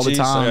airplanes all the Allergies,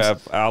 time. I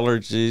have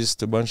allergies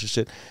to a bunch of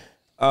shit.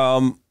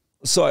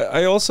 So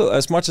I also,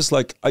 as much as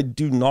like, I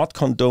do not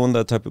condone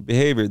that type of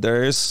behavior.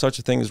 There is such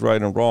a thing as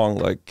right and wrong.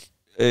 Like,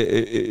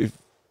 if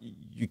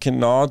you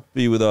cannot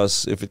be with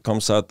us if it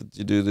comes out that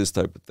you do this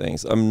type of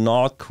things. I'm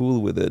not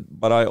cool with it,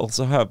 but I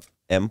also have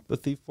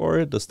empathy for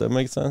it. Does that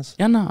make sense?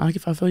 Yeah, no, I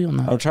feel you on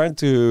that. I'm trying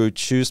to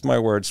choose my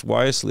words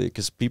wisely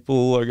because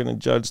people are going to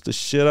judge the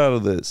shit out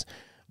of this.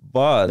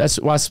 But That's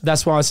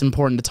why it's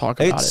important to talk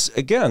about it's, it.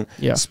 again,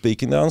 Yeah.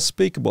 speaking the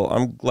unspeakable.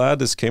 I'm glad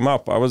this came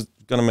up. I was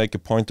going to make a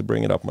point to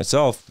bring it up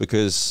myself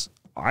because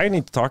I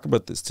need to talk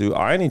about this too.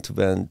 I need to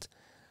vent.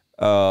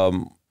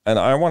 And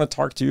I want to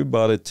talk to you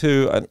about it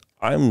too. And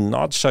I'm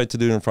not shy to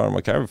do it in front of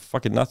my camera. I have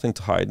fucking nothing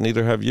to hide.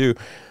 Neither have you.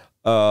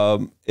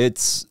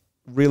 It's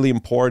really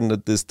important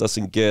that this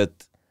doesn't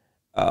get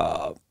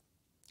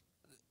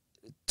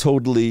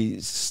totally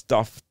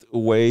stuffed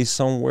away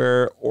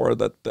somewhere, or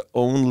that the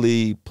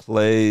only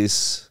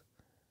place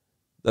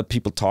that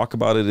people talk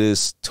about it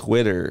is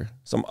Twitter.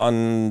 Some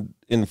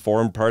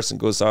uninformed person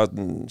goes out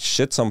and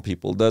shits on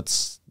people.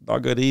 That's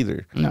not good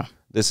either. No.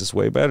 This is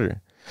way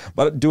better.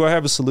 But do I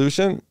have a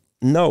solution?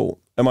 No.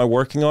 Am I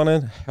working on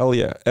it? Hell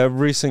yeah.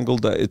 Every single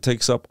day. It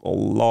takes up a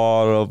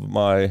lot of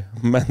my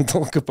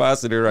mental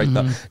capacity right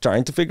now,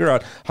 trying to figure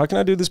out, how can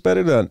I do this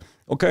better then?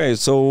 Okay,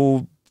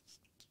 so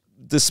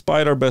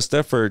despite our best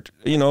effort,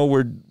 you know,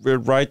 we're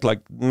right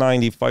like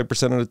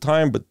 95% of the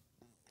time, but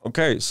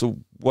okay, so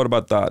what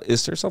about that?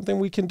 Is there something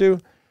we can do?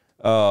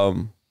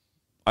 I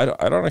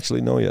don't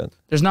actually know yet.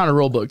 There's not a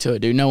rule book to it,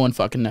 dude. No one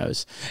fucking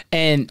knows.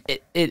 And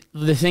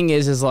the thing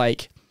is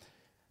like,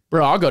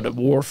 bro, I'll go to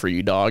war for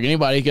you, dog.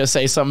 Anybody gonna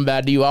say something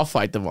bad to you, I'll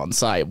fight them on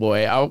sight,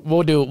 boy.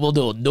 We'll do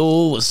a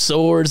duel with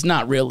swords.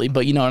 Not really,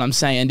 but you know what I'm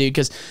saying, dude.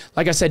 Because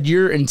like I said,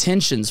 your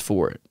intentions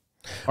for it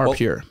are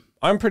pure.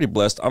 I'm pretty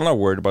blessed. I'm not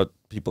worried about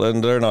people,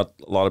 and there are not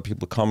a lot of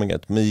people coming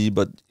at me,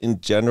 but in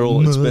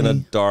general, it's been a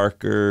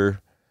darker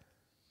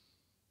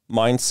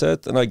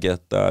mindset, and I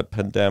get that.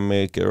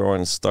 Pandemic,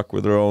 everyone's stuck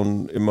with their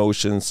own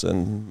emotions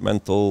and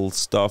mental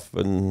stuff,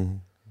 and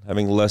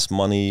having less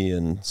money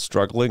and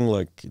struggling.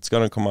 Like, it's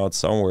gonna come out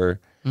somewhere.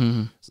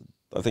 So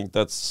I think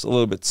that's a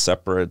little bit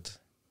separate.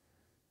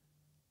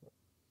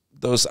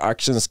 Those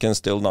actions can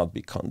still not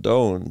be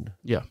condoned.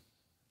 Yeah.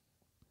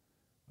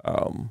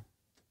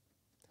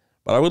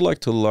 But I would like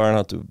to learn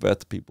how to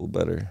vet people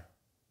better.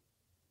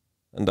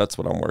 And that's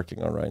what I'm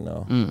working on right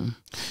now.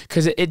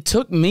 Because it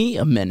took me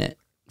a minute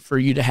for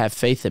you to have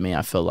faith in me,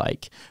 I feel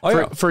like.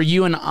 Oh, For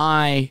you and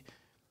I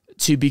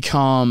to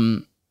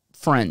become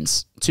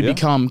friends, to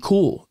become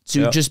cool,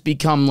 to just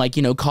become like,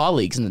 you know,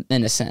 colleagues in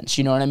a sense.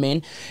 You know what I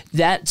mean?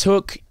 That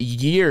took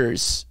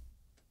years.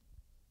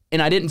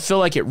 And I didn't feel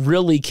like it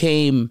really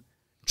came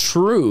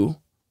true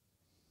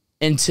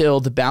until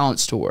the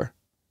Balance Tour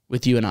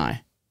with you and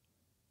I.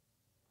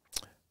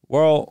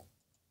 Well,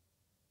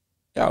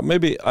 yeah,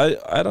 maybe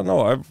I don't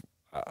know.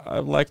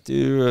 I've liked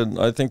you, and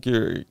I think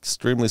you're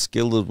extremely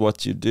skilled at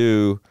what you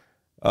do.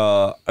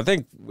 I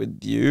think with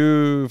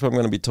you, if I'm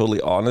going to be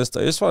totally honest,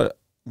 I just want to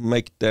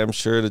make damn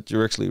sure that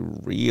you're actually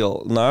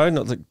real. Now I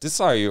know, like, this is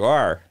how you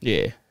are.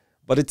 Yeah.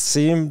 But it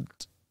seemed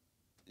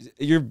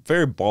you're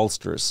very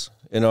bolsterous.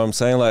 You know what I'm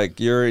saying? Like,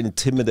 you're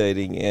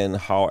intimidating in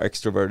how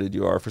extroverted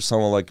you are for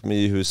someone like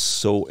me who's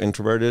so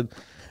introverted.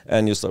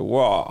 And you're just like,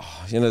 whoa,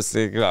 you know, it's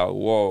like,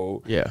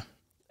 whoa. Yeah.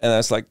 And I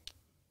was like,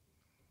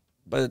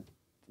 but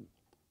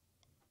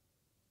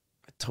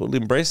I totally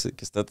embrace it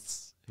because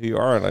that's who you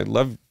are, and I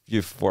love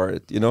you for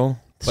it, you know?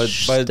 But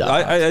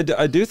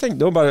I do think,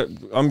 no, but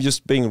I'm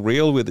just being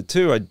real with it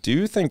too. I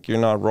do think you're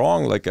not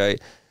wrong. Like,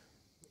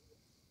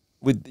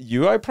 with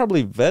you, I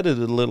probably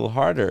vetted it a little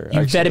harder. You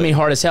vetted me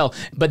hard as hell.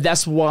 But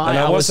that's why and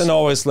I wasn't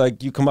always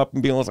like, you come up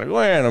and being like,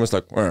 wah, and I was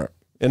like, wah.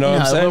 You know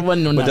what I'm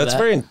saying? But that's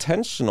very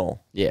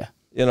intentional. Yeah.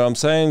 You know what I'm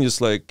saying? Just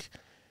like,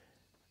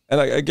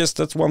 and I guess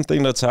that's one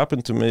thing that's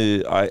happened to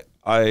me.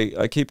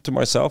 I keep to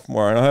myself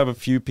more, and I have a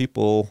few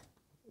people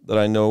that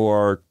I know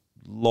are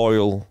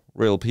loyal,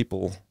 real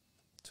people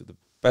to the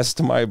best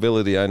of my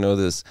ability. I know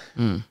this.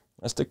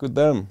 I stick with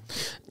them,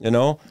 you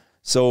know?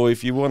 So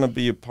if you want to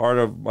be a part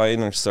of my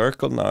inner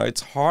circle now,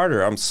 it's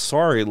harder. I'm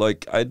sorry.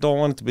 Like, I don't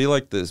want it to be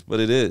like this, but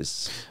it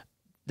is.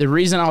 The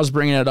reason I was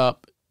bringing it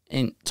up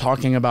and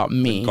talking about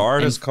me. The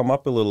guard has come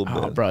up a little bit.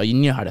 Oh, bro, you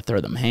knew how to throw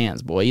them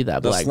hands, boy. You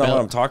that That's black not belt.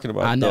 what I'm talking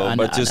about, I know, though. I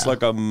know, But just I know.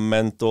 like a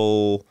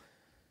mental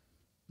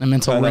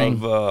kind ring.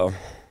 of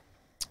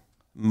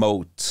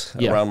moat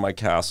around my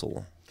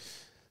castle.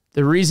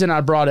 The reason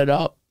I brought it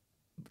up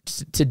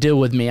to deal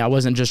with me, I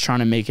wasn't just trying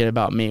to make it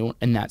about me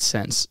in that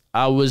sense.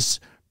 I was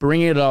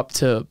bringing it up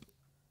to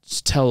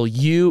tell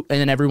you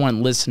and then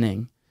everyone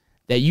listening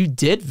that you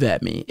did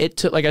vet me. It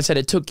took, like I said,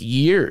 it took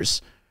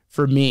years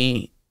for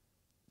me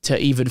to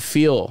even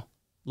feel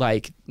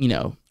like, you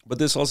know. But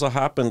this also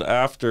happened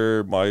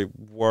after my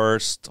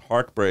worst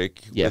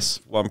heartbreak. Yes.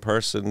 With one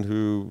person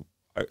who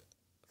I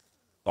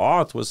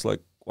thought was like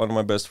one of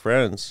my best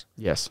friends.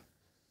 Yes.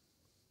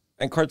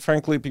 And quite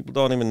frankly, people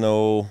don't even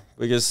know,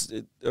 because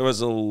there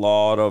was a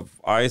lot of,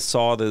 I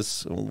saw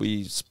this and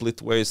we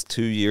split ways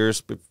 2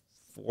 years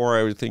before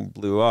everything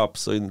blew up.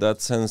 So in that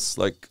sense,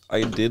 like,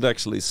 I did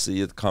actually see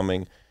it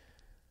coming.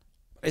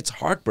 It's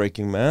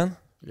heartbreaking, man.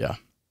 Yeah.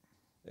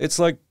 It's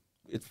like,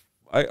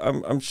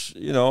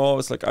 you know,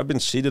 it's like I've been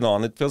cheated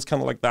on. It feels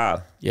kind of like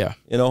that. Yeah.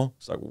 You know,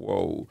 it's like,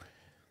 whoa,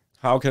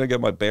 how can I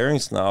get my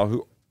bearings now?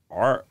 Who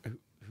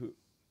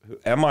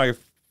am I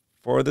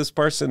for this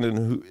person, and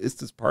who is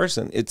this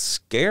person? It's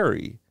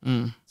scary.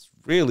 It's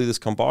really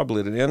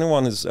discombobulated.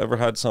 Anyone who's ever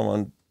had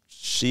someone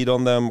cheat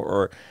on them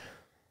or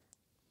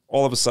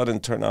all of a sudden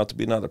turn out to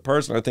be another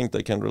person, I think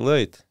they can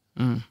relate.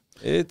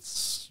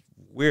 It's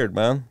weird,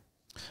 man.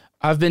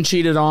 I've been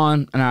cheated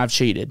on, and I've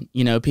cheated.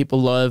 You know,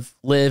 people live,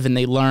 and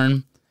they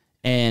learn,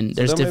 and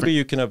there's So then different. maybe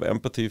you can have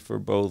empathy for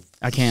both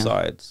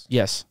sides.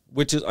 Yes.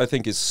 Which is, I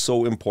think, is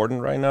so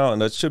important right now,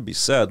 and that should be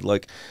said.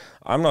 Like,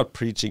 I'm not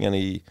preaching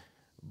any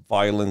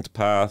violent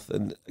path,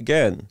 and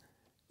again,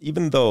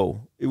 even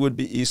though it would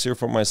be easier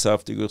for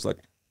myself to go like,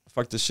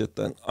 fuck this shit,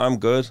 then I'm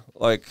good.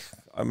 Like,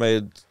 I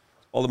made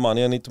all the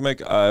money I need to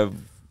make. I've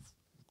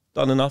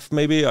done enough.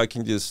 Maybe I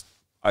can just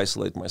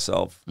isolate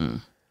myself.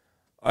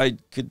 I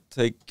could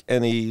take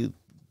any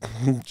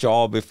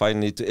job if I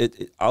need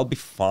to. I'll be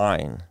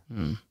fine.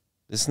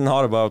 It's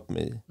not about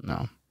me.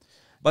 No.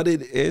 But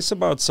it is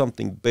about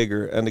something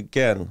bigger. And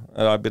again,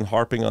 and I've been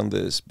harping on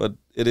this, but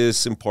it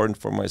is important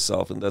for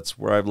myself, and that's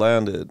where I've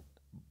landed.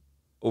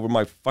 Over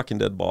my fucking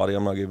dead body,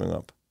 I'm not giving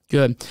up.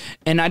 Good.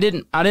 And I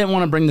didn't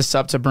want to bring this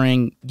up to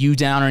bring you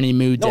down or any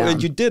mood down. No,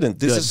 and you didn't.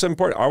 This Good. is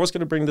important. I was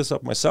going to bring this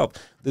up myself.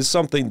 This is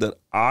something that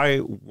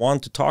I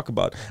want to talk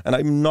about, and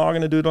I'm not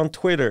going to do it on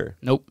Twitter.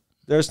 Nope.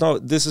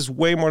 This is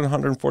way more than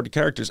 140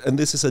 characters, and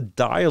this is a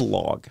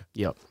dialogue.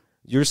 Yep.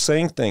 You're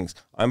saying things.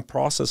 I'm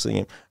processing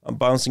it. I'm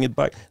bouncing it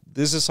back.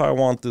 This is how I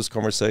want these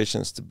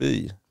conversations to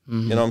be.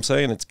 You know what I'm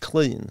saying? It's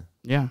clean.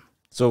 Yeah.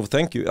 So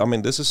thank you. I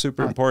mean, this is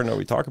super important that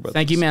we talk about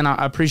Thank you, man.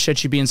 I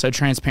appreciate you being so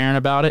transparent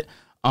about it.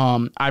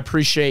 I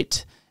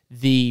appreciate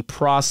the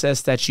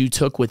process that you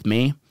took with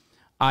me.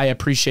 I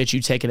appreciate you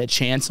taking a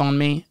chance on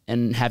me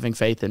and having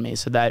faith in me.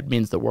 So that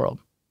means the world,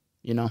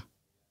 you know?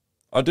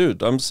 Oh,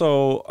 dude,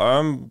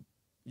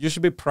 you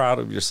should be proud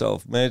of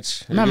yourself,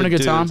 Mitch. I'm having a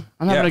good time.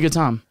 I'm having a good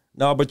time.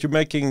 No, but you're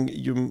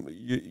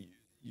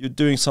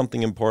doing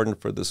something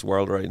important for this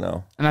world right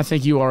now. And I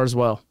think you are as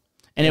well.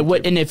 And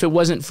and if it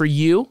wasn't for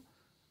you,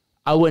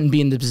 I wouldn't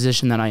be in the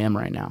position that I am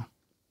right now.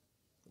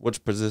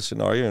 Which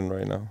position are you in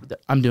right now?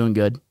 I'm doing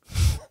good.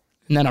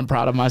 And then I'm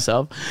proud of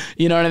myself.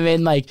 You know what I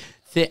mean? Like,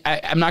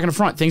 I'm not going to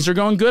front. Things are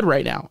going good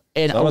right now.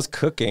 And I was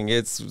cooking.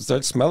 It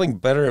starts smelling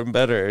better and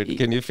better.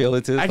 Can you feel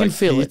it too? I can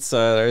feel pizza.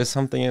 There's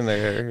something in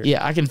there.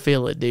 Yeah, I can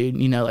feel it, dude.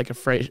 You know, like a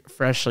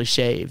freshly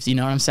shaved. You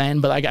know what I'm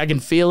saying? But like, I can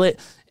feel it.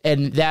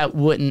 And I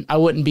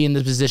wouldn't be in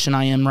the position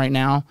I am right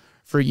now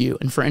for you.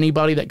 And for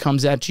anybody that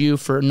comes at you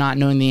for not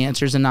knowing the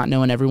answers and not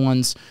knowing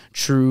everyone's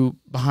true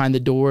behind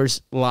the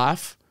doors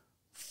life,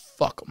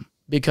 fuck them.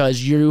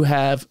 Because you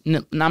have,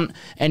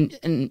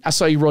 and I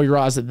saw you roll your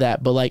eyes at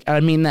that, but like, I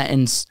mean that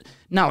in,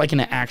 not like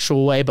in an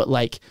actual way, but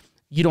like,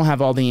 you don't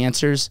have all the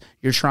answers.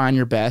 You're trying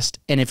your best.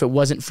 And if it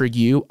wasn't for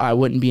you, I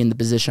wouldn't be in the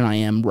position I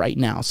am right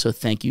now. So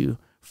thank you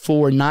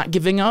for not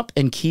giving up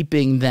and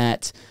keeping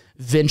that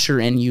venture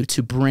in you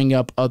to bring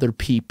up other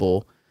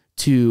people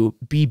to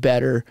be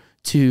better,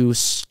 to,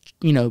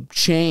 you know,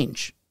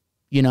 change,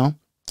 you know?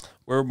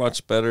 We're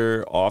much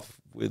better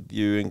off with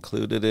you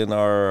included in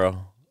our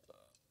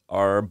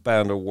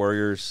band of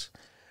warriors.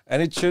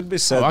 And it should be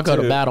said, I'll go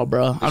to battle,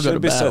 bro. I'll go to battle. It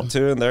should be said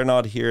too, and they're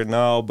not here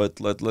now, but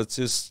let's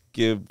just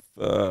give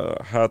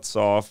hats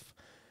off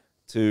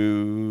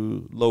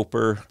to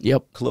Loper,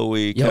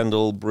 Chloe,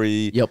 Kendall,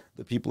 Bree,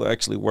 the people who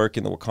actually work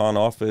in the Wakan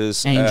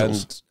office.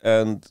 Angels.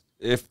 And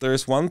if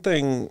there's one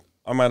thing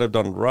I might have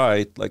done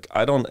right, like,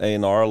 I don't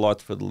A&R a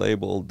lot for the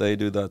label. They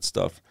do that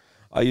stuff.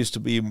 I used to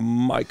be, I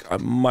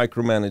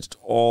micromanaged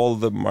all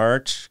the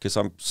merch because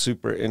I'm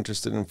super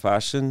interested in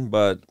fashion,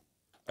 but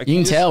you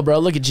can tell, bro.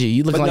 Look at you.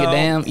 You look like a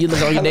damn. You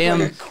look like a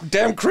damn.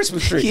 Damn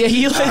Christmas tree. Yeah,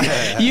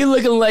 you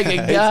looking like a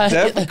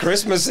guy.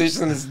 Christmas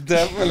season is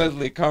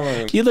definitely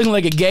coming. You looking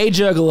like a gay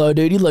juggalo,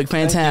 dude. You look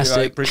fantastic.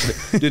 I appreciate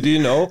it. Did you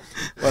know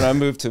when I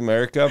moved to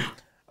America,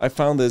 I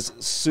found this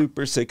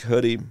super sick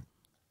hoodie.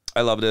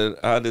 I loved it.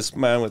 I had this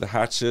man with a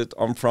hatchet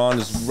on front,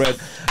 it's red,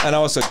 and I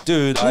was like,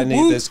 dude, I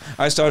need this.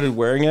 I started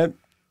wearing it.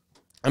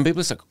 And people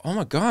was like, oh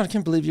my God, I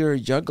can't believe you're a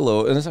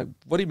juggalo. And it's like,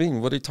 what do you mean?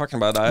 What are you talking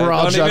about? I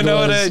don't even know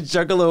what a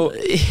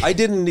juggalo. I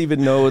didn't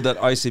even know that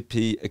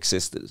ICP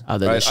existed. Oh,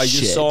 right? I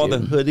just saw the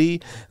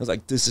hoodie. I was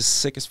like, this is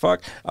sick as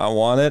fuck. I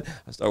want it.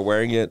 I started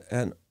wearing it.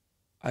 And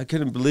I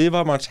couldn't believe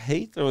how much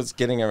hate I was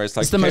getting. It's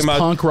like, it's the most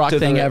punk rock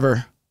thing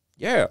ever.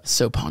 Yeah.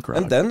 So punk rock.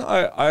 And then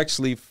I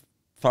actually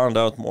found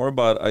out more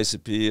about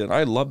ICP. And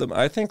I love them.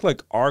 I think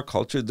like our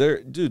culture,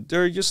 they're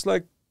just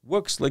like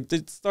Wooks, like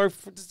it's the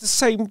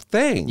same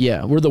thing.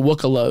 Yeah, we're the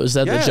Wookalos,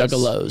 they're the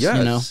Juggalos,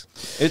 you know?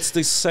 It's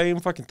the same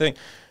fucking thing.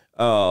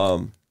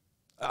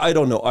 I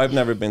don't know. I've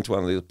never been to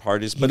one of these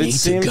parties, but it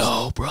seems to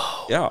go, bro.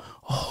 Yeah.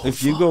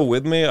 If you go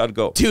with me, I'd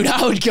go. Dude,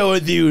 I would go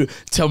with you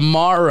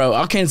tomorrow.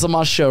 I'll cancel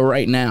my show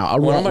right now. I One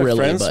of won't my really,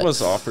 friends but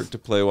was offered to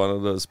play one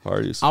of those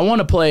parties. I want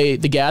to play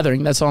The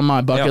Gathering. That's on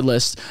my bucket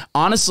list.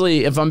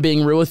 Honestly, if I'm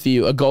being real with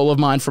you, a goal of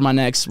mine for my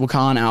next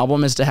Wakan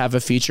album is to have a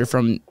feature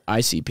from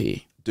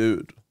ICP.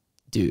 Dude.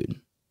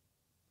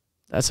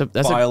 That's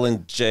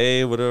Violent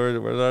J, whatever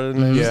that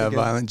is. Yeah,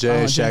 Violent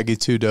J, Shaggy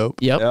 2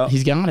 Dope. Yep, Yeah.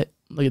 he's got it.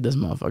 Look at this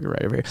motherfucker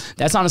right over here.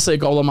 That's honestly a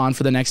goal of mine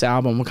for the next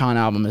album, Wakan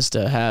album, is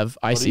to have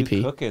What are you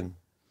ICP. cooking?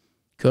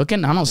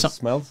 Cooking? I don't know. It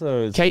smells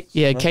or is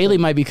Kaylee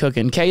might be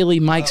cooking. Kaylee,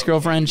 Mike's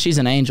girlfriend, she's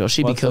an angel.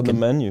 She'd be What's on the cooking.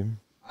 menu?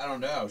 I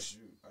don't know. I should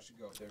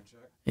go up there and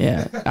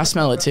check. Yeah, I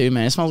smell it too,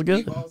 man. It smells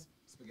good.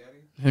 Spaghetti?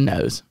 Who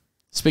knows?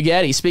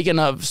 Spaghetti. Speaking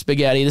of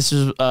spaghetti, this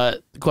is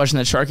the question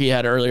that Sharky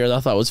had earlier that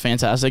I thought was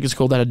fantastic. It's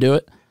cool that I do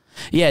it.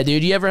 Yeah,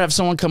 dude, you ever have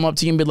someone come up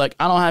to you and be like,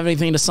 I don't have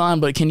anything to sign,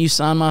 but can you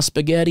sign my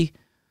spaghetti?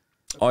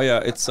 Oh yeah,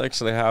 it's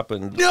actually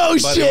happened. No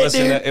but shit,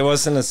 dude. It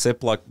wasn't a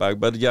Ziploc bag,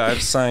 but yeah, I've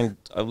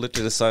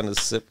literally signed a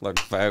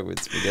Ziploc bag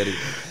with spaghetti.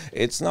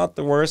 It's not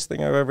the worst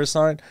thing I've ever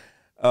signed.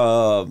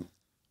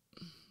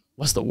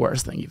 What's the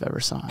worst thing you've ever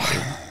signed?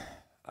 Dude?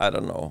 I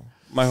don't know.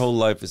 My whole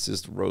life is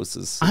just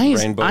roses, I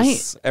rainbows.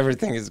 ain't-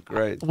 Everything is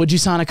great. Would you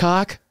sign a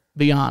cock?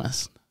 Be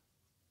honest.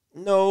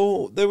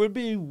 No, there would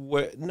be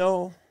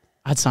no.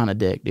 I'd sign a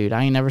dick, dude.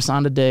 I ain't never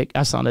signed a dick.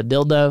 I signed a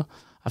dildo.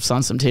 I've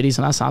signed some titties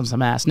and I signed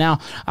some ass. Now,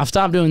 I've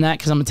stopped doing that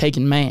because I'm a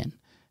taken man.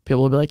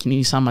 People will be like, can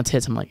you sign my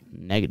tits? I'm like,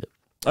 negative.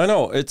 I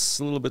know it's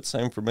a little bit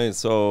same for me.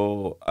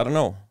 So I don't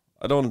know.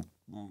 I don't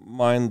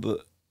mind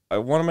I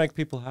want to make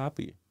people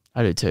happy,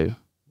 I do too.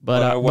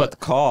 but at what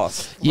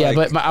cost? Yeah,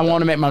 Like, but I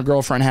want to make my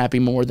girlfriend happy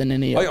more than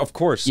any other. of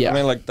course. Yeah. I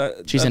mean, like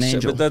that. She's an that's it,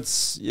 angel. But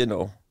that's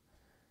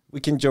we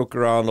can joke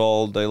around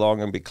all day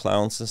long and be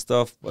clowns and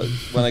stuff. But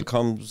when it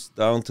comes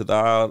down to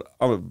that,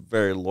 I'm a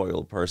very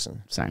loyal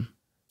person. Same.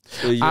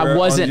 So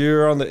wasn't-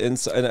 You're on the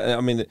inside. I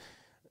mean,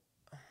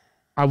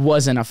 I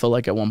wasn't, I feel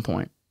like, at one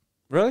point.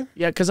 really?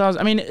 Yeah, because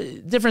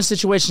different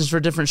situations for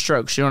different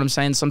strokes. You know what I'm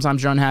saying?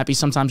 Sometimes you're unhappy,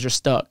 sometimes you're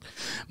stuck.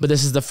 But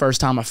this is the first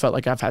time I felt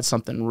like I've had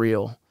something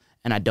real,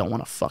 and I don't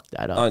want to fuck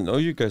that up. I know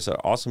you guys are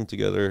awesome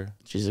together.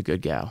 She's a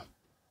good gal.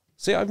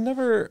 See,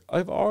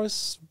 I've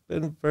always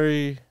been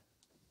very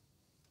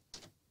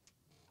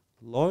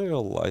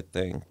loyal, I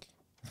think.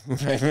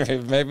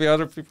 Maybe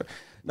other people.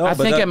 No, I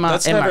but think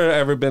that's never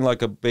ever been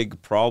like a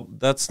big problem.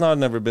 That's not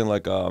never been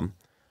like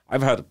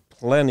I've had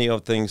plenty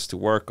of things to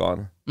work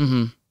on.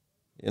 Mm-hmm.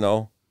 You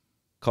know,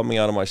 coming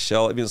out of my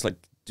shell. I mean, it's like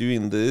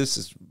doing this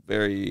is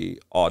very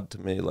odd to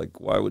me. Like,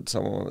 why would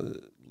someone want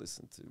to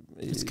listen to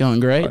me? It's going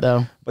great,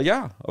 though. But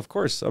yeah, of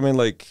course. I mean,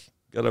 like,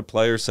 gotta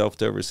apply yourself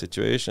to every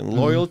situation. Mm-hmm.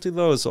 Loyalty,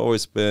 though, has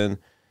always been.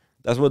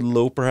 That's what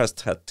Loper has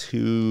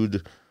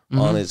tattooed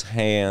on his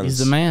hands. Mm-hmm. He's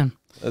the man.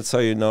 That's how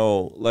you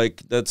know.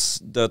 Like,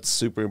 that's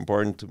super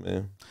important to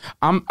me.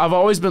 I've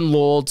always been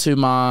loyal to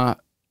my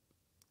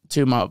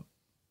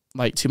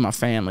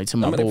family, to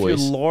my I mean, if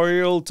boys. you're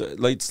loyal to,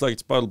 like,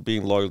 it's about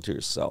being loyal to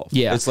yourself.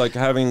 Yeah. It's like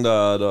having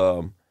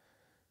that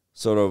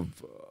sort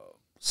of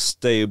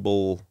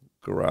stable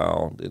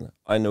ground. And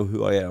I know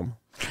who I am.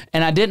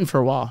 And I didn't for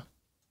a while.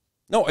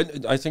 No,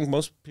 I think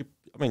most people.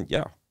 I mean,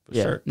 yeah, for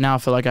Yeah. sure. Now I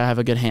feel like I have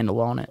a good handle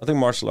on it. I think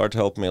martial art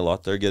helped me a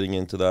lot there, getting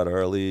into that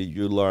early.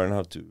 You learn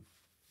how to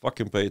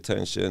fucking pay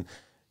attention,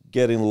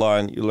 get in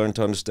line. You learn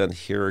to understand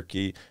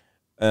hierarchy,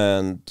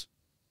 and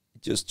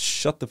just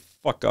shut the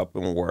fuck up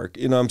and work.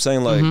 You know what I'm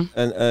saying? Like,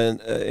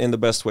 and in the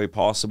best way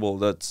possible.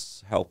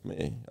 That's helped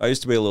me. I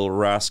used to be a little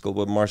rascal,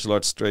 but martial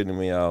arts straightened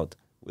me out.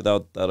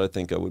 Without that, I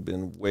think I would have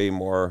been way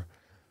more.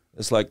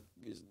 It's like,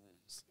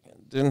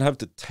 didn't have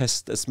to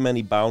test as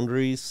many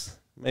boundaries,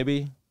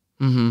 maybe.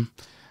 Mm-hmm.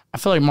 I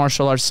feel like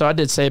martial arts. So I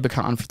did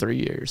Seibukan for 3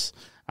 years.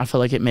 I feel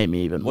like it made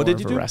me even more What did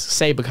of you a do?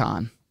 wrestler.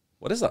 Seibukan.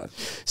 What is that?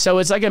 So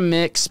it's like a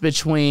mix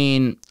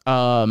between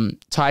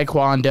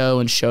Taekwondo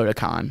and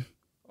Shotokan.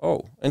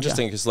 Oh,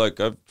 interesting. Because like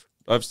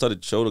I've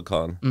studied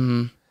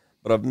Shotokan,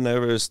 but I've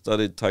never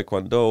studied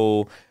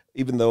Taekwondo.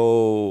 Even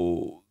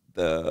though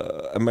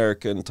the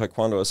American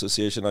Taekwondo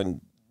Association, I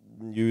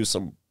knew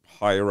some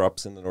higher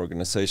ups in an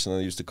organization.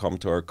 I used to come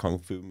to our kung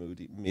fu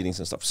meetings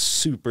and stuff.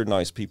 Super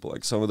nice people,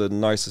 like some of the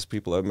nicest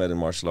people I've met in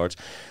martial arts.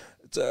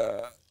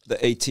 The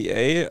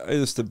ATA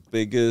is the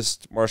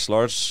biggest martial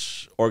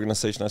arts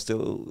organization I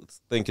still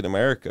think in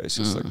America. It's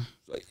just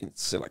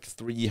like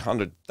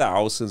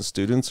 300,000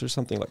 students or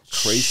something like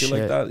crazy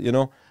like Shit. that, you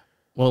know?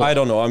 Well, I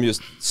don't know. I'm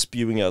just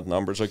spewing out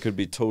numbers. I could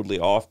be totally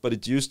off, but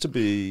it used to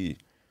be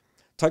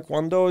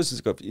Taekwondo is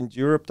in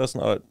Europe. That's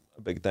not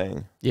a big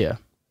thing. yeah.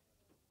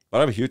 But I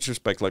have a huge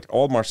respect. Like,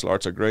 all martial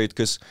arts are great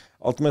because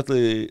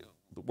ultimately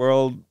the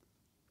world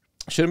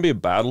shouldn't be a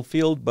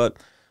battlefield, but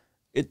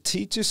it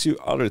teaches you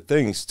other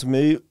things. To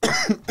me,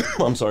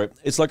 I'm sorry,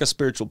 it's like a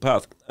spiritual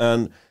path.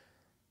 And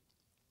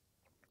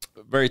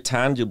very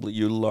tangibly,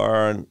 you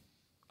learn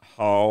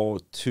how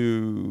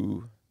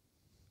to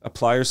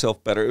apply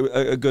yourself better.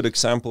 A good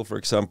example, for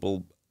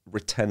example,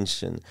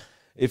 retention.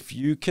 If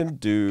you can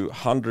do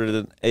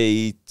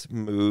 108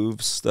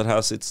 moves that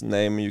has its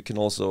name, you can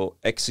also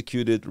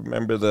execute it.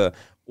 Remember the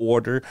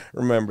order.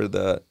 Remember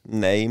the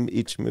name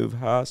each move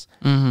has.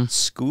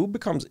 School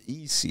becomes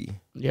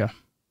easy. Yeah.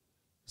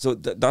 So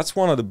that's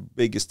one of the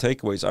biggest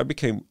takeaways. I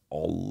became a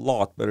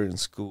lot better in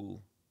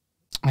school.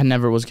 I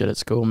never was good at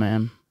school,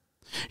 man.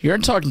 You're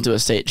talking to a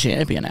state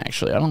champion,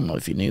 actually. I don't know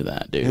if you knew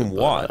that, dude. In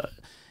what?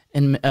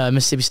 In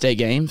Mississippi State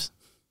Games.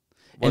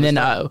 And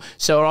then,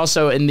 so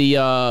also in the,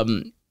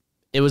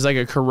 it was like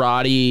a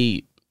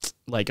karate,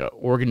 like a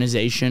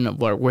organization of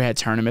where we had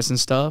tournaments and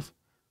stuff.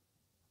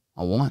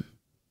 I won.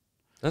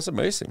 That's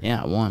amazing.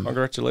 Yeah, I won.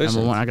 Congratulations.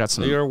 Number one, I got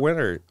some. You're a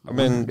winner. I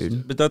mean,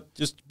 dude. but that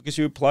just because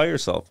you apply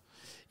yourself.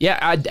 Yeah,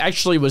 I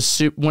actually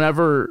was,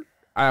 whenever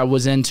I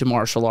was into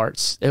martial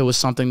arts, it was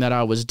something that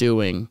I was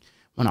doing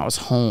when I was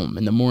home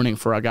in the morning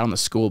before I got on the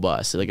school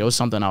bus. Like, it was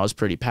something I was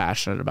pretty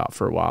passionate about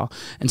for a while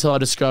until I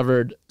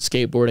discovered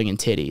skateboarding and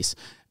titties,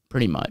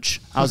 pretty much.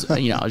 I was, I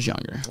was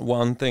younger.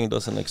 One thing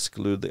doesn't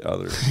exclude the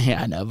other.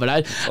 Yeah, I know.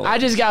 But I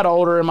just got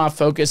older and my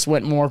focus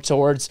went more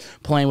towards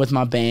playing with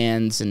my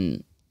bands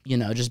and,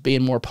 just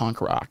being more punk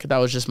rock. That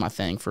was just my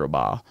thing for a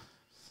while.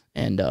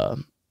 And,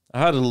 I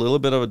had a little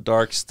bit of a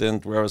dark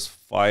stint where I was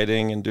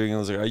fighting and doing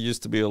things. I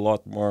used to be a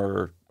lot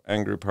more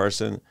angry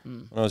person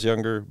when I was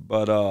younger.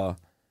 But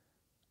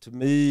to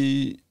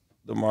me,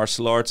 the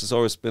martial arts has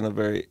always been a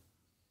very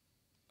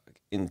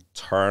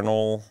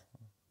internal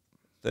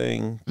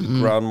thing to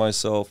ground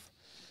myself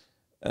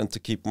and to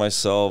keep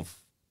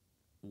myself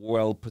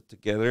well put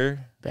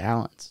together.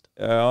 balanced.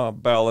 Yeah,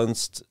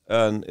 balanced.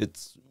 And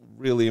it's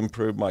really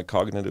improved my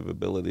cognitive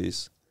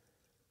abilities.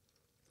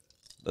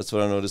 That's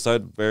what I noticed. I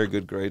had very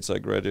good grades. I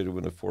graduated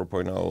with a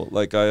 4.0.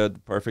 Like, I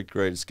had perfect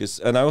grades.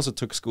 And I also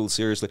took school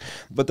seriously.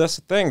 But that's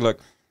the thing. Like,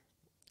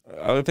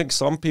 I think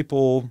some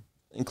people,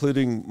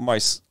 including my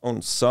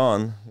own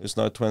son, who's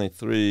now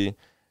 23,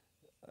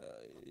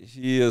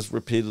 he has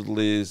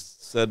repeatedly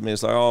said to me,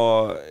 it's like,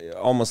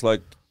 almost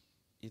like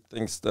he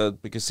thinks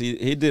that because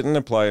he didn't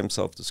apply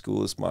himself to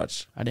school as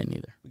much. I didn't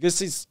either. Because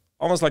he's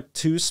almost like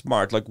too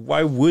smart. Like,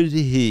 why would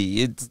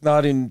he? It's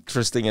not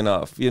interesting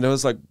enough.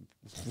 It's like,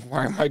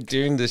 why am I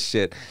doing this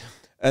shit?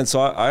 And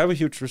so I have a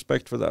huge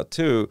respect for that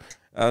too.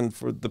 And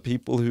for the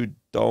people who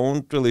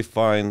don't really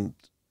find,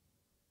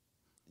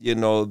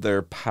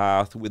 their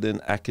path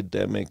within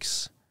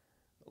academics,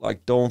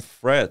 like, don't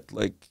fret.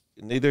 Like,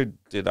 neither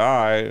did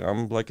I.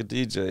 I'm like a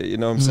DJ. You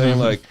know what I'm saying?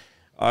 Like,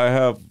 I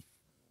have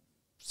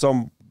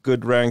some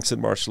good ranks in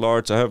martial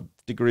arts. I have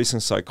degrees in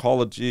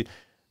psychology.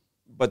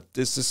 But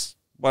this is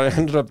what I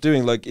ended up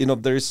doing. Like,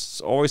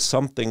 there's always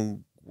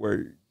something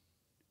where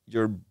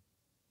your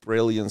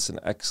brilliance and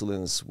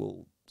excellence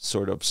will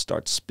sort of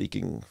start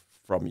speaking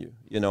from you,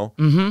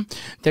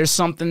 There's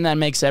something that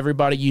makes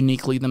everybody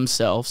uniquely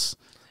themselves,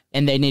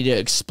 and they need to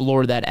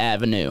explore that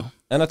avenue.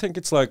 And I think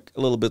it's like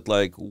a little bit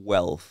like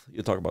wealth.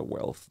 You talk about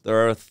wealth.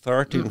 There are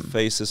 13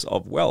 phases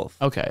of wealth.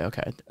 Okay.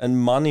 And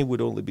money would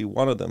only be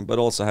one of them, but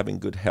also having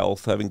good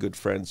health, having good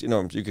friends, you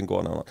can go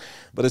on and on.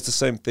 But it's the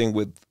same thing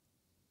with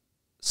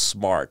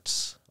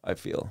smarts, I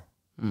feel.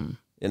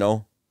 A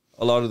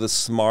lot of the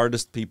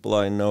smartest people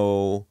I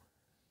know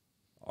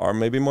are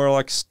maybe more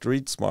like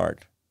street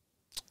smart,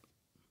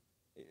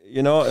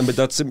 but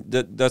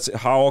that's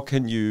how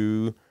can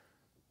you,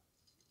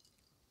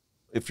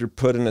 if you're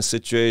put in a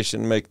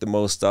situation, make the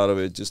most out of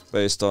it just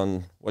based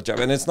on what you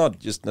have. And it's not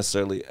just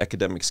necessarily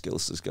academic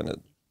skills is going to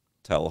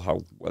tell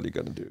how well you're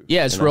going to do.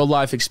 Yeah, it's real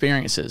life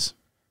experiences.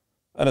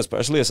 And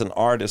especially as an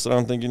artist, I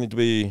don't think you need to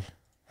be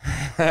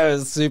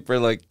super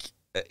like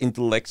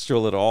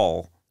intellectual at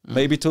all.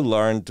 Maybe to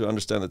learn to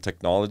understand the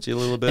technology a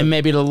little bit. And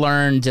maybe to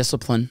learn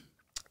discipline.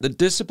 The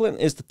discipline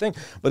is the thing.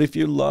 But if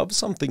you love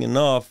something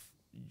enough,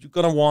 you're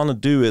going to want to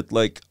do it.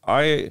 Like,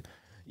 I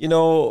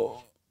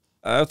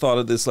thought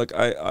of this, like,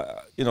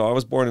 I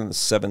was born in the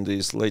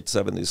 70s, late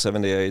 70s,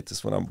 78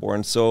 is when I'm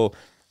born. So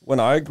when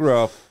I grew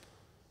up,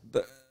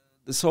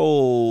 this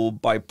whole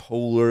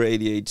bipolar,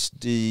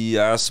 ADHD,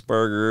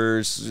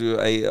 Asperger's,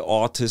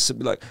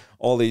 autism, like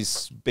all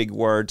these big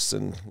words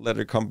and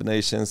letter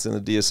combinations in the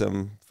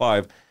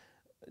DSM-5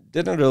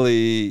 didn't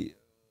really,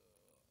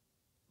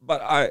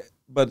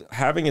 but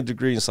having a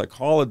degree in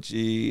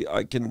psychology,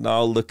 I can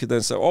now look at that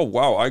and say, oh,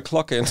 wow, I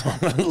clock in on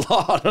a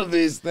lot of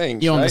these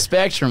things. You're on the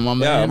spectrum, my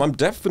man. Yeah, I'm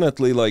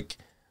definitely like,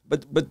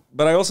 but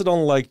I also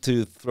don't like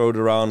to throw it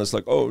around as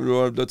like,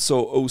 oh, that's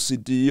so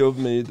OCD of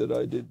me that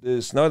I did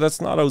this. No, that's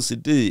not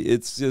OCD.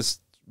 It's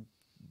just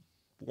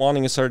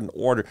wanting a certain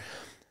order.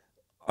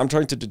 I'm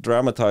trying to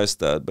dramatize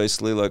that,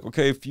 basically like,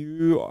 okay, if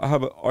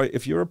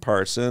you're a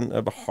person,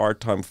 have a hard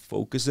time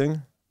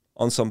focusing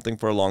on something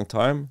for a long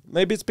time,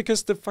 maybe it's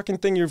because the fucking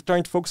thing you're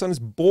trying to focus on is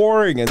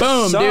boring and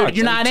boom, sucks dude,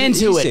 you're not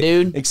into easy. It,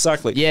 dude.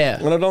 Exactly. Yeah.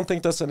 And I don't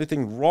think that's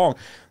anything wrong.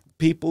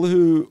 People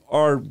who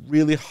are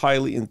really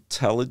highly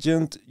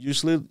intelligent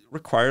usually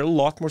require a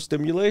lot more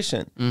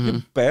stimulation.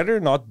 You better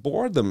not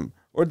bore them,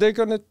 or they're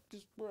gonna.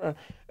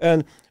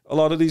 And a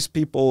lot of these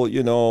people,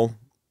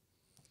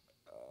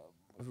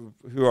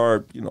 who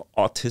are, you know,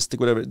 autistic,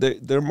 whatever,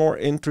 they're more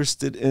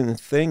interested in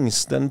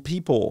things than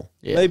people.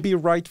 Yeah. Maybe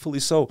rightfully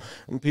so.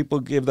 And people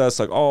give that as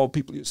like, oh,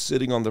 people are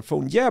sitting on their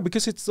phone. Yeah,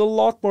 because it's a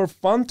lot more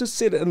fun to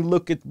sit and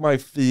look at my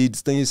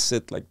feeds than you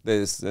sit like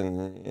this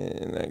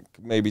and like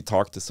maybe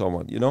talk to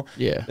someone, you know?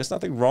 Yeah. There's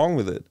nothing wrong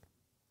with it.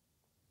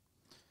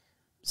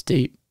 It's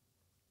deep.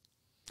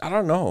 I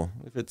don't know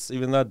if it's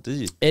even that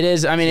deep. It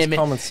is. I mean, It's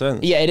common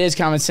sense. Yeah, it is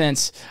common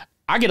sense.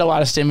 I get a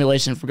lot of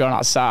stimulation from going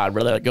outside,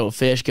 whether like go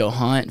fish, go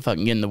hunt,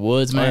 fucking get in the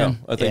woods, man.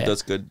 Oh, yeah. I think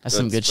that's good. That's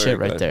some good very shit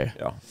right there.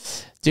 Yeah.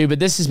 Dude, but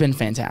this has been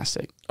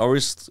fantastic. Are we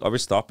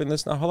stopping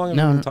this now? How long have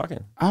No. we been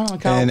talking? I don't know,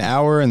 Kyle. An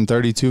hour and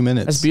 32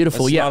 minutes. That's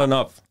beautiful. That's Yeah. not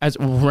enough.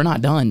 We're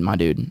not done, my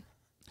dude.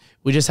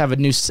 We just have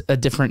a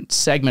different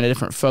segment, a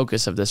different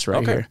focus of this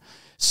right Okay. here.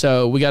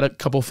 So we got a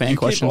couple fan You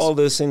questions. keep all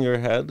this in your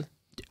head.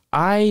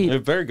 You're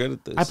very good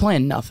at this. I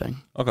plan nothing.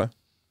 Okay.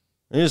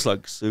 You're just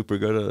like super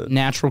good at it.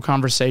 Natural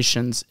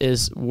conversations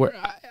is where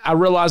I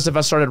realized if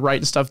I started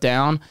writing stuff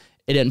down,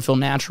 it didn't feel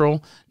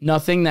natural.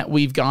 Nothing that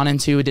we've gone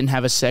into, it didn't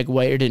have a segue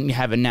or didn't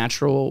have a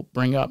natural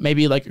bring up.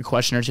 Maybe like a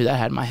question or two that I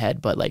had in my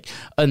head, but like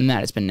other than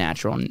that, it's been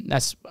natural, and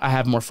I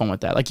have more fun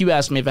with that. Like you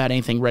asked me if I had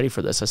anything ready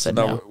for this, I said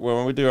Now, no.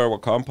 when we do our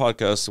Wakan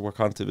podcast,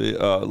 Wakan TV,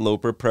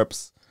 Loper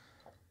preps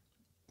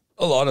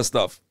a lot of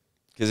stuff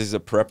because he's a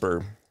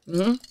prepper.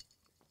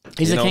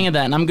 He's you the know, king of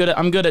that, and I'm good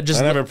at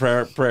just. I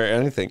never pray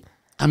anything.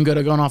 I'm good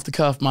at going off the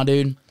cuff, my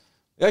dude.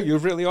 Yeah, you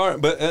really are.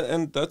 But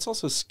and that's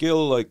also a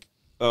skill. Like,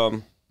 I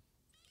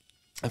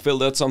feel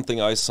that's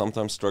something I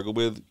sometimes struggle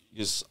with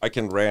because I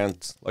can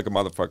rant like a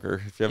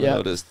motherfucker. If you haven't Yeah.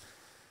 noticed.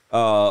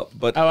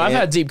 But I've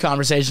had deep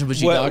conversations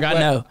with you, dog. I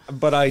know.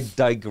 But I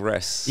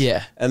digress.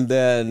 Yeah. And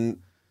then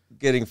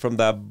getting from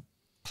that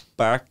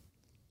back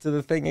to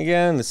the thing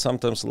again is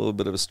sometimes a little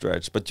bit of a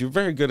stretch. But you're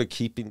very good at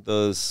keeping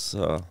those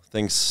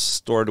things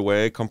stored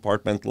away,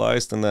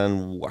 compartmentalized, and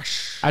then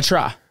whoosh. I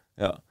try.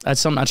 Yeah. That's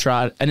something I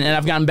tried, and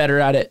I've gotten better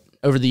at it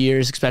over the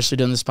years, especially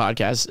doing this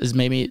podcast. Is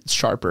maybe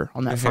sharper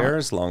on that Your front. hair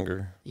is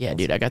longer. Yeah,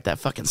 dude, I got that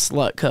fucking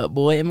slut cut,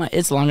 boy.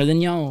 It's longer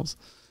than y'all's.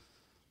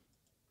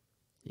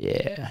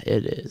 Yeah,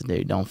 it is,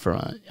 dude. Don't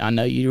front. I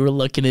know you were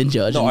looking and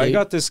judging. No, I dude.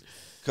 got this.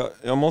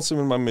 I'm also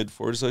in my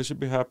mid-40s, so I should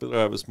be happy that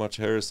I have as much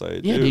hair as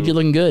I do. Yeah, dude, you're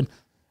looking good.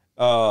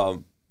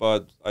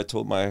 But I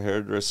told my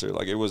hairdresser,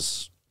 like, it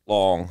was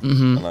long,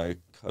 and I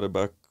cut it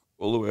back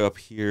all the way up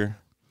here.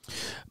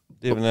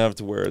 Didn't even have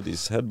to wear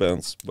these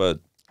headbands, but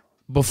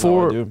now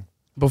I do.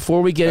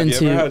 Before we get Have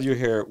into you ever had your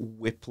hair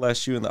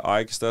whiplash you in the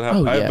eye? Because that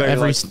happens. Oh, yeah,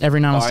 every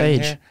night on fine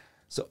stage. hair.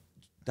 So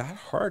that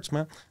hurts,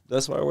 man.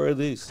 That's why I wear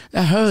these.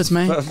 that hurts,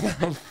 man.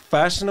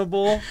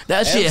 Fashionable. That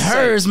and shit safe.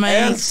 hurts,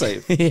 man. And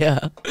safe. Yeah.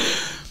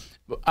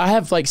 I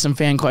have like some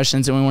fan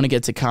questions, and we want to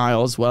get to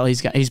Kyle as well.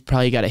 He's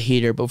probably got a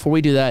heater. But before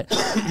we do that,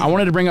 I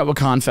wanted to bring up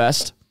Wakan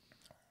Fest.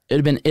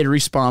 It'd have been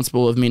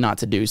irresponsible of me not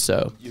to do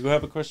so. You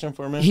have a question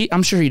for me?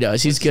 I'm sure he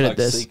does. He's good Like at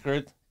this.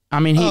 Secret. I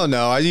mean, Oh,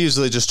 no. I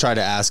usually just try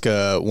to ask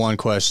one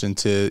question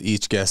to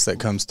each guest that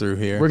comes through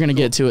here. we're gonna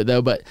get to it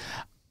though. But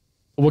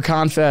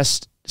Wakan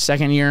Fest,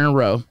 second year in a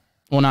row.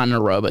 Well, not in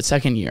a row, but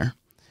second year.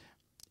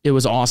 It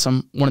was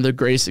awesome. One of the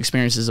greatest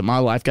experiences of my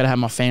life. Got to have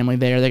my family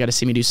there. They got to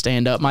see me do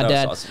stand up. My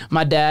That was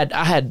dad,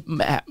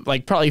 awesome. I had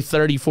like probably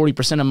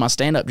 30-40% of my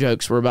stand up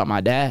jokes were about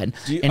my dad.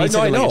 And he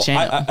took it like a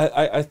champ.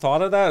 I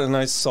thought of that, and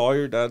I saw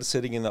your dad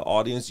sitting in the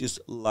audience, just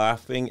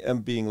laughing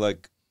and being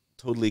like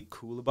totally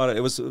cool about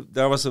it.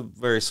 That was a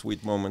very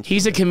sweet moment.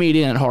 He's a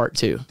comedian at heart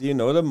too. Do you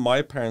know that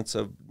my parents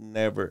have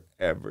never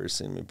ever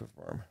seen me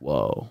perform?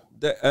 Whoa.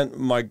 And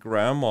my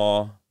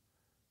grandma,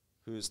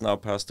 who's now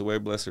passed away,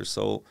 bless her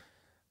soul,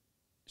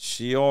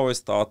 she always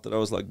thought that I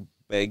was like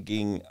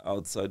begging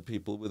outside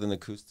people with an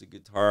acoustic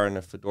guitar and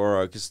a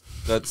fedora, because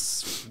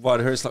that's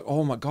what hers like.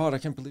 Oh my God, I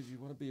can't believe you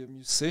want to be a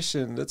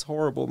musician. That's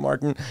horrible,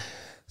 Martin.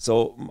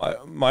 So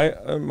my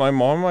mom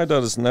and my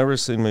dad has never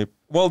seen me.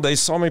 Well, they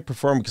saw me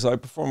perform because I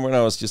performed when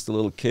I was just a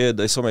little kid.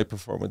 They saw me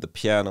perform with the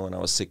piano when I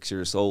was 6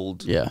 years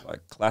old. Yeah.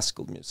 Like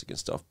classical music and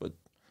stuff, but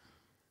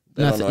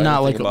they don't know Nothing,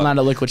 not anything about not it.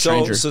 a liquid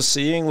stranger. So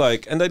seeing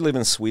like, and they live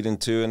in Sweden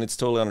too, and it's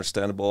totally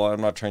understandable.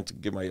 I'm not trying to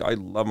give I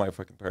love my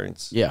fucking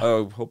parents. Yeah.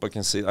 I hope I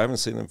can see. I haven't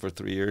seen them for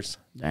 3 years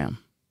Damn.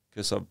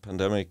 because of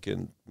pandemic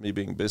and me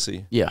being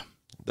busy. Yeah.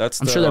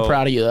 That's I'm sure they're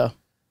proud of you though.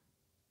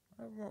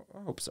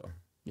 I hope so.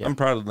 Yeah. I'm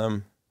proud of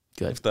them.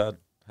 Good. If that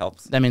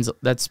helps. That means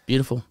that's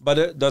beautiful.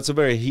 But that's a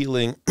very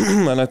healing,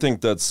 and I think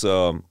that's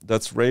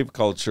rave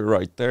culture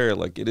right there.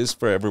 Like it is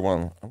for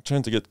everyone. I'm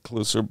trying to get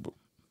closer.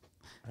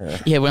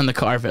 Yeah, we're on the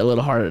carpet, a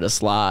little harder to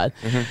slide.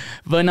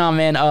 But no,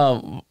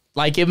 man,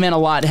 like it meant a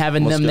lot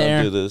having Let's them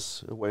there. do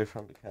this away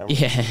from the camera.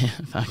 Yeah,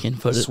 fucking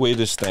put it.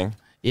 Swedish thing.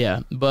 Yeah,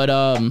 but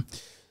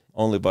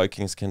Only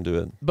Vikings can do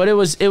it. But it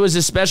was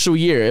a special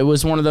year. It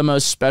was one of the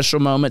most special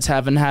moments,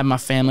 having had my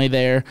family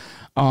there.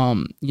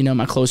 You know,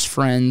 my close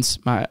friends,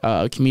 my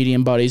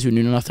comedian buddies who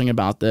knew nothing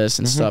about this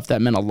and stuff.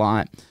 That meant a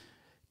lot.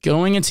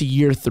 Going into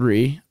year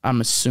 3, I'm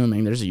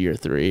assuming there's a year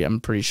 3. I'm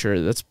pretty sure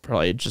that's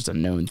probably just a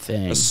known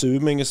thing.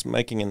 Assuming is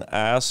making an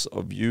ass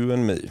of you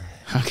and me.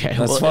 Okay,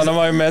 That's well, one of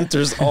my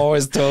mentors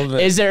always told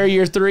me. is there a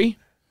year 3?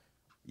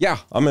 Yeah,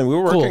 I mean,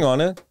 we're working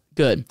on it.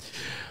 Good.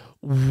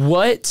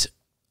 What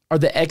are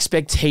the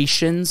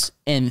expectations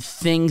and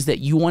things that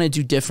you want to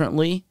do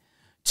differently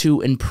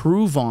to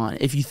improve on,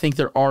 if you think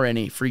there are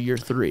any, for year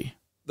 3?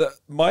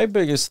 My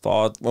biggest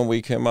thought when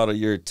we came out of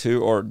year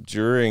 2 or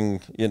during,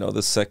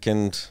 the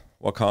second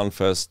Wakan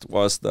Fest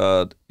was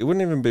that it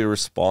wouldn't even be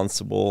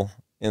responsible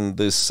in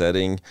this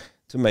setting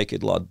to make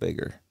it a lot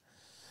bigger.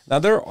 Now,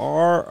 there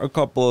are a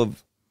couple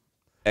of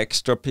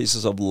extra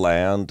pieces of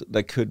land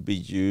that could be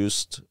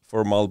used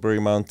for Mulberry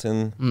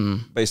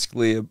Mountain,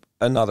 basically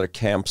another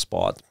camp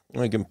spot.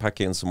 We can pack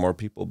in some more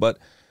people. But,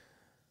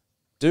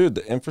 dude,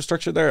 the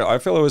infrastructure there, I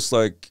feel it was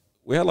like,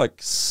 we had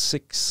like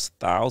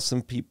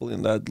 6,000 people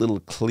in that little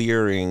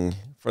clearing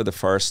for the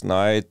first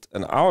night.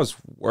 And I was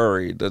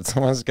worried that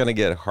someone's going to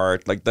get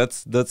hurt. Like,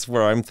 that's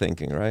where I'm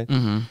thinking, right?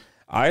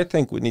 I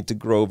think we need to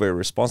grow very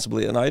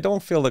responsibly. And I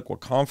don't feel like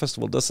Wakan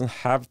Festival doesn't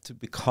have to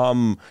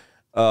become,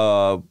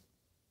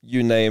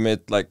 you name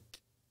it, like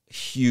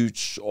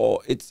huge.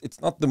 Or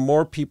it's not the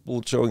more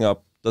people showing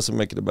up doesn't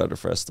make it a better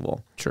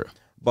festival. True.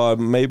 But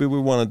maybe we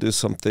want to do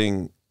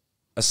something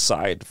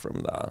aside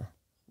from that.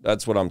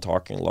 That's what I'm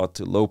talking a lot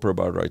to Loper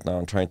about right now.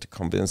 I'm trying to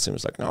convince him.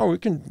 It's like, no, you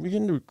can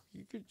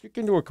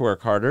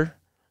work harder.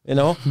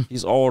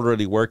 He's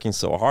already working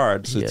so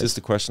hard. So it's just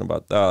a question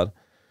about that.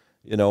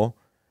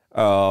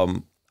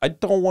 I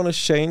don't want to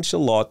change a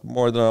lot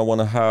more than I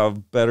want to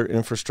have better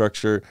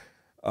infrastructure,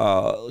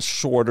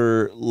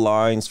 shorter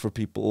lines for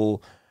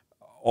people,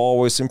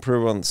 always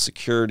improve on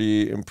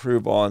security,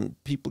 improve on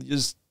people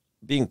just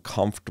being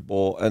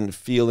comfortable and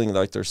feeling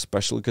like they're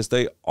special, because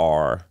they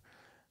are.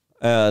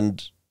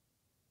 And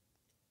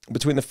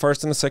between the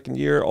first and the second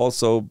year,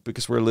 also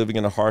because we're living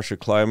in a harsher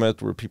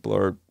climate where people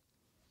are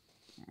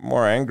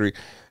more angry,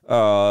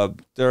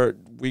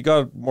 we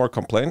got more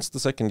complaints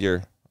the second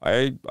year.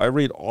 I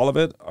read all of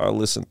it. I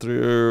listen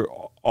through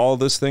all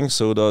this thing.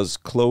 So does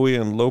Chloe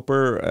and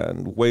Loper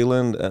and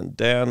Wayland and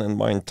Dan and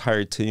my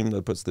entire team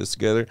that puts this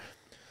together.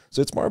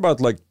 So it's more about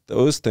like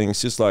those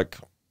things, just like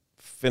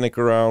finick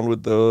around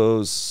with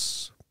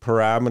those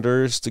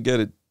parameters to get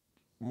it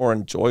more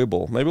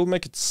enjoyable. Maybe we'll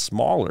make it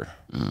smaller.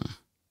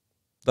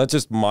 That's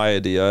just my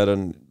idea.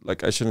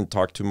 I shouldn't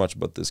talk too much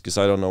about this because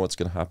I don't know what's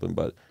going to happen,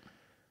 but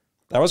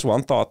that was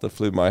one thought that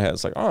flew in my head.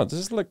 It's like, oh, this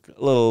is like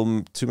a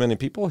little too many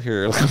people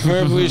here.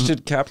 Maybe we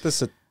should cap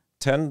this at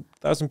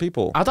 10,000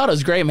 people. I thought it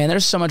was great, man.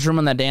 There's so much room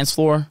on that dance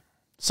floor.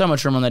 So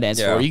much room on the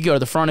dance floor. You can go to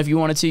the front if you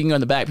wanted to. You can go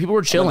in the back. People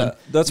were chilling.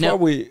 That's why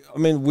we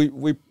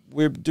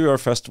do our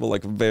festival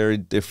like very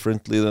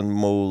differently than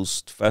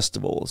most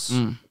festivals,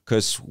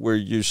 because we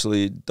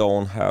usually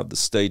don't have the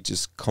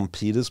stages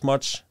compete as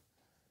much,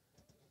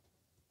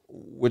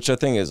 which I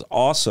think is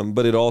awesome.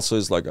 But it also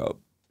is like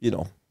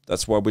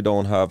that's why we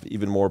don't have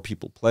even more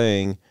people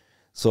playing.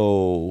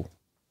 So,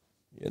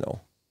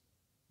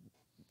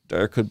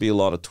 there could be a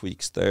lot of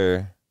tweaks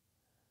there.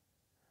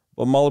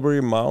 But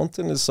Mulberry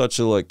Mountain is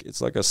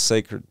it's like a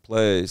sacred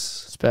place.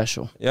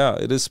 Special. Yeah,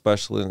 it is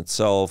special in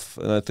itself.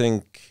 And I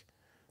think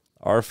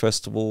our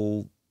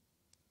festival,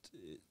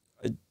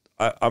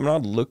 I'm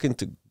not looking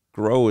to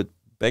grow it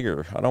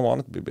bigger. I don't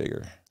want it to be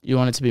bigger. You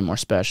want it to be more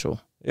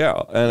special.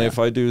 Yeah, and if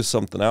I do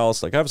something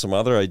else, like I have some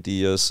other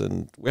ideas,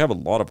 and we have a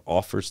lot of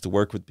offers to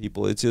work with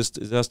people. It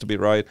has to be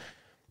right.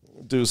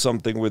 Do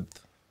something with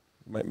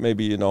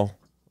maybe, a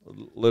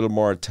little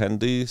more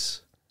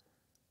attendees.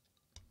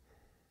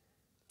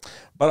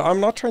 But I'm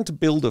not trying to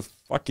build a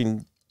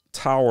fucking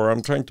tower.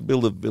 I'm trying to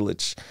build a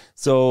village.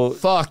 So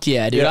fuck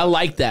yeah, dude. I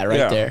like that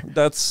there.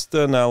 That's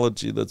the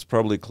analogy that's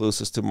probably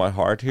closest to my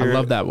heart here. I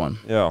love that one.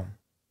 Yeah.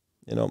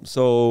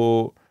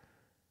 So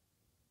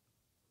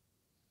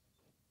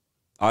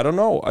I don't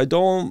know.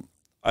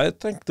 I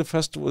think the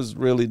festival is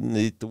really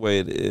neat the way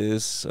it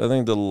is. I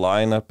think the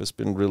lineup has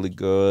been really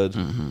good.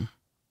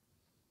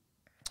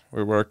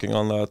 We're working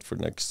on that for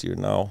next year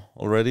now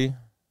already.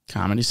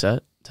 Comedy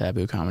set,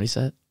 TVBOO comedy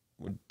set.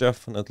 We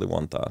definitely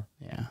want that.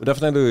 Yeah. We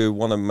definitely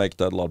want to make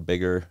that a lot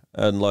bigger.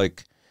 And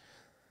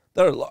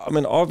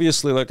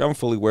obviously, I'm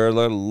fully aware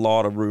there's a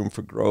lot of room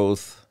for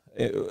growth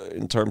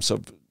in terms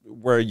of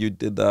where you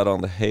did that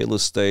on the Halo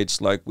stage.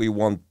 We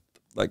want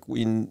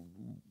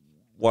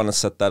to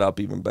set that up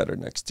even better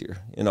next year.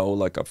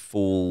 Like a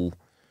full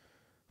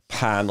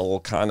panel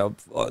kind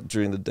of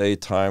during the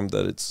daytime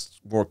that it's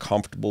more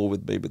comfortable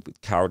with, maybe with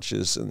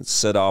couches and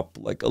set up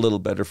like a little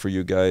better for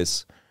you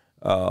guys.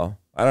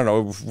 I don't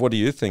know. What do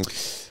you think?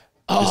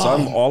 Because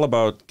I'm all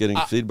about getting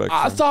feedback.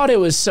 I thought it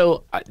was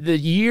the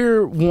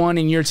year 1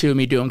 and year 2 of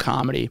me doing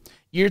comedy.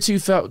 Year 2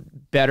 felt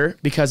better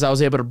because I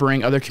was able to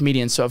bring other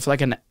comedians. So it felt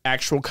like an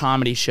actual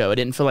comedy show. It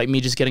didn't feel like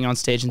me just getting on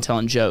stage and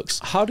telling jokes.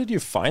 How did you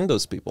find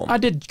those people? I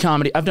did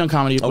comedy. I've done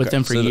comedy with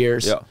them for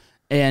years. Yeah.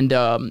 And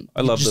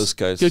I love those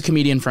guys. Good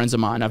comedian friends of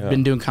mine. I've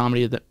been doing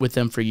comedy with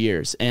them for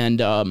years. And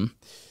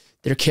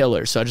they're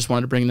killers. So I just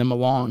wanted to bring them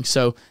along.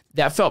 So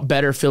that felt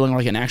better, feeling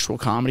like an actual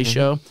comedy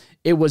show.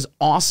 It was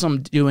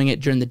awesome doing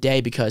it during the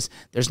day because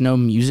there's no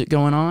music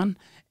going on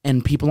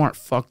and people aren't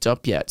fucked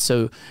up yet.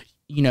 So,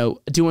 you know,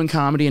 doing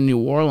comedy in New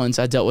Orleans,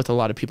 I dealt with a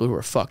lot of people who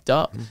were fucked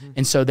up.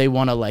 And so they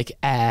want to like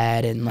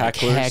add and like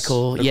Hecklers.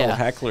 heckle. They're Yeah. called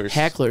hecklers.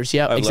 Hecklers.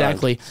 Yeah, I've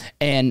exactly.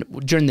 And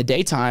during the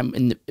daytime,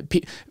 and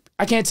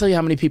I can't tell you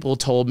how many people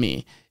told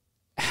me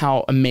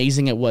how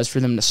amazing it was for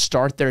them to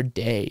start their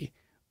day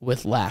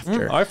with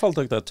laughter. I felt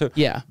like that too.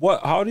 Yeah.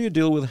 How do you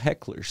deal with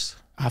hecklers?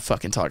 I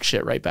fucking talk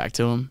shit right back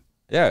to them.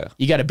 Yeah.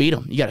 You got to beat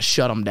them. You got to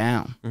shut them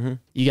down.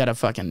 You got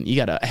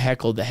to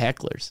heckle the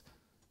hecklers.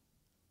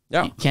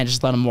 Yeah. You can't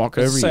just let them walk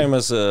It's over the same you.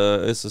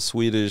 as a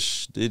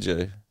Swedish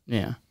DJ.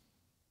 Yeah.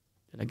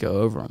 Gonna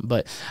go over them.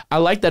 But I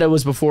like that it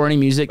was before any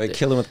music. They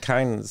kill him with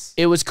kindness.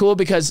 It was cool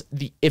because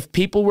if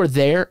people were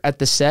there at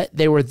the set,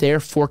 they were there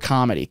for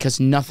comedy because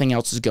nothing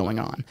else is going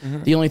on.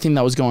 The only thing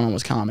that was going on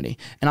was comedy.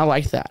 And I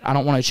liked that. I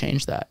don't want to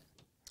change that.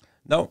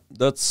 No,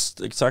 that's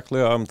exactly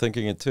how I'm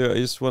thinking it too. I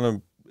just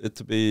want it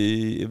to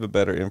be even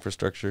better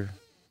infrastructure.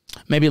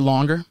 Maybe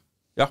longer.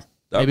 Yeah.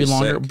 Maybe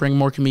longer. Bring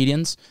more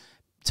comedians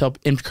to help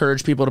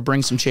encourage people to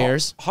bring some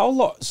chairs. How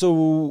long? So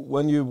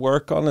when you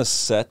work on a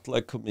set,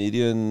 like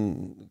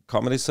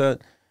comedy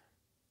set,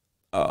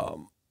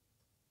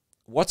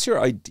 what's your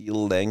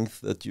ideal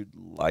length that you'd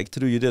like to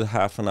do? You did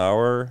half an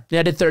hour. Yeah,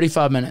 I did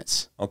 35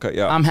 minutes. Okay,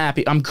 yeah. I'm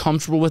happy. I'm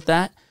comfortable with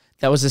that.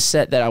 That was a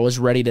set that I was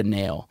ready to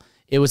nail.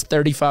 It was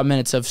 35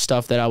 minutes of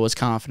stuff that I was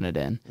confident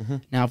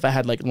in. Now, if I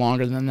had like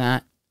longer than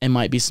that, it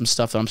might be some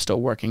stuff that I'm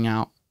still working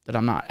out that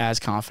I'm not as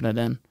confident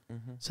in.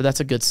 So that's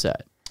a good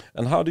set.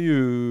 And how do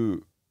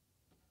you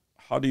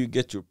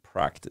get your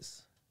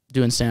practice?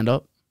 Doing stand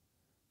up,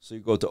 So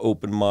you go to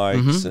open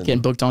mics and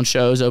getting booked on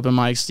shows, open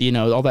mics, you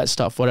know, all that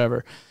stuff,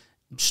 whatever.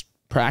 Just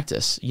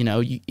practice. You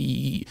know,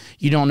 you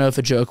don't know if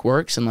a joke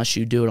works unless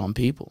you do it on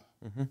people.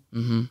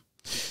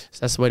 So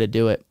that's the way to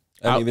do it.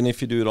 And even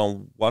if you do it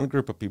on one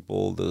group of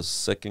people, the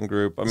second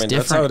group, I mean, that's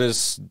different. how it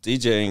is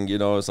DJing, you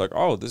know, it's like,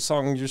 oh, this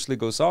song usually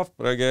goes off,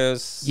 but I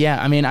guess.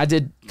 Yeah, I mean, I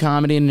did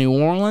comedy in New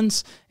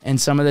Orleans, and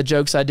some of the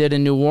jokes I did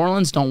in New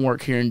Orleans don't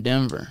work here in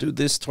Denver. Dude,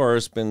 this tour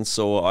has been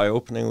so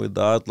eye-opening with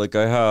that. Like,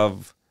 I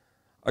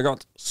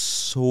got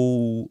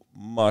so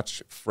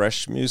much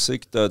fresh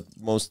music that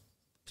most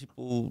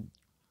people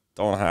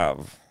don't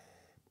have.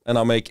 And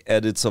I make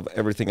edits of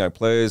everything I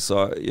play,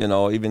 so, you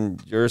know, even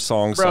your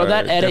songs Bro, are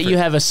that edit different. you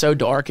have is So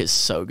Dark is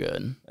so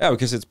good. Yeah,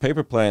 because it's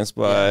Paper Planes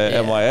by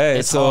Yeah, MIA.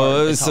 it's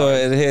hard, it's so hard.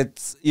 it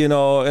hits, you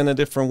know, in a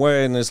different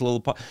way, and there's a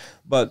little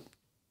but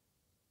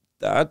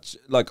that,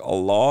 like, a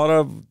lot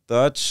of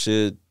that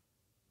shit,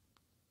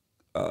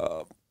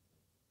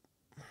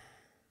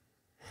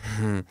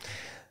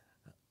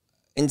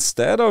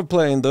 instead of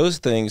playing those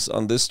things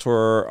on this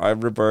tour,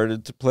 I've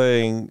reverted to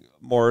playing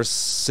more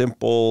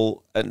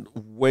simple and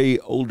way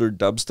older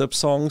dubstep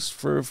songs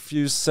for a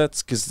few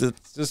sets because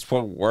that's just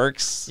what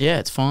works. Yeah,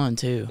 it's fun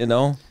too. You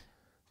know,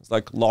 it's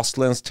like Lost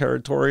Lands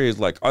territory is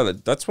like, oh,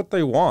 that's what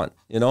they want.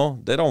 You know,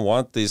 they don't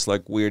want these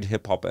like weird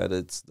hip hop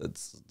edits that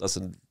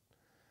doesn't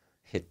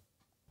hit.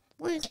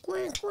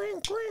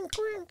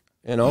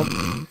 You know,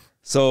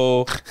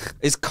 so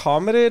is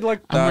comedy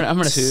like that? I'm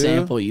gonna too?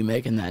 sample you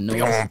making that noise.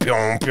 Pyong,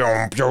 pyong,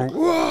 pyong, pyong.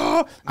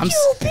 Wah!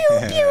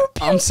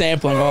 I'm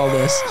sampling all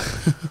this.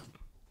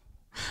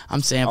 I'm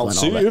I'll sampling all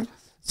see that. you.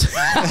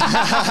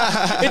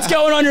 It's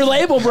going on your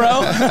label,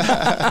 bro.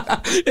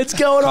 It's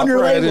going on your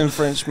Copyright label.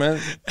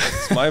 infringement.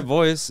 It's my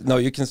voice. No,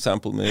 you can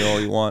sample me all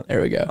you want.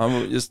 There we go.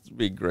 I'm just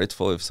be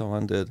grateful if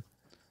someone did.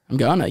 I'm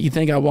gonna. You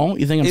think I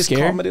won't? You think I'm Is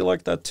scared? comedy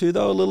like that too,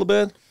 though, a little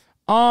bit?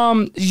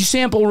 You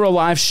sample real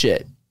life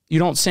shit. You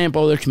don't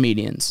sample other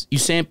comedians. You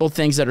sample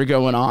things that are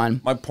going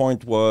on. My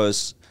point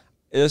was,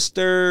 is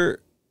there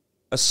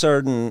a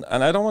certain,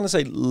 and I don't want to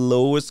say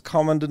lowest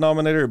common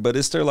denominator, but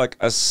is there like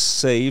a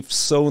safe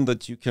zone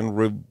that you can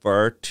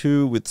revert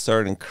to with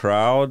certain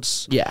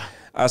crowds? Yeah.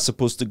 As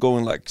opposed to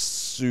going like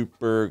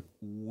super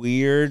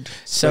weird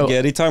So-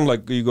 spaghetti time,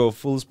 like you go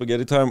full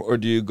spaghetti time, or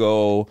do you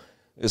go,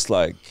 it's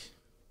like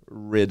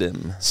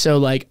rhythm? So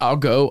like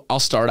I'll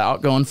start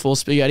out going full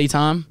spaghetti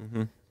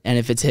time. And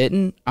if it's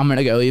hitting, I'm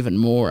gonna go even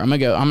more. I'm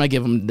gonna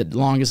give them the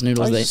longest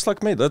noodles. Oh, they just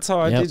like me. That's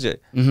how I Yep. DJ.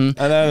 And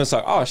then it's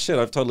like, oh shit,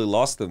 I've totally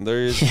lost them.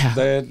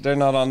 They're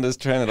not on this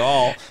train at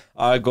all.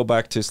 I go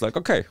back to, it's like,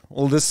 okay,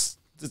 well this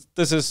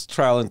is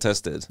trial and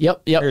tested.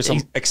 Yep. Here's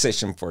some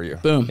excision for you.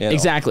 Boom. You know,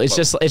 Exactly. It's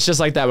just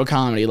like that with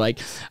comedy. Like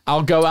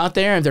I'll go out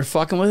there and if they're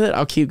fucking with it,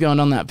 I'll keep going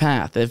down that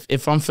path.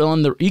 If I'm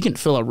feeling you can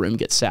feel a room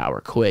get sour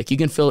quick. You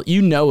can feel,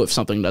 if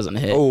something doesn't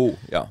hit. Oh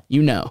yeah.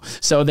 You know.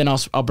 So then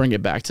I'll bring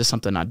it back to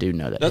something I do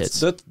know that hits.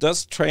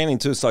 That's training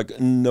too. It's like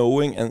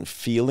knowing and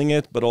feeling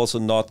it, but also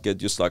not get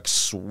just like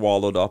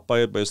swallowed up by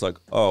it. But it's like,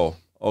 oh,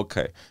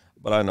 okay,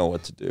 but I know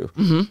what to do.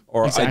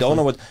 Or I don't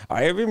know what.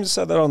 I have even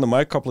said that on the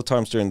mic a couple of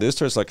times during this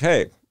tour. It's like,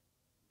 hey,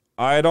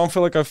 I don't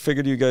feel like I've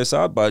figured you guys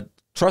out, but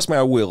trust me,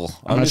 I will.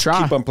 I'm gonna just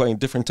try. keep on playing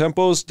different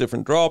tempos,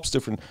 different drops,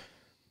 different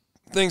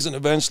things, and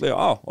eventually,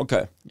 oh,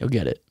 okay, You'll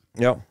get it.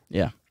 yeah.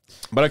 Yeah.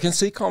 But I can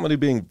see comedy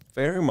being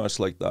very much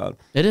like that.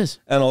 It is.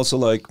 And also,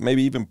 like,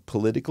 maybe even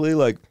politically,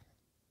 like,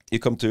 you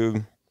come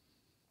to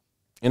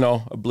you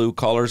know, a blue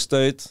collar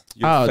state,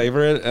 your Oh,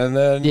 favorite, and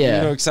then yeah.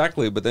 you know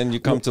exactly. But then you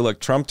come to like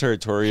Trump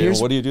territory, and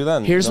what do you do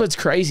then? Here's You know? what's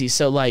crazy.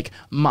 So like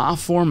my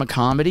form of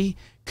comedy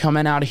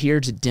coming out here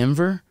to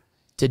Denver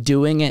to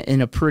doing it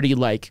in a pretty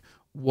like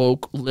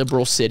woke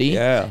liberal city.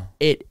 Yeah.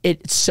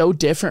 It's so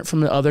different from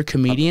the other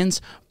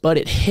comedians, but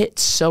it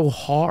hits so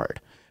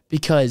hard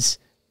because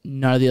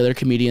none of the other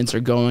comedians are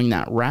going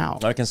that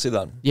route. I can see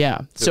that. Yeah,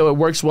 so it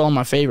works well in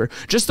my favor.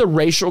 Just the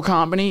racial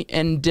comedy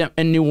in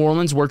New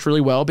Orleans worked really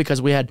well because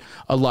we had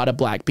a lot of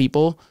black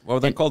people. What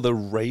would they call the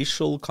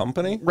racial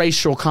company?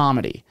 Racial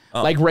comedy,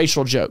 like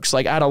racial jokes.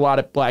 Like I had a lot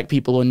of black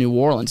people in New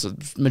Orleans, the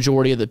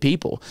majority of the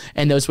people,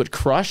 and those would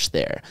crush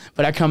there.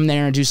 But I come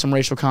there and do some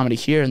racial comedy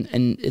here, and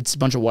it's a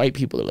bunch of white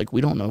people that are like,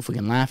 we don't know if we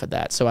can laugh at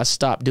that. So I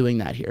stopped doing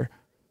that here.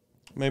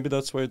 Maybe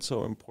that's why it's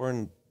so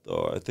important,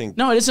 though. I think.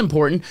 No, it is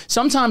important.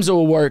 Sometimes it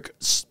will work.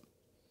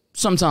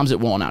 Sometimes it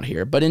won't out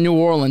here. But in New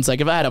Orleans, like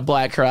if I had a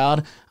black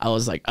crowd, I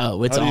was like,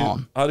 oh, it's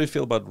on. How do you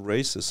feel about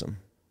racism?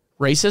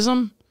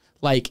 Racism,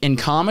 like in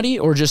comedy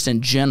or just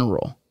in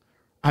general?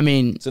 I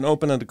mean, It's an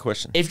open-ended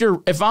question. if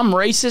I'm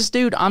racist,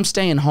 dude, I'm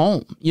staying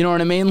home. You know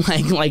what I mean?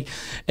 Like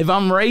if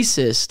I'm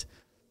racist,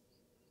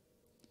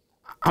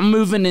 I'm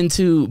moving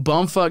into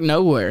bumfuck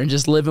nowhere and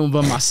just living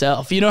by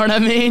myself. You know what I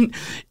mean?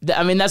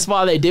 I mean, that's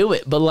why they do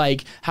it. But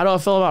like, how do I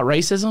feel about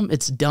racism?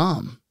 It's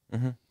dumb.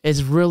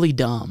 It's really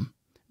dumb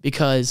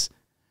because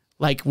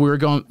like we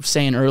were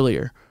saying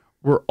earlier,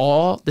 we're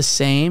all the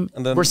same.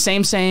 And then- we're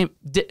same,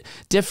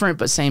 different,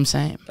 but same.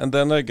 And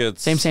then I get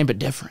Same, but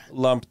different.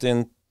 lumped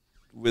in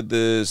with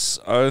this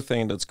other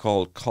thing that's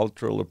called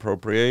cultural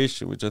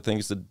appropriation, which I think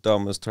is the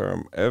dumbest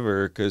term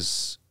ever,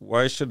 because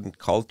why shouldn't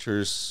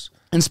cultures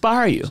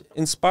Inspire you.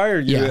 inspire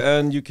you Yeah.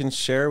 and you can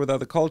share with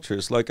other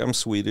cultures? Like I'm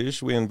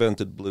Swedish, we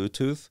invented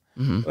Bluetooth,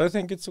 but I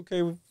think it's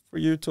okay for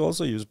you to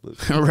also use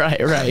Bluetooth.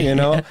 right. You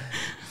know,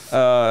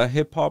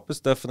 hip hop is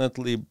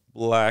definitely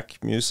black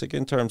music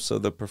in terms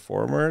of the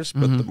performers,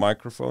 but the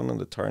microphone and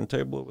the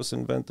turntable was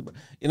invented.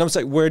 You know, what I'm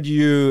saying, where do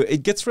you?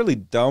 It gets really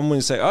dumb when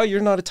you say, "Oh,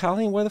 you're not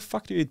Italian. Why the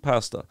fuck do you eat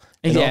pasta?"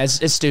 You know? Yeah,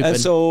 it's stupid. And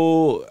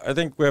so I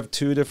think we have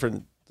two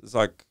different. It's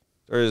like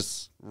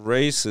there's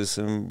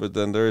racism, but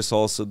then there is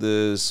also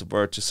this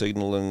virtue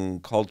signaling,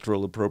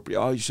 cultural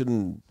appropriation. Oh, you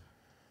shouldn't.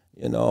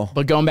 You know.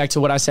 But going back to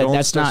what I said, Don't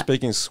that's start not.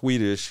 speaking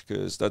Swedish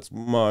because that's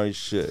my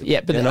shit.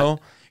 Yeah, but you know.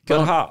 go-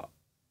 But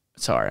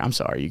I'm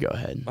sorry. You go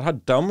ahead. how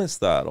dumb is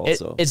that?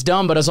 Also, It's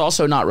dumb, but it's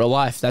also not real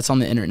life. That's on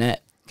the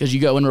internet. Because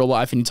you go in real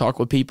life and you talk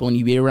with people and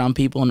you be around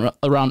people and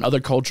around other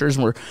cultures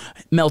and we're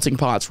melting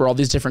pots where all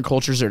these different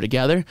cultures are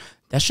together.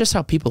 That's just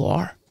how people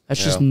are.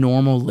 That's just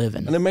normal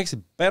living. and it makes it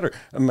better.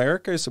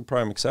 America is a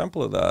prime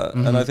example of that,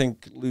 and I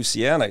think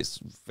Louisiana is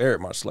very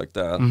much like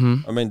that.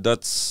 I mean,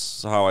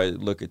 that's how I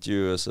look at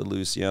you as a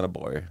Louisiana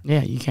boy.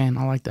 Yeah, you can.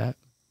 I like that.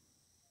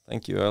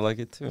 Thank you. I like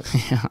it too.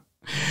 Yeah.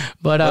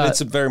 But But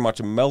it's very much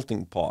a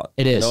melting pot.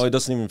 It is. You know, it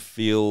doesn't even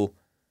feel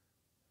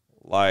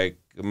like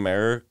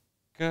America.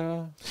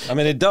 I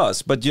mean, it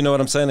does, but you know what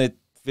I'm saying? It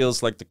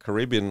feels like the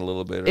Caribbean a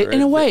little bit. Right?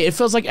 in a way, it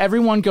feels like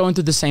everyone going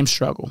through the same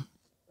struggle.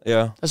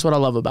 Yeah. That's what I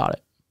love about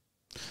it.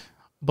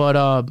 But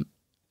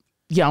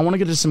yeah, I want to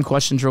get to some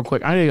questions real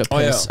quick. I gotta go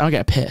piss. yeah. I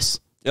gotta piss.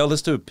 Yeah,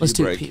 let's do a pee Let's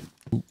do a break. pee.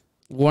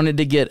 Wanted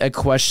to get a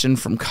question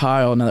from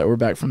Kyle now that we're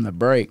back from the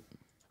break.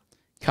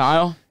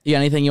 Kyle, you got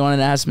anything you wanted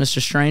to ask Mr.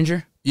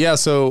 Stranger? Yeah,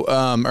 so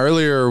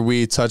earlier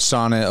we touched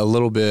on it a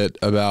little bit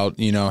about,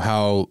 you know,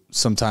 how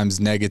sometimes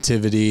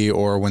negativity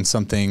or when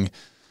something,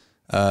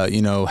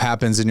 you know,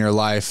 happens in your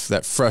life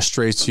that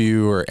frustrates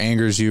you or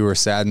angers you or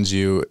saddens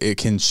you, it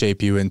can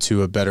shape you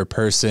into a better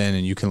person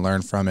and you can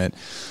learn from it.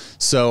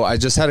 So I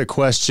just had a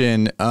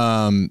question.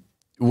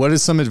 What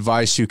is some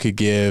advice you could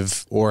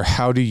give, or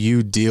how do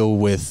you deal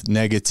with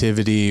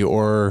negativity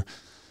or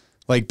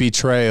like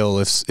betrayal?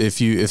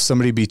 If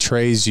somebody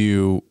betrays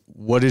you,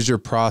 what is your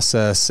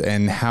process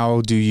and how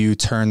do you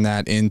turn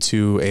that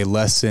into a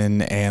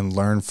lesson and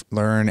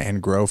learn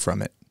and grow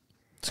from it?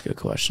 That's a good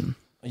question.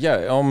 Yeah,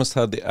 I almost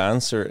had the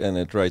answer in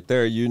it right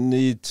there. You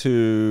need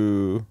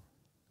to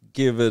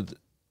give it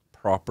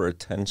proper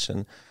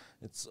attention.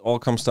 It all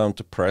comes down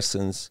to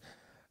presence.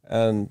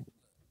 And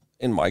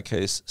in my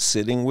case,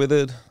 sitting with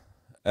it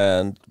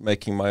and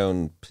making my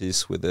own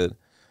peace with it.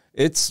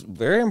 It's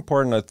very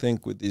important, I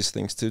think, with these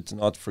things too, to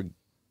not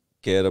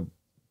forget,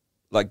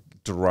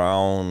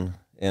 drown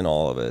in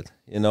all of it,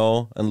 you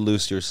know, and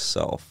lose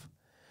yourself.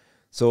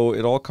 So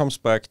it all comes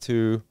back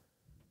to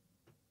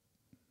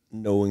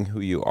knowing who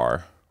you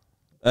are.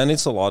 And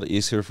it's a lot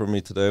easier for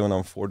me today when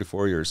I'm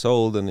 44 years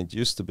old than it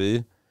used to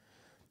be.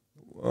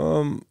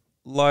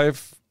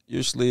 Life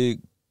usually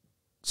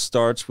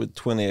starts with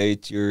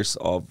 28 years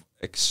of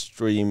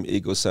extreme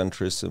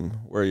egocentrism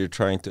where you're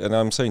trying to, and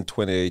I'm saying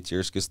 28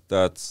 years because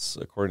that's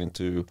according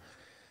to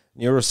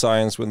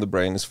neuroscience when the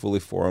brain is fully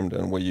formed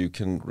and where you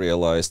can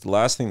realize the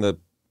last thing that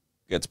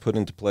gets put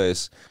into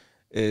place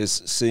is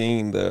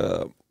seeing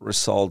the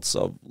results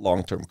of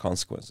long-term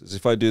consequences.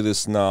 If I do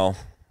this now,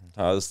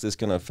 how is this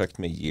going to affect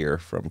me a year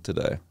from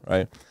today,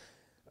 right?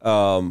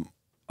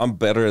 I'm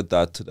better at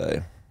that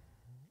today.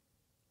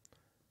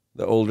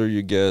 the older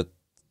you get,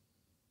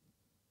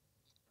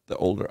 the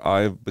older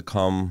I've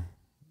become,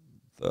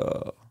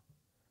 the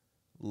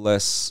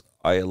less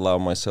I allow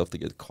myself to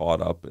get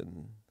caught up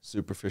in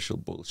superficial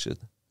bullshit.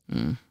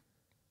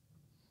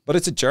 But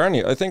it's a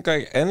journey. I think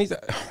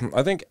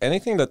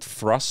anything that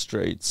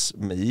frustrates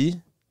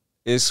me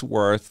is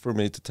worth for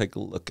me to take a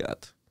look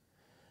at.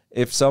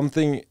 If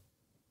something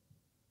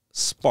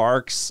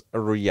sparks a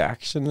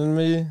reaction in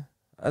me,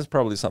 that's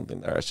probably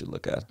something that I should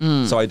look at.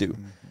 So I do.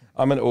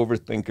 I'm an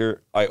overthinker.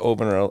 I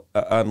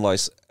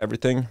overanalyze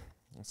everything.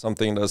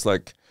 Something that's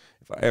like,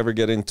 if I ever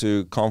get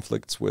into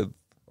conflicts with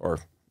or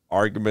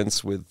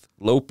arguments with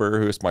Loper,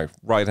 who is my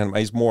right hand man,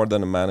 he's more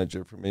than a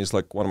manager for me. He's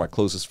like one of my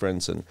closest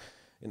friends, and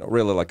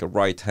really like a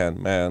right hand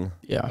man.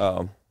 Yeah.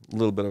 A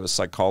little bit of a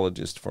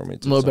psychologist for me.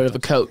 A little bit of a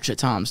coach at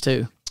times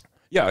too.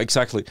 Yeah,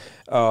 exactly.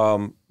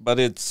 But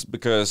it's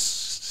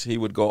because he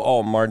would go,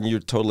 "Oh, Martin, you're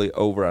totally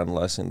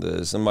overanalyzing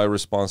this," and my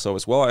response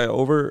always, "Well, I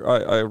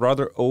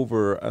rather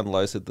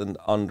overanalyze it than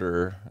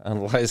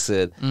underanalyze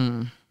it."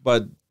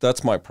 But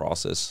that's my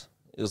process.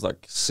 Is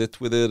like sit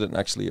with it and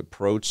actually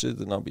approach it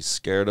and not be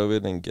scared of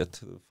it and get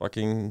to the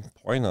fucking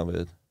point of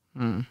it.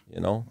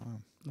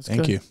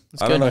 Thank you.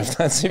 I don't know if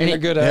that's even a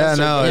good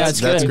answer. Yeah, no,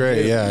 it's that's good.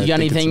 great. Yeah. You got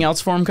anything else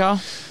for him,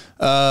 Kyle?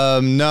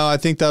 No, I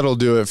think that'll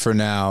do it for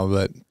now.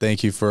 But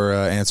thank you for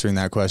answering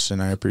that question.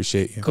 I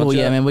appreciate you. Cool.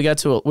 Yeah, man. We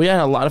had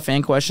a lot of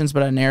fan questions,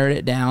 but I narrowed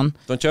it down.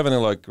 Don't you have any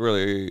like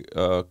really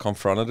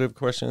confrontative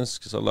questions?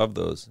 Because I love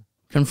those.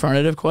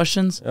 Confrontative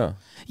questions? Yeah.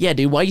 Yeah,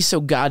 dude. Why are you so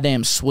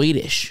goddamn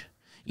Swedish?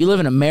 You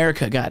live in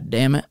America, god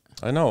damn it.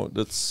 I know.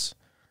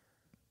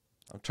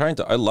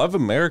 I love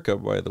America,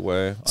 by the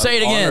way. Say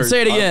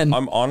it again.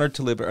 I'm honored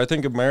to live here. I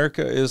think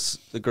America is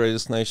the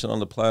greatest nation on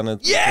the planet.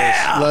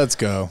 Yeah! Let's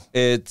go.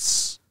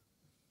 It's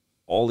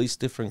all these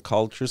different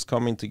cultures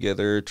coming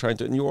together,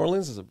 New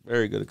Orleans is a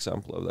very good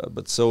example of that,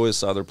 but so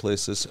is other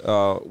places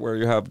where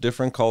you have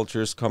different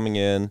cultures coming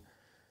in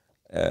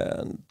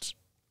and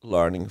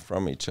learning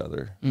from each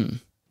other.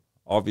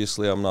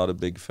 Obviously, I'm not a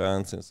big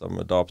fan since I'm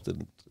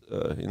adopted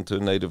into a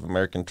Native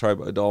American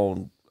tribe. I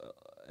don't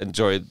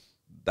enjoy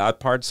that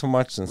part so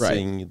much and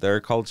seeing their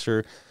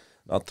culture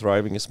not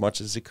thriving as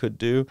much as it could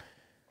do.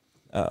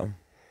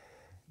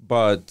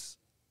 But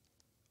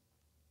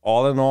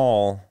all in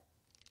all,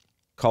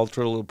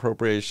 cultural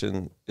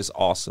appropriation is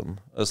awesome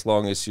as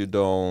long as you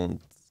don't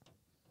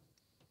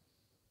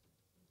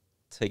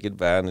take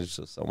advantage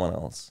of someone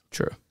else.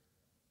 True.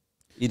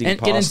 Eating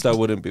pasta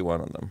wouldn't be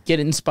one of them. Get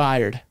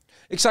inspired.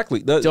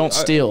 Exactly. Don't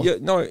steal.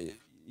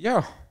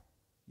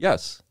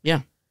 Yes.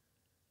 Yeah.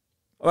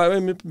 I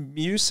mean,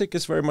 music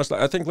is very much like,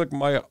 I think like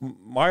my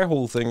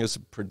whole thing as a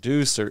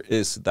producer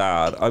is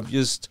that I've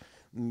just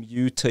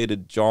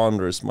mutated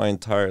genres my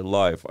entire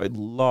life. I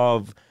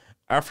love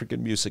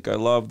African music. I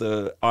love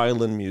the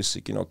island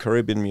music,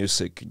 Caribbean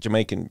music,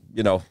 Jamaican,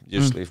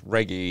 usually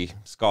reggae,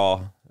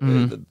 ska,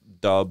 the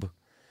dub,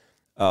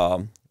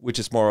 which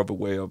is more of a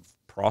way of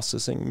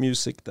processing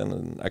music than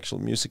an actual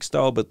music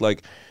style. But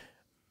like,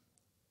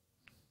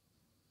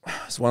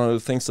 it's one of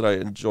the things that I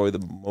enjoy the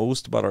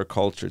most about our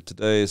culture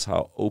today is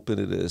how open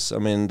it is. I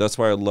mean, that's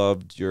why I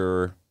loved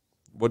your,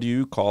 what do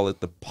you call it?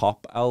 The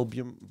pop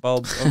album?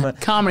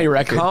 Comedy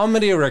record.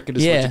 Comedy record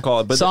is what you call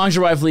it. But Songs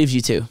Your Wife Leaves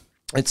You To.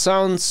 It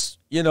sounds,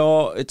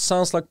 it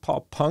sounds like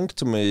pop punk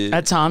to me.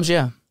 At times,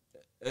 yeah.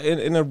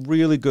 In a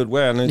really good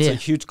way. And it's a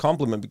huge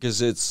compliment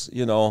because it's,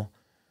 it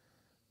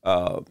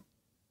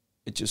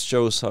just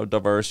shows how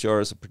diverse you are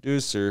as a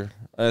producer.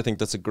 And I think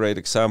that's a great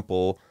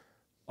example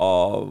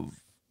of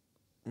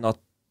not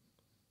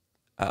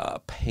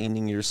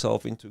painting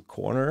yourself into a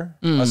corner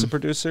as a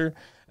producer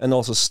and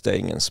also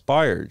staying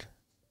inspired,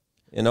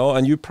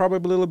 and you're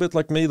probably a little bit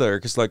like me there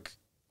because like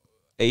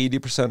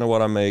 80% of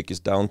what I make is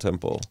down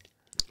tempo.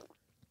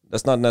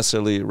 That's not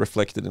necessarily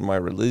reflected in my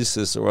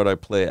releases or what I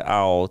play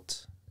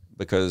out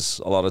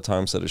because a lot of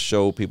times at a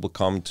show people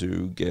come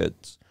to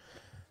get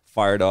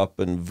fired up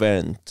and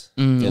vent.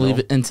 Leave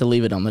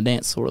it on the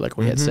dance floor like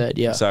we had said.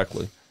 Yeah,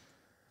 exactly.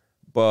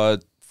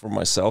 But for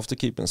myself to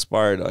keep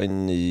inspired, I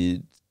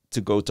need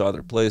to go to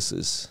other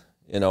places,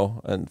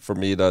 and for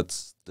me,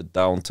 that's the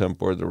down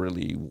tempo or the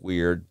really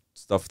weird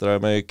stuff that I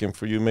make. And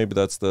for you, maybe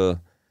that's the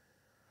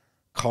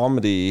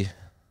comedy,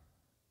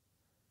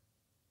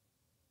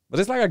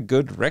 but it's like a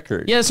good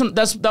record. Yeah,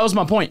 that was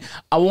my point.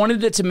 I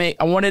wanted to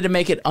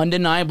make it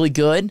undeniably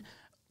good,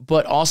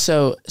 but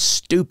also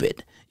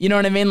stupid. You know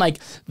what I mean? Like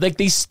the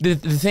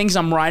things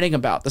I'm writing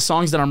about, the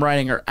songs that I'm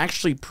writing are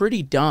actually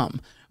pretty dumb,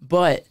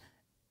 but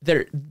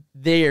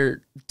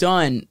they're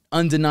done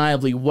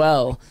undeniably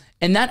well.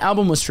 And that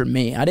album was for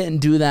me. I didn't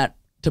do that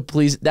to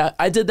please. That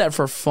I did that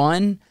for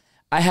fun.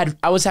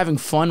 I was having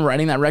fun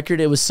writing that record.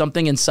 It was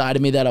something inside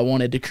of me that I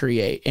wanted to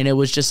create, and it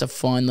was just a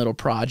fun little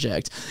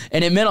project.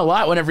 And it meant a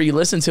lot whenever you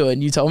listened to it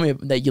and you told me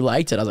that you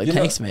liked it. I was like,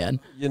 thanks, man.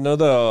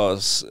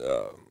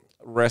 The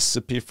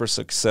recipe for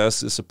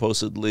success is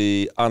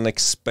supposedly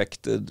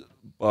unexpected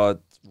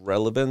but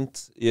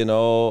relevant.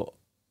 You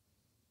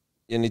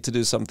need to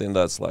do something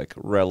that's like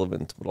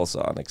relevant but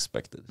also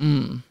unexpected.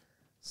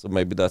 So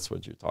maybe that's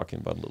what you're talking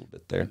about a little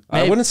bit there. I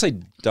Maybe. wouldn't say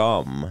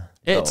dumb.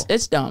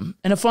 It's dumb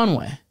in a fun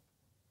way.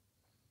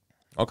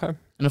 Okay.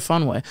 In a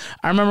fun way.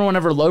 I remember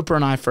whenever Loper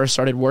and I first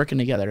started working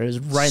together, it was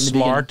right in the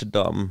beginning. Smart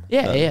dumb.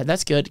 Yeah,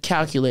 that's good.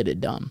 Calculated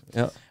dumb.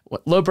 Yeah.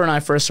 When Loper and I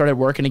first started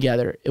working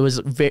together, it was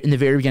in the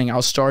very beginning. I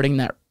was starting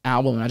that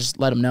album, and I just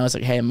let him know. It's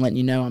like, hey, I'm letting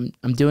you know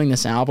I'm doing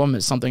this album.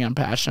 It's something I'm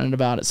passionate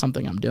about. It's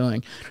something I'm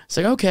doing. It's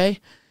like, okay.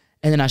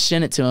 And then I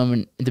sent it to him,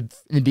 and in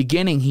the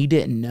beginning, he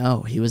didn't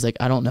know. He was like,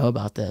 I don't know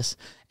about this.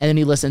 And then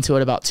he listened to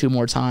it about 2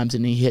 more times,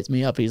 and he hits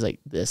me up. He's like,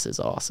 this is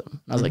awesome.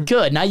 And I was like,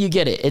 good. Now you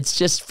get it. It's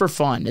just for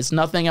fun. It's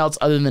nothing else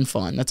other than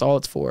fun. That's all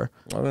it's for.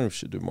 I think we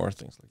should do more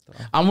things like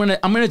that. I'm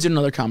gonna do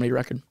another comedy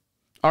record.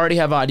 I already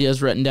have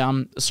ideas written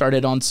down.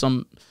 Started on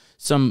some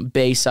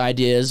bass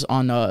ideas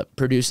on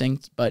producing,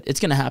 but it's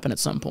gonna happen at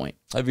some point.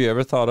 Have you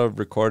ever thought of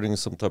recording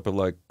some type of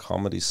like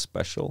comedy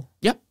special?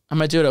 Yep, I'm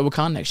gonna do it at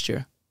Wakan next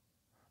year.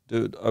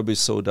 Dude, I'd be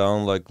so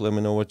down. Like, let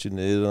me know what you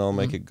need and I'll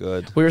make it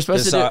good. We were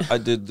supposed to do. I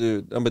did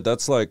do, but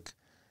that's like,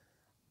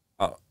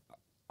 I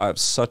have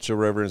such a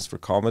reverence for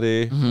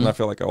comedy, and I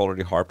feel like I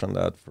already harped on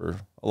that for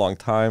a long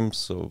time,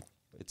 so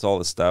it's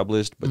all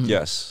established. But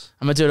yes,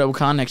 I'm gonna do it at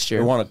Wakan next year.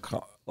 we want a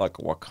like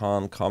a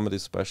Wakan comedy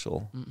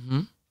special.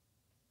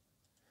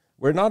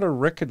 We're not a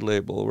record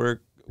label.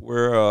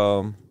 We're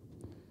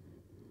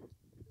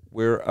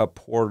a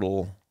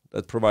portal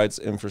that provides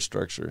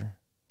infrastructure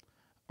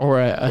Or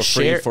a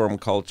for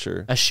freeform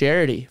culture. a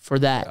charity for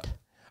that.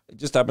 It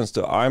just happens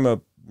to, I'm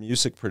a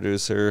music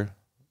producer,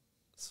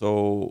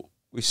 so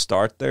we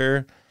start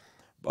there.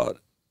 But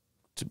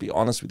to be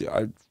honest with you,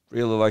 I'd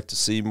really like to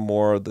see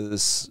more of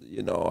this.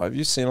 You know, have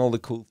you seen all the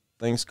cool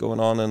things going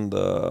on in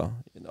the,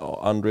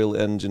 Unreal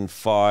Engine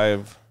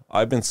 5?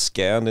 I've been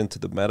scanned into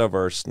the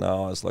metaverse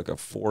now as like a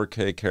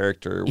 4K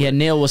character. Yeah,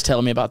 Neil was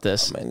telling me about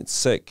this. I mean, it's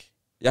sick.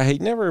 Yeah, he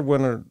never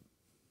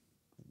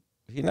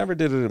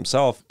did it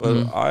himself,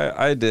 but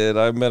I did.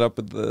 I met up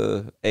with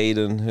the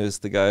Aiden, who's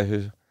the guy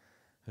who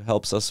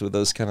helps us with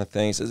those kind of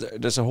things.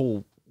 There's a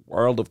whole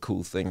world of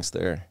cool things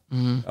there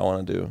I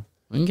want to do.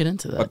 We can get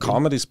into that. A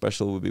comedy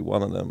special would be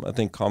one of them. I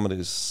think comedy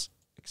is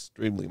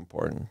extremely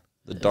important.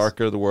 The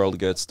darker the world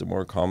gets, the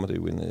more comedy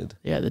we need.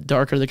 Yeah, the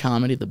darker the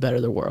comedy, the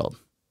better the world.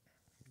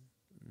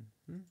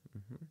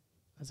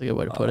 That's a good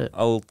way to put it.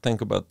 I'll think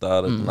about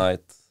that at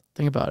night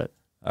Think about it.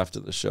 after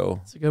the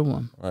show. It's a good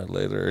one. Right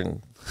later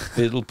in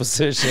fetal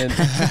position,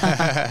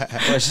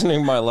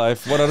 questioning my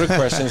life. What other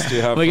questions do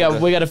you have? We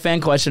got a fan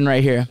question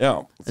right here.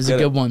 Yeah, It's a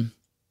good one.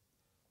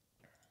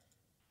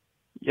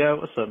 Yeah,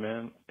 what's up,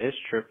 man? It's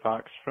Trip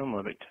Fox from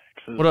Lubbock,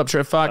 Texas. What up,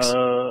 Trip Fox?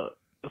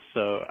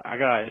 So I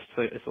got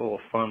it's a little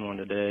fun one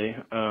today.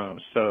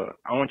 So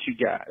I want you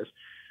guys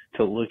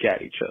to look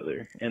at each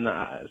other in the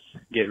eyes,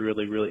 get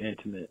really, really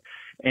intimate,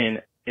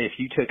 and if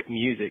you took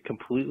music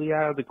completely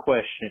out of the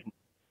question,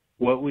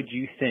 what would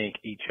you think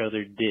each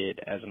other did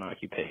as an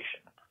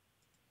occupation?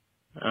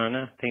 I don't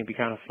know. I think it'd be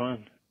kind of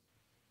fun.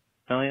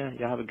 Hell yeah.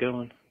 Y'all have a good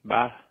one.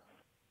 Bye.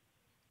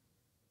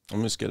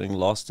 I'm just getting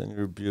lost in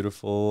your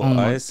beautiful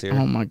eyes here.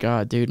 Oh my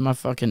god, dude, my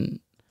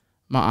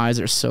eyes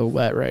are so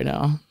wet right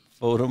now.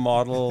 Photo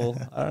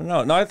model. I don't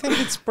know. No, I think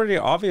it's pretty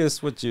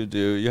obvious what you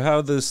do. You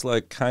have this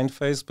like kind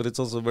face, but it's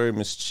also very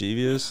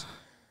mischievous.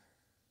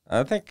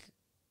 I think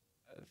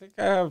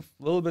I have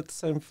a little bit the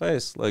same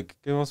face. Like,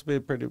 it must be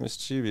pretty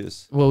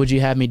mischievous. What would you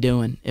have me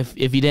doing if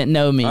you didn't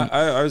know me?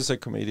 I would say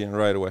comedian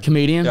right away.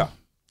 Comedian? Yeah.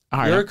 All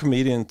right. You're a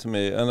comedian to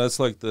me, and that's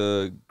like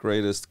the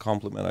greatest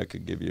compliment I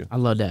could give you. I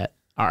love that.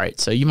 All right,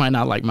 so you might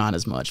not like mine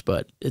as much,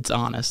 but it's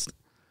honest.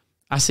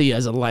 I see you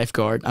as a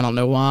lifeguard. I don't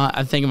know why.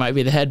 I think it might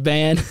be the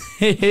headband.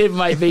 It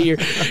might be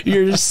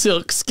your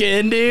silk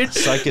skin, dude.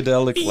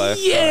 Psychedelic lifeguard.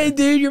 Yeah,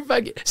 dude, you're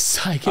fucking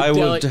psychedelic. I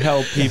would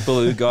help people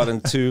who gotten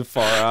too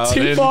far out.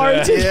 Too far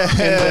into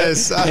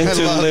Yes, I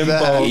into love limbo.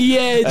 that.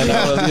 Yeah, dude. And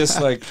I was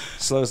just like,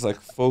 so it's like,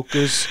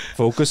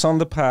 focus on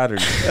the pattern.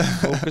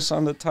 Focus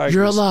on the tigers.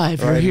 You're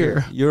alive. You're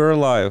here. You're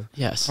alive.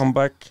 Yes. Come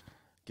back.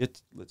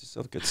 Let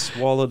yourself get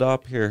swallowed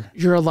up here.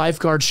 You're a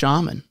lifeguard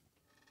shaman.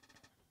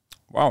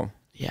 Wow.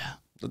 Yeah.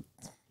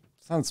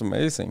 Sounds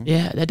amazing.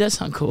 Yeah, that does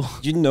sound cool.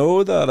 You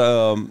know that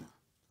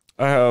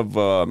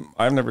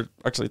I've never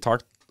actually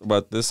talked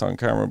about this on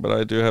camera, but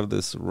I do have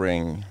this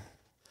ring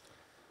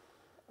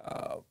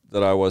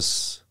that I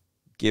was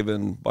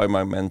given by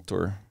my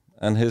mentor,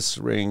 and his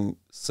ring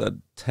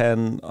said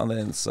 10 on the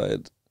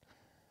inside,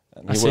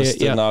 and I he see was it,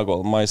 the yeah.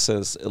 Nagel. Mine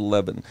says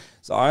 11.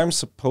 So I'm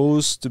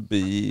supposed to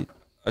be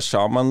a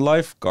shaman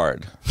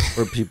lifeguard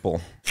for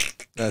people.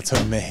 That's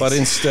amazing. But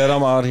instead,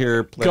 I'm out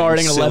here playing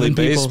Guarding silly 11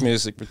 bass people.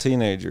 music for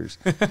teenagers.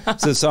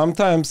 So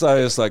sometimes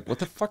I was like, what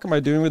the fuck am I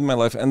doing with my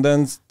life? And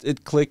then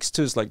it clicks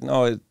to, it's like,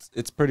 no,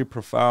 it's pretty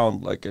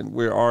profound. Like, and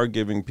we are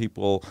giving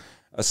people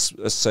a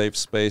safe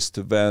space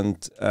to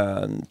vent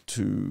and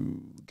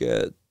to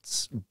get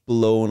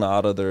blown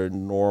out of their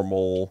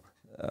normal,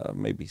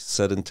 maybe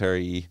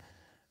sedentary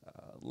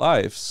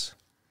lives.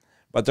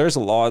 But there's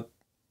a lot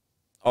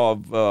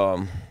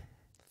of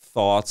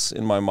thoughts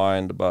in my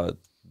mind about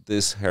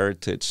this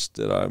heritage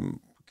that I'm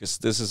because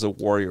this is a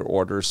warrior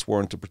order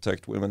sworn to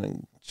protect women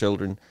and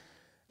children.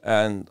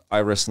 And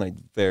I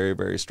resonate very,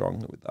 very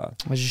strongly with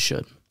that. As you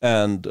should.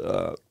 And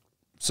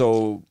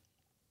so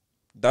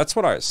that's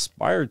what I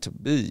aspire to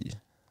be.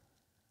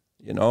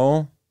 You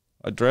know,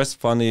 I dress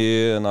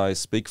funny and I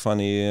speak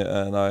funny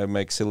and I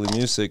make silly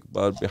music,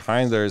 but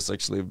behind there is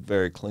actually a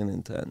very clean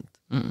intent.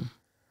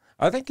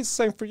 I think it's the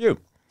same for you.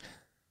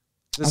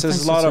 This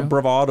is a lot of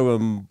bravado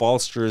and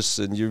bolsters,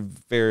 and you're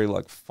very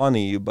like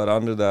funny, but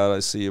under that I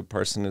see a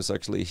person who's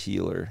actually a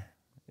healer,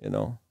 you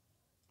know.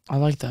 I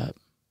like that.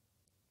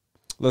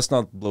 Let's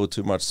not blow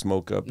too much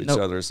smoke up each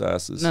other's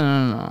asses.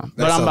 No.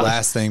 That's the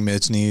last thing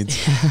Mitch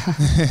needs.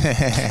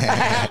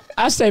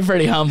 I stay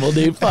pretty humble,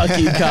 dude. Fuck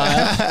you,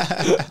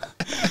 Kyle.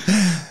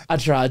 I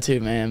try to,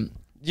 man.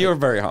 You're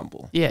very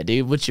humble. Yeah,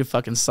 dude. What's your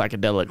fucking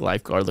psychedelic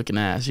lifeguard looking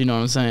ass? You know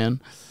what I'm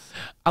saying?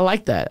 I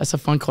like that. That's a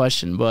fun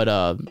question.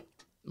 But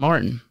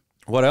Martin.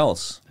 What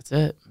else? That's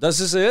it. This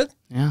is it?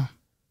 Yeah.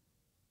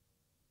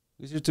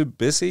 Because you're too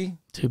busy?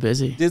 Too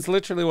busy. It's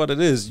literally what it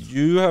is.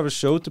 You have a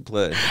show to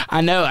play. I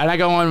know, and I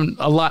go on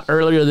a lot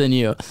earlier than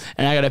you,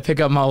 and I got to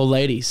pick up my old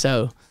lady,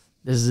 so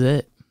this is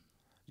it.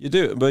 You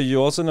do, but you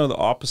also know the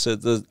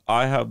opposite. That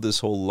I have this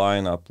whole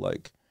lineup,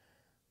 like,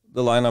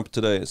 the lineup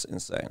today is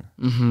insane.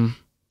 Mm-hmm.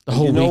 The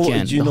whole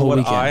weekend. Do you know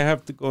what I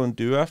have to go and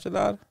do after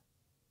that?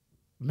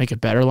 Make a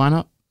better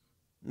lineup?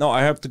 No,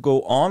 I have to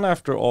go on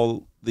after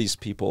all these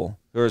people.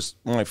 There's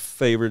my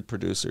favorite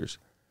producers.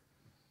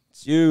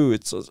 It's you.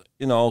 It's,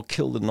 you know,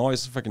 Kill the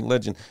Noise, fucking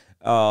legend.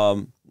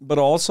 But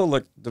also,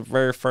 like, the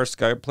very first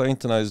guy playing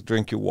tonight is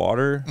Drink Your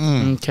Water.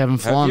 Kevin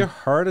Flom. Have you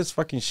heard his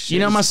fucking shit? You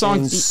know my song?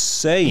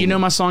 Insane. You know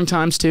my song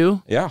Times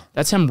 2? Yeah.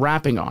 That's him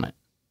rapping on it.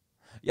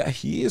 Yeah,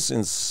 he is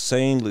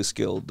insanely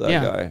skilled, that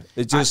Yeah. guy.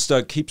 It just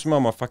keeps me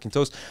on my fucking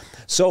toes.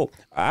 So,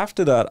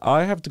 after that,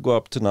 I have to go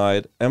up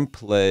tonight and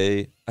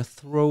play a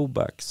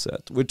throwback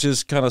set, which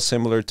is kind of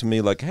similar to me.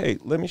 Like, hey,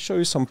 let me show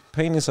you some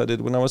paintings I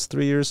did when I was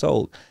 3 years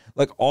old.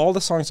 Like, all the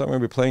songs I'm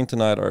going to be playing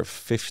tonight are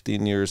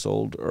 15 years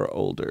old or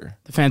older.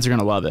 The fans are going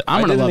to love it.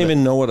 I didn't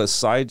even know what a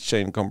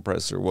sidechain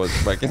compressor was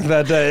back in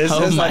that day. It's oh,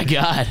 just my like,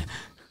 God.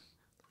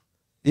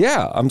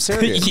 Yeah, I'm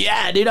serious.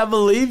 Yeah, dude, I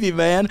believe you,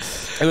 man.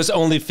 It was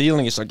only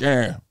feeling. It's like,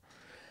 yeah.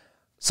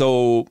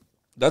 So,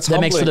 that's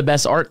that makes for the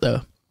best art,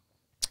 though.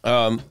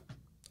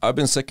 I've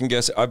been second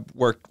guessing. I've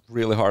worked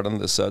really hard on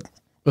this set.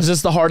 Was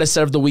this the hardest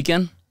set of the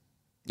weekend?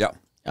 Yeah.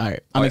 All right.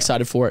 I'm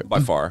excited for it.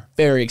 By far.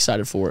 Very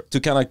excited for it. To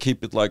kind of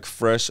keep it like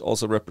fresh,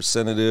 also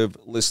representative,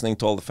 listening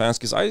to all the fans.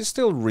 Because I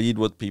still read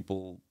what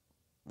people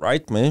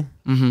write me.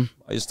 Mm-hmm.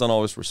 I just don't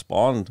always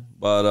respond.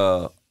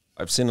 But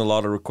I've seen a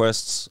lot of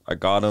requests. I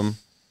got them.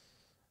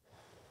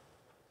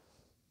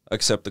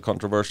 Except the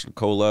controversial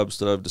collabs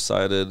that I've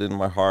decided in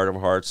my heart of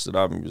hearts that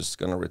I'm just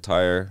going to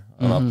retire.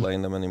 I'm not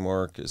playing them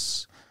anymore.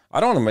 Because I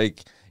don't want to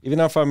make... Even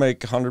if I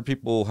make 100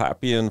 people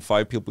happy and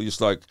 5 people just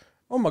like...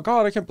 Oh my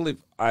God, I can't believe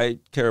I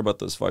care about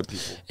those 5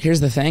 people. Here's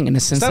the thing, in a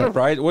sense. Is that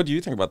right? What do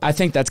you think about that? I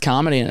think that's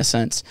comedy in a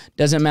sense.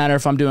 Doesn't matter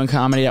if I'm doing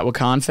comedy at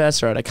Wakan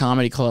Fest or at a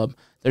comedy club.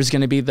 There's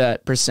going to be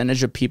that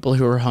percentage of people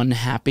who are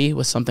unhappy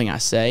with something I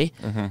say,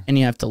 and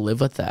you have to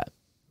live with that.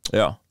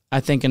 Yeah.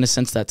 I think in a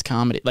sense that's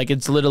comedy. Like,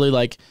 it's literally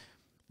like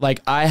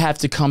I have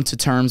to come to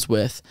terms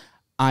with,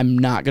 I'm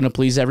not going to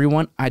please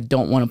everyone. I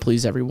don't want to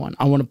please everyone.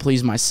 I want to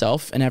please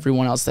myself and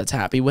everyone else that's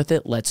happy with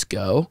it. Let's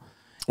go.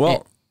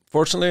 Well,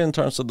 fortunately, in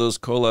terms of those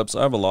collabs,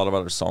 I have a lot of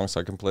other songs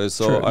I can play.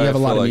 So True. You I have a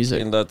feel lot of like music.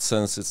 in that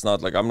sense, it's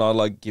not like I'm not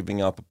like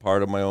giving up a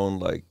part of my own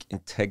like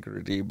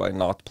integrity by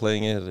not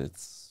playing it.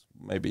 It's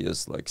maybe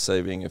just like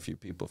saving a few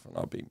people from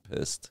not being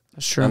pissed.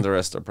 That's true. And the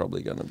rest are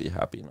probably going to be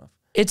happy enough.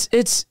 It's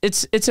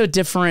a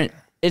different.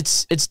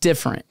 It's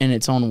different in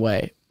its own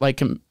way. Like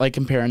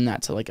comparing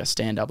that to like a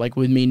stand up. Like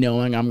with me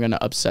knowing I'm gonna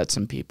upset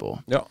some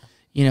people. Yeah.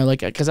 You know, like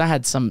because I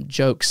had some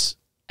jokes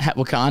at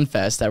Wakan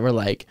Fest that were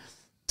like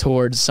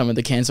towards some of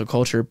the cancel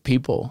culture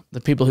people,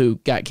 the people who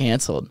got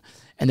canceled.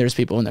 And there's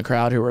people in the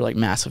crowd who were like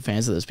massive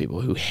fans of those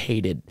people who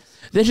hated.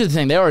 This is the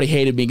thing. They already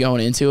hated me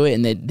going into it,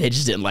 and they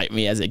just didn't like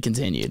me as it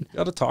continued. You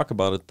got to talk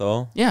about it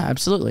though. Yeah,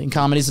 absolutely. And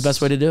comedy's the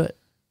best way to do it.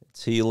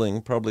 It's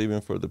healing, probably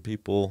even for the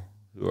people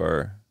who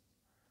are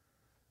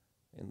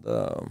in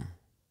the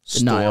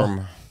Denial.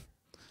 storm.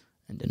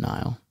 And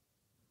denial.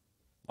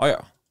 Oh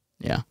yeah.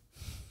 Yeah.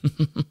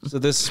 So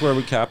this is where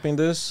we're capping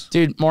this.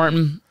 Dude,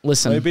 Martin,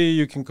 listen. Maybe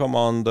you can come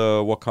on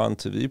the Wakan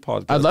TV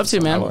podcast. I'd love to,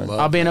 man.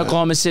 I'll be in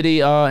Oklahoma City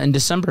in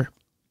December.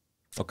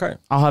 Okay.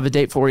 I'll have a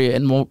date for you,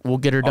 and we'll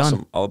get her Awesome.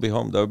 done. I'll be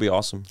home. That would be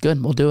awesome.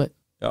 Good. We'll do it.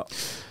 Yeah.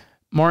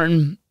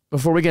 Martin,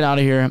 before we get out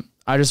of here,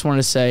 I just want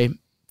to say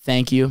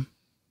thank you,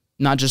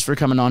 not just for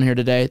coming on here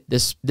today.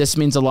 This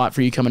means a lot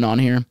for you coming on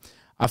here.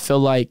 I feel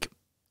like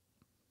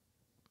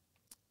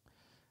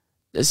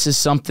this is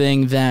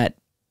something that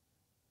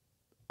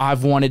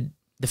I've wanted,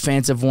 the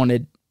fans have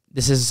wanted.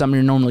 This is something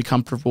you're normally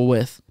comfortable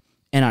with,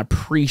 and I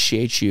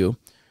appreciate you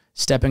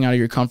stepping out of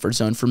your comfort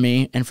zone for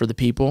me and for the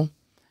people.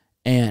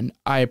 And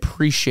I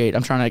appreciate,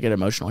 I'm trying not to get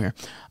emotional here.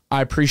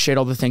 I appreciate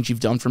all the things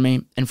you've done for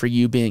me and for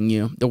you being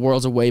you. The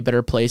world's a way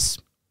better place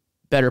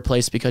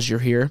because you're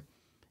here.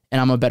 and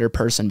I'm a better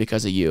person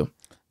because of you.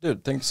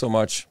 Dude, thank you so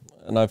much.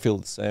 And I feel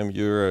the same.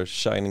 You're a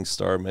shining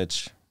star,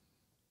 Mitch.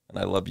 And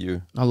I love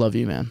you. I love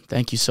you, man.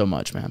 Thank you so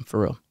much, man.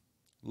 For real.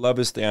 Love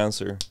is the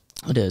answer.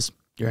 It is.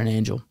 You're an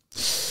angel.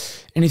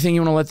 Anything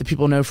you want to let the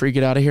people know before you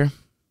get out of here?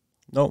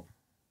 No.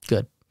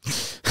 Good.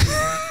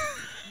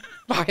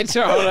 I don't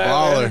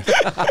know. Baller.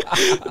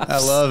 I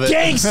love it.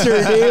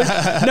 Gangster, dude.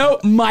 No,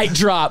 mic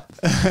drop.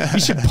 You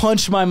should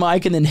punch my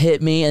mic and then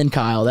hit me and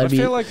Kyle. I That'd be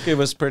feel like it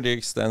was pretty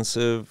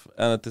extensive.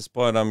 And at this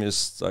point, I'm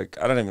just like,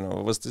 I don't even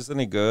know. Was this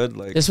any good?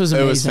 Like, this was It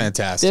amazing. was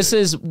fantastic. This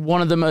is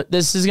one of the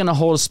this is gonna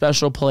hold a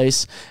special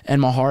place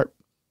in my heart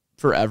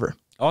forever.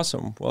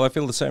 awesome. Well, I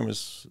feel the same.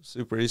 It's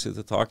super easy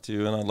to talk to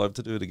you, and I'd love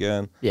to do it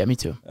again. Yeah, me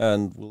too.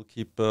 And we'll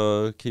keep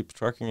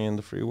trucking in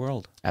the free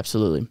world.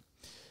 Absolutely.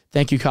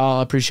 Thank you, Kyle.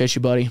 I appreciate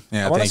you, buddy.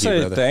 Yeah, I want to thank you,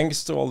 say brother.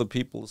 thanks to all the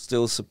people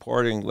still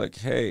supporting. Like,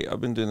 hey,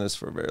 I've been doing this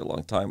for a very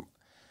long time.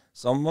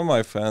 Some of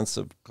my fans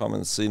have come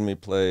and seen me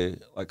play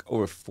like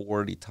over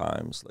 40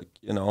 times. Like,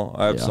 you know,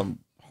 I have Yeah. some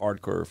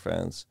hardcore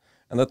fans,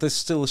 and that they're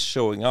still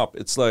showing up.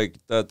 It's like,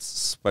 that's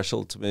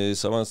special to me.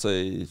 So I want to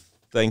say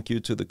thank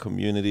you to the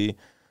community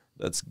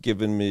that's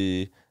given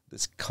me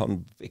this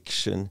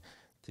conviction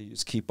to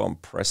just keep on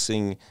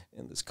pressing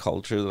in this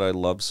culture that I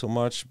love so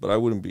much. But I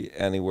wouldn't be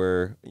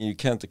anywhere. You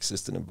can't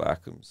exist in a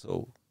vacuum.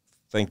 So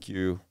thank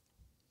you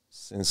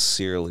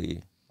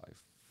sincerely. I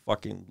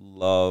fucking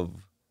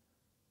love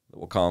the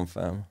Wakam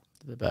fam.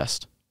 The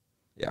best.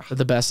 Yeah. They're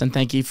the best. And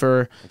thank you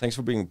for And thanks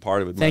for being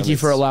part of it. thank man. you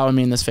for It's- allowing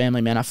me in this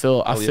family, man. I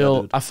feel Hell yeah,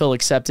 dude. I feel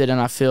accepted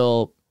and I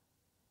feel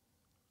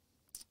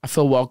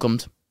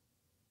welcomed.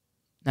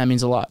 That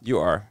means a lot. You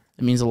are.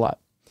 It means a lot.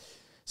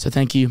 So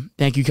thank you.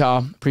 Thank you,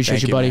 Kyle. Appreciate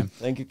Thank you, you, buddy. man.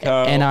 Thank you,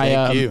 Kyle. And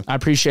Thank you. I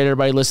appreciate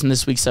everybody listening to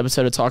this week's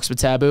episode of Talks with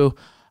Taboo.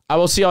 I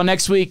will see y'all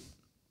next week.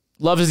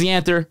 Love is the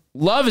answer.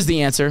 Love is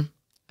the answer.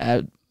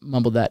 I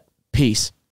mumbled that. Peace.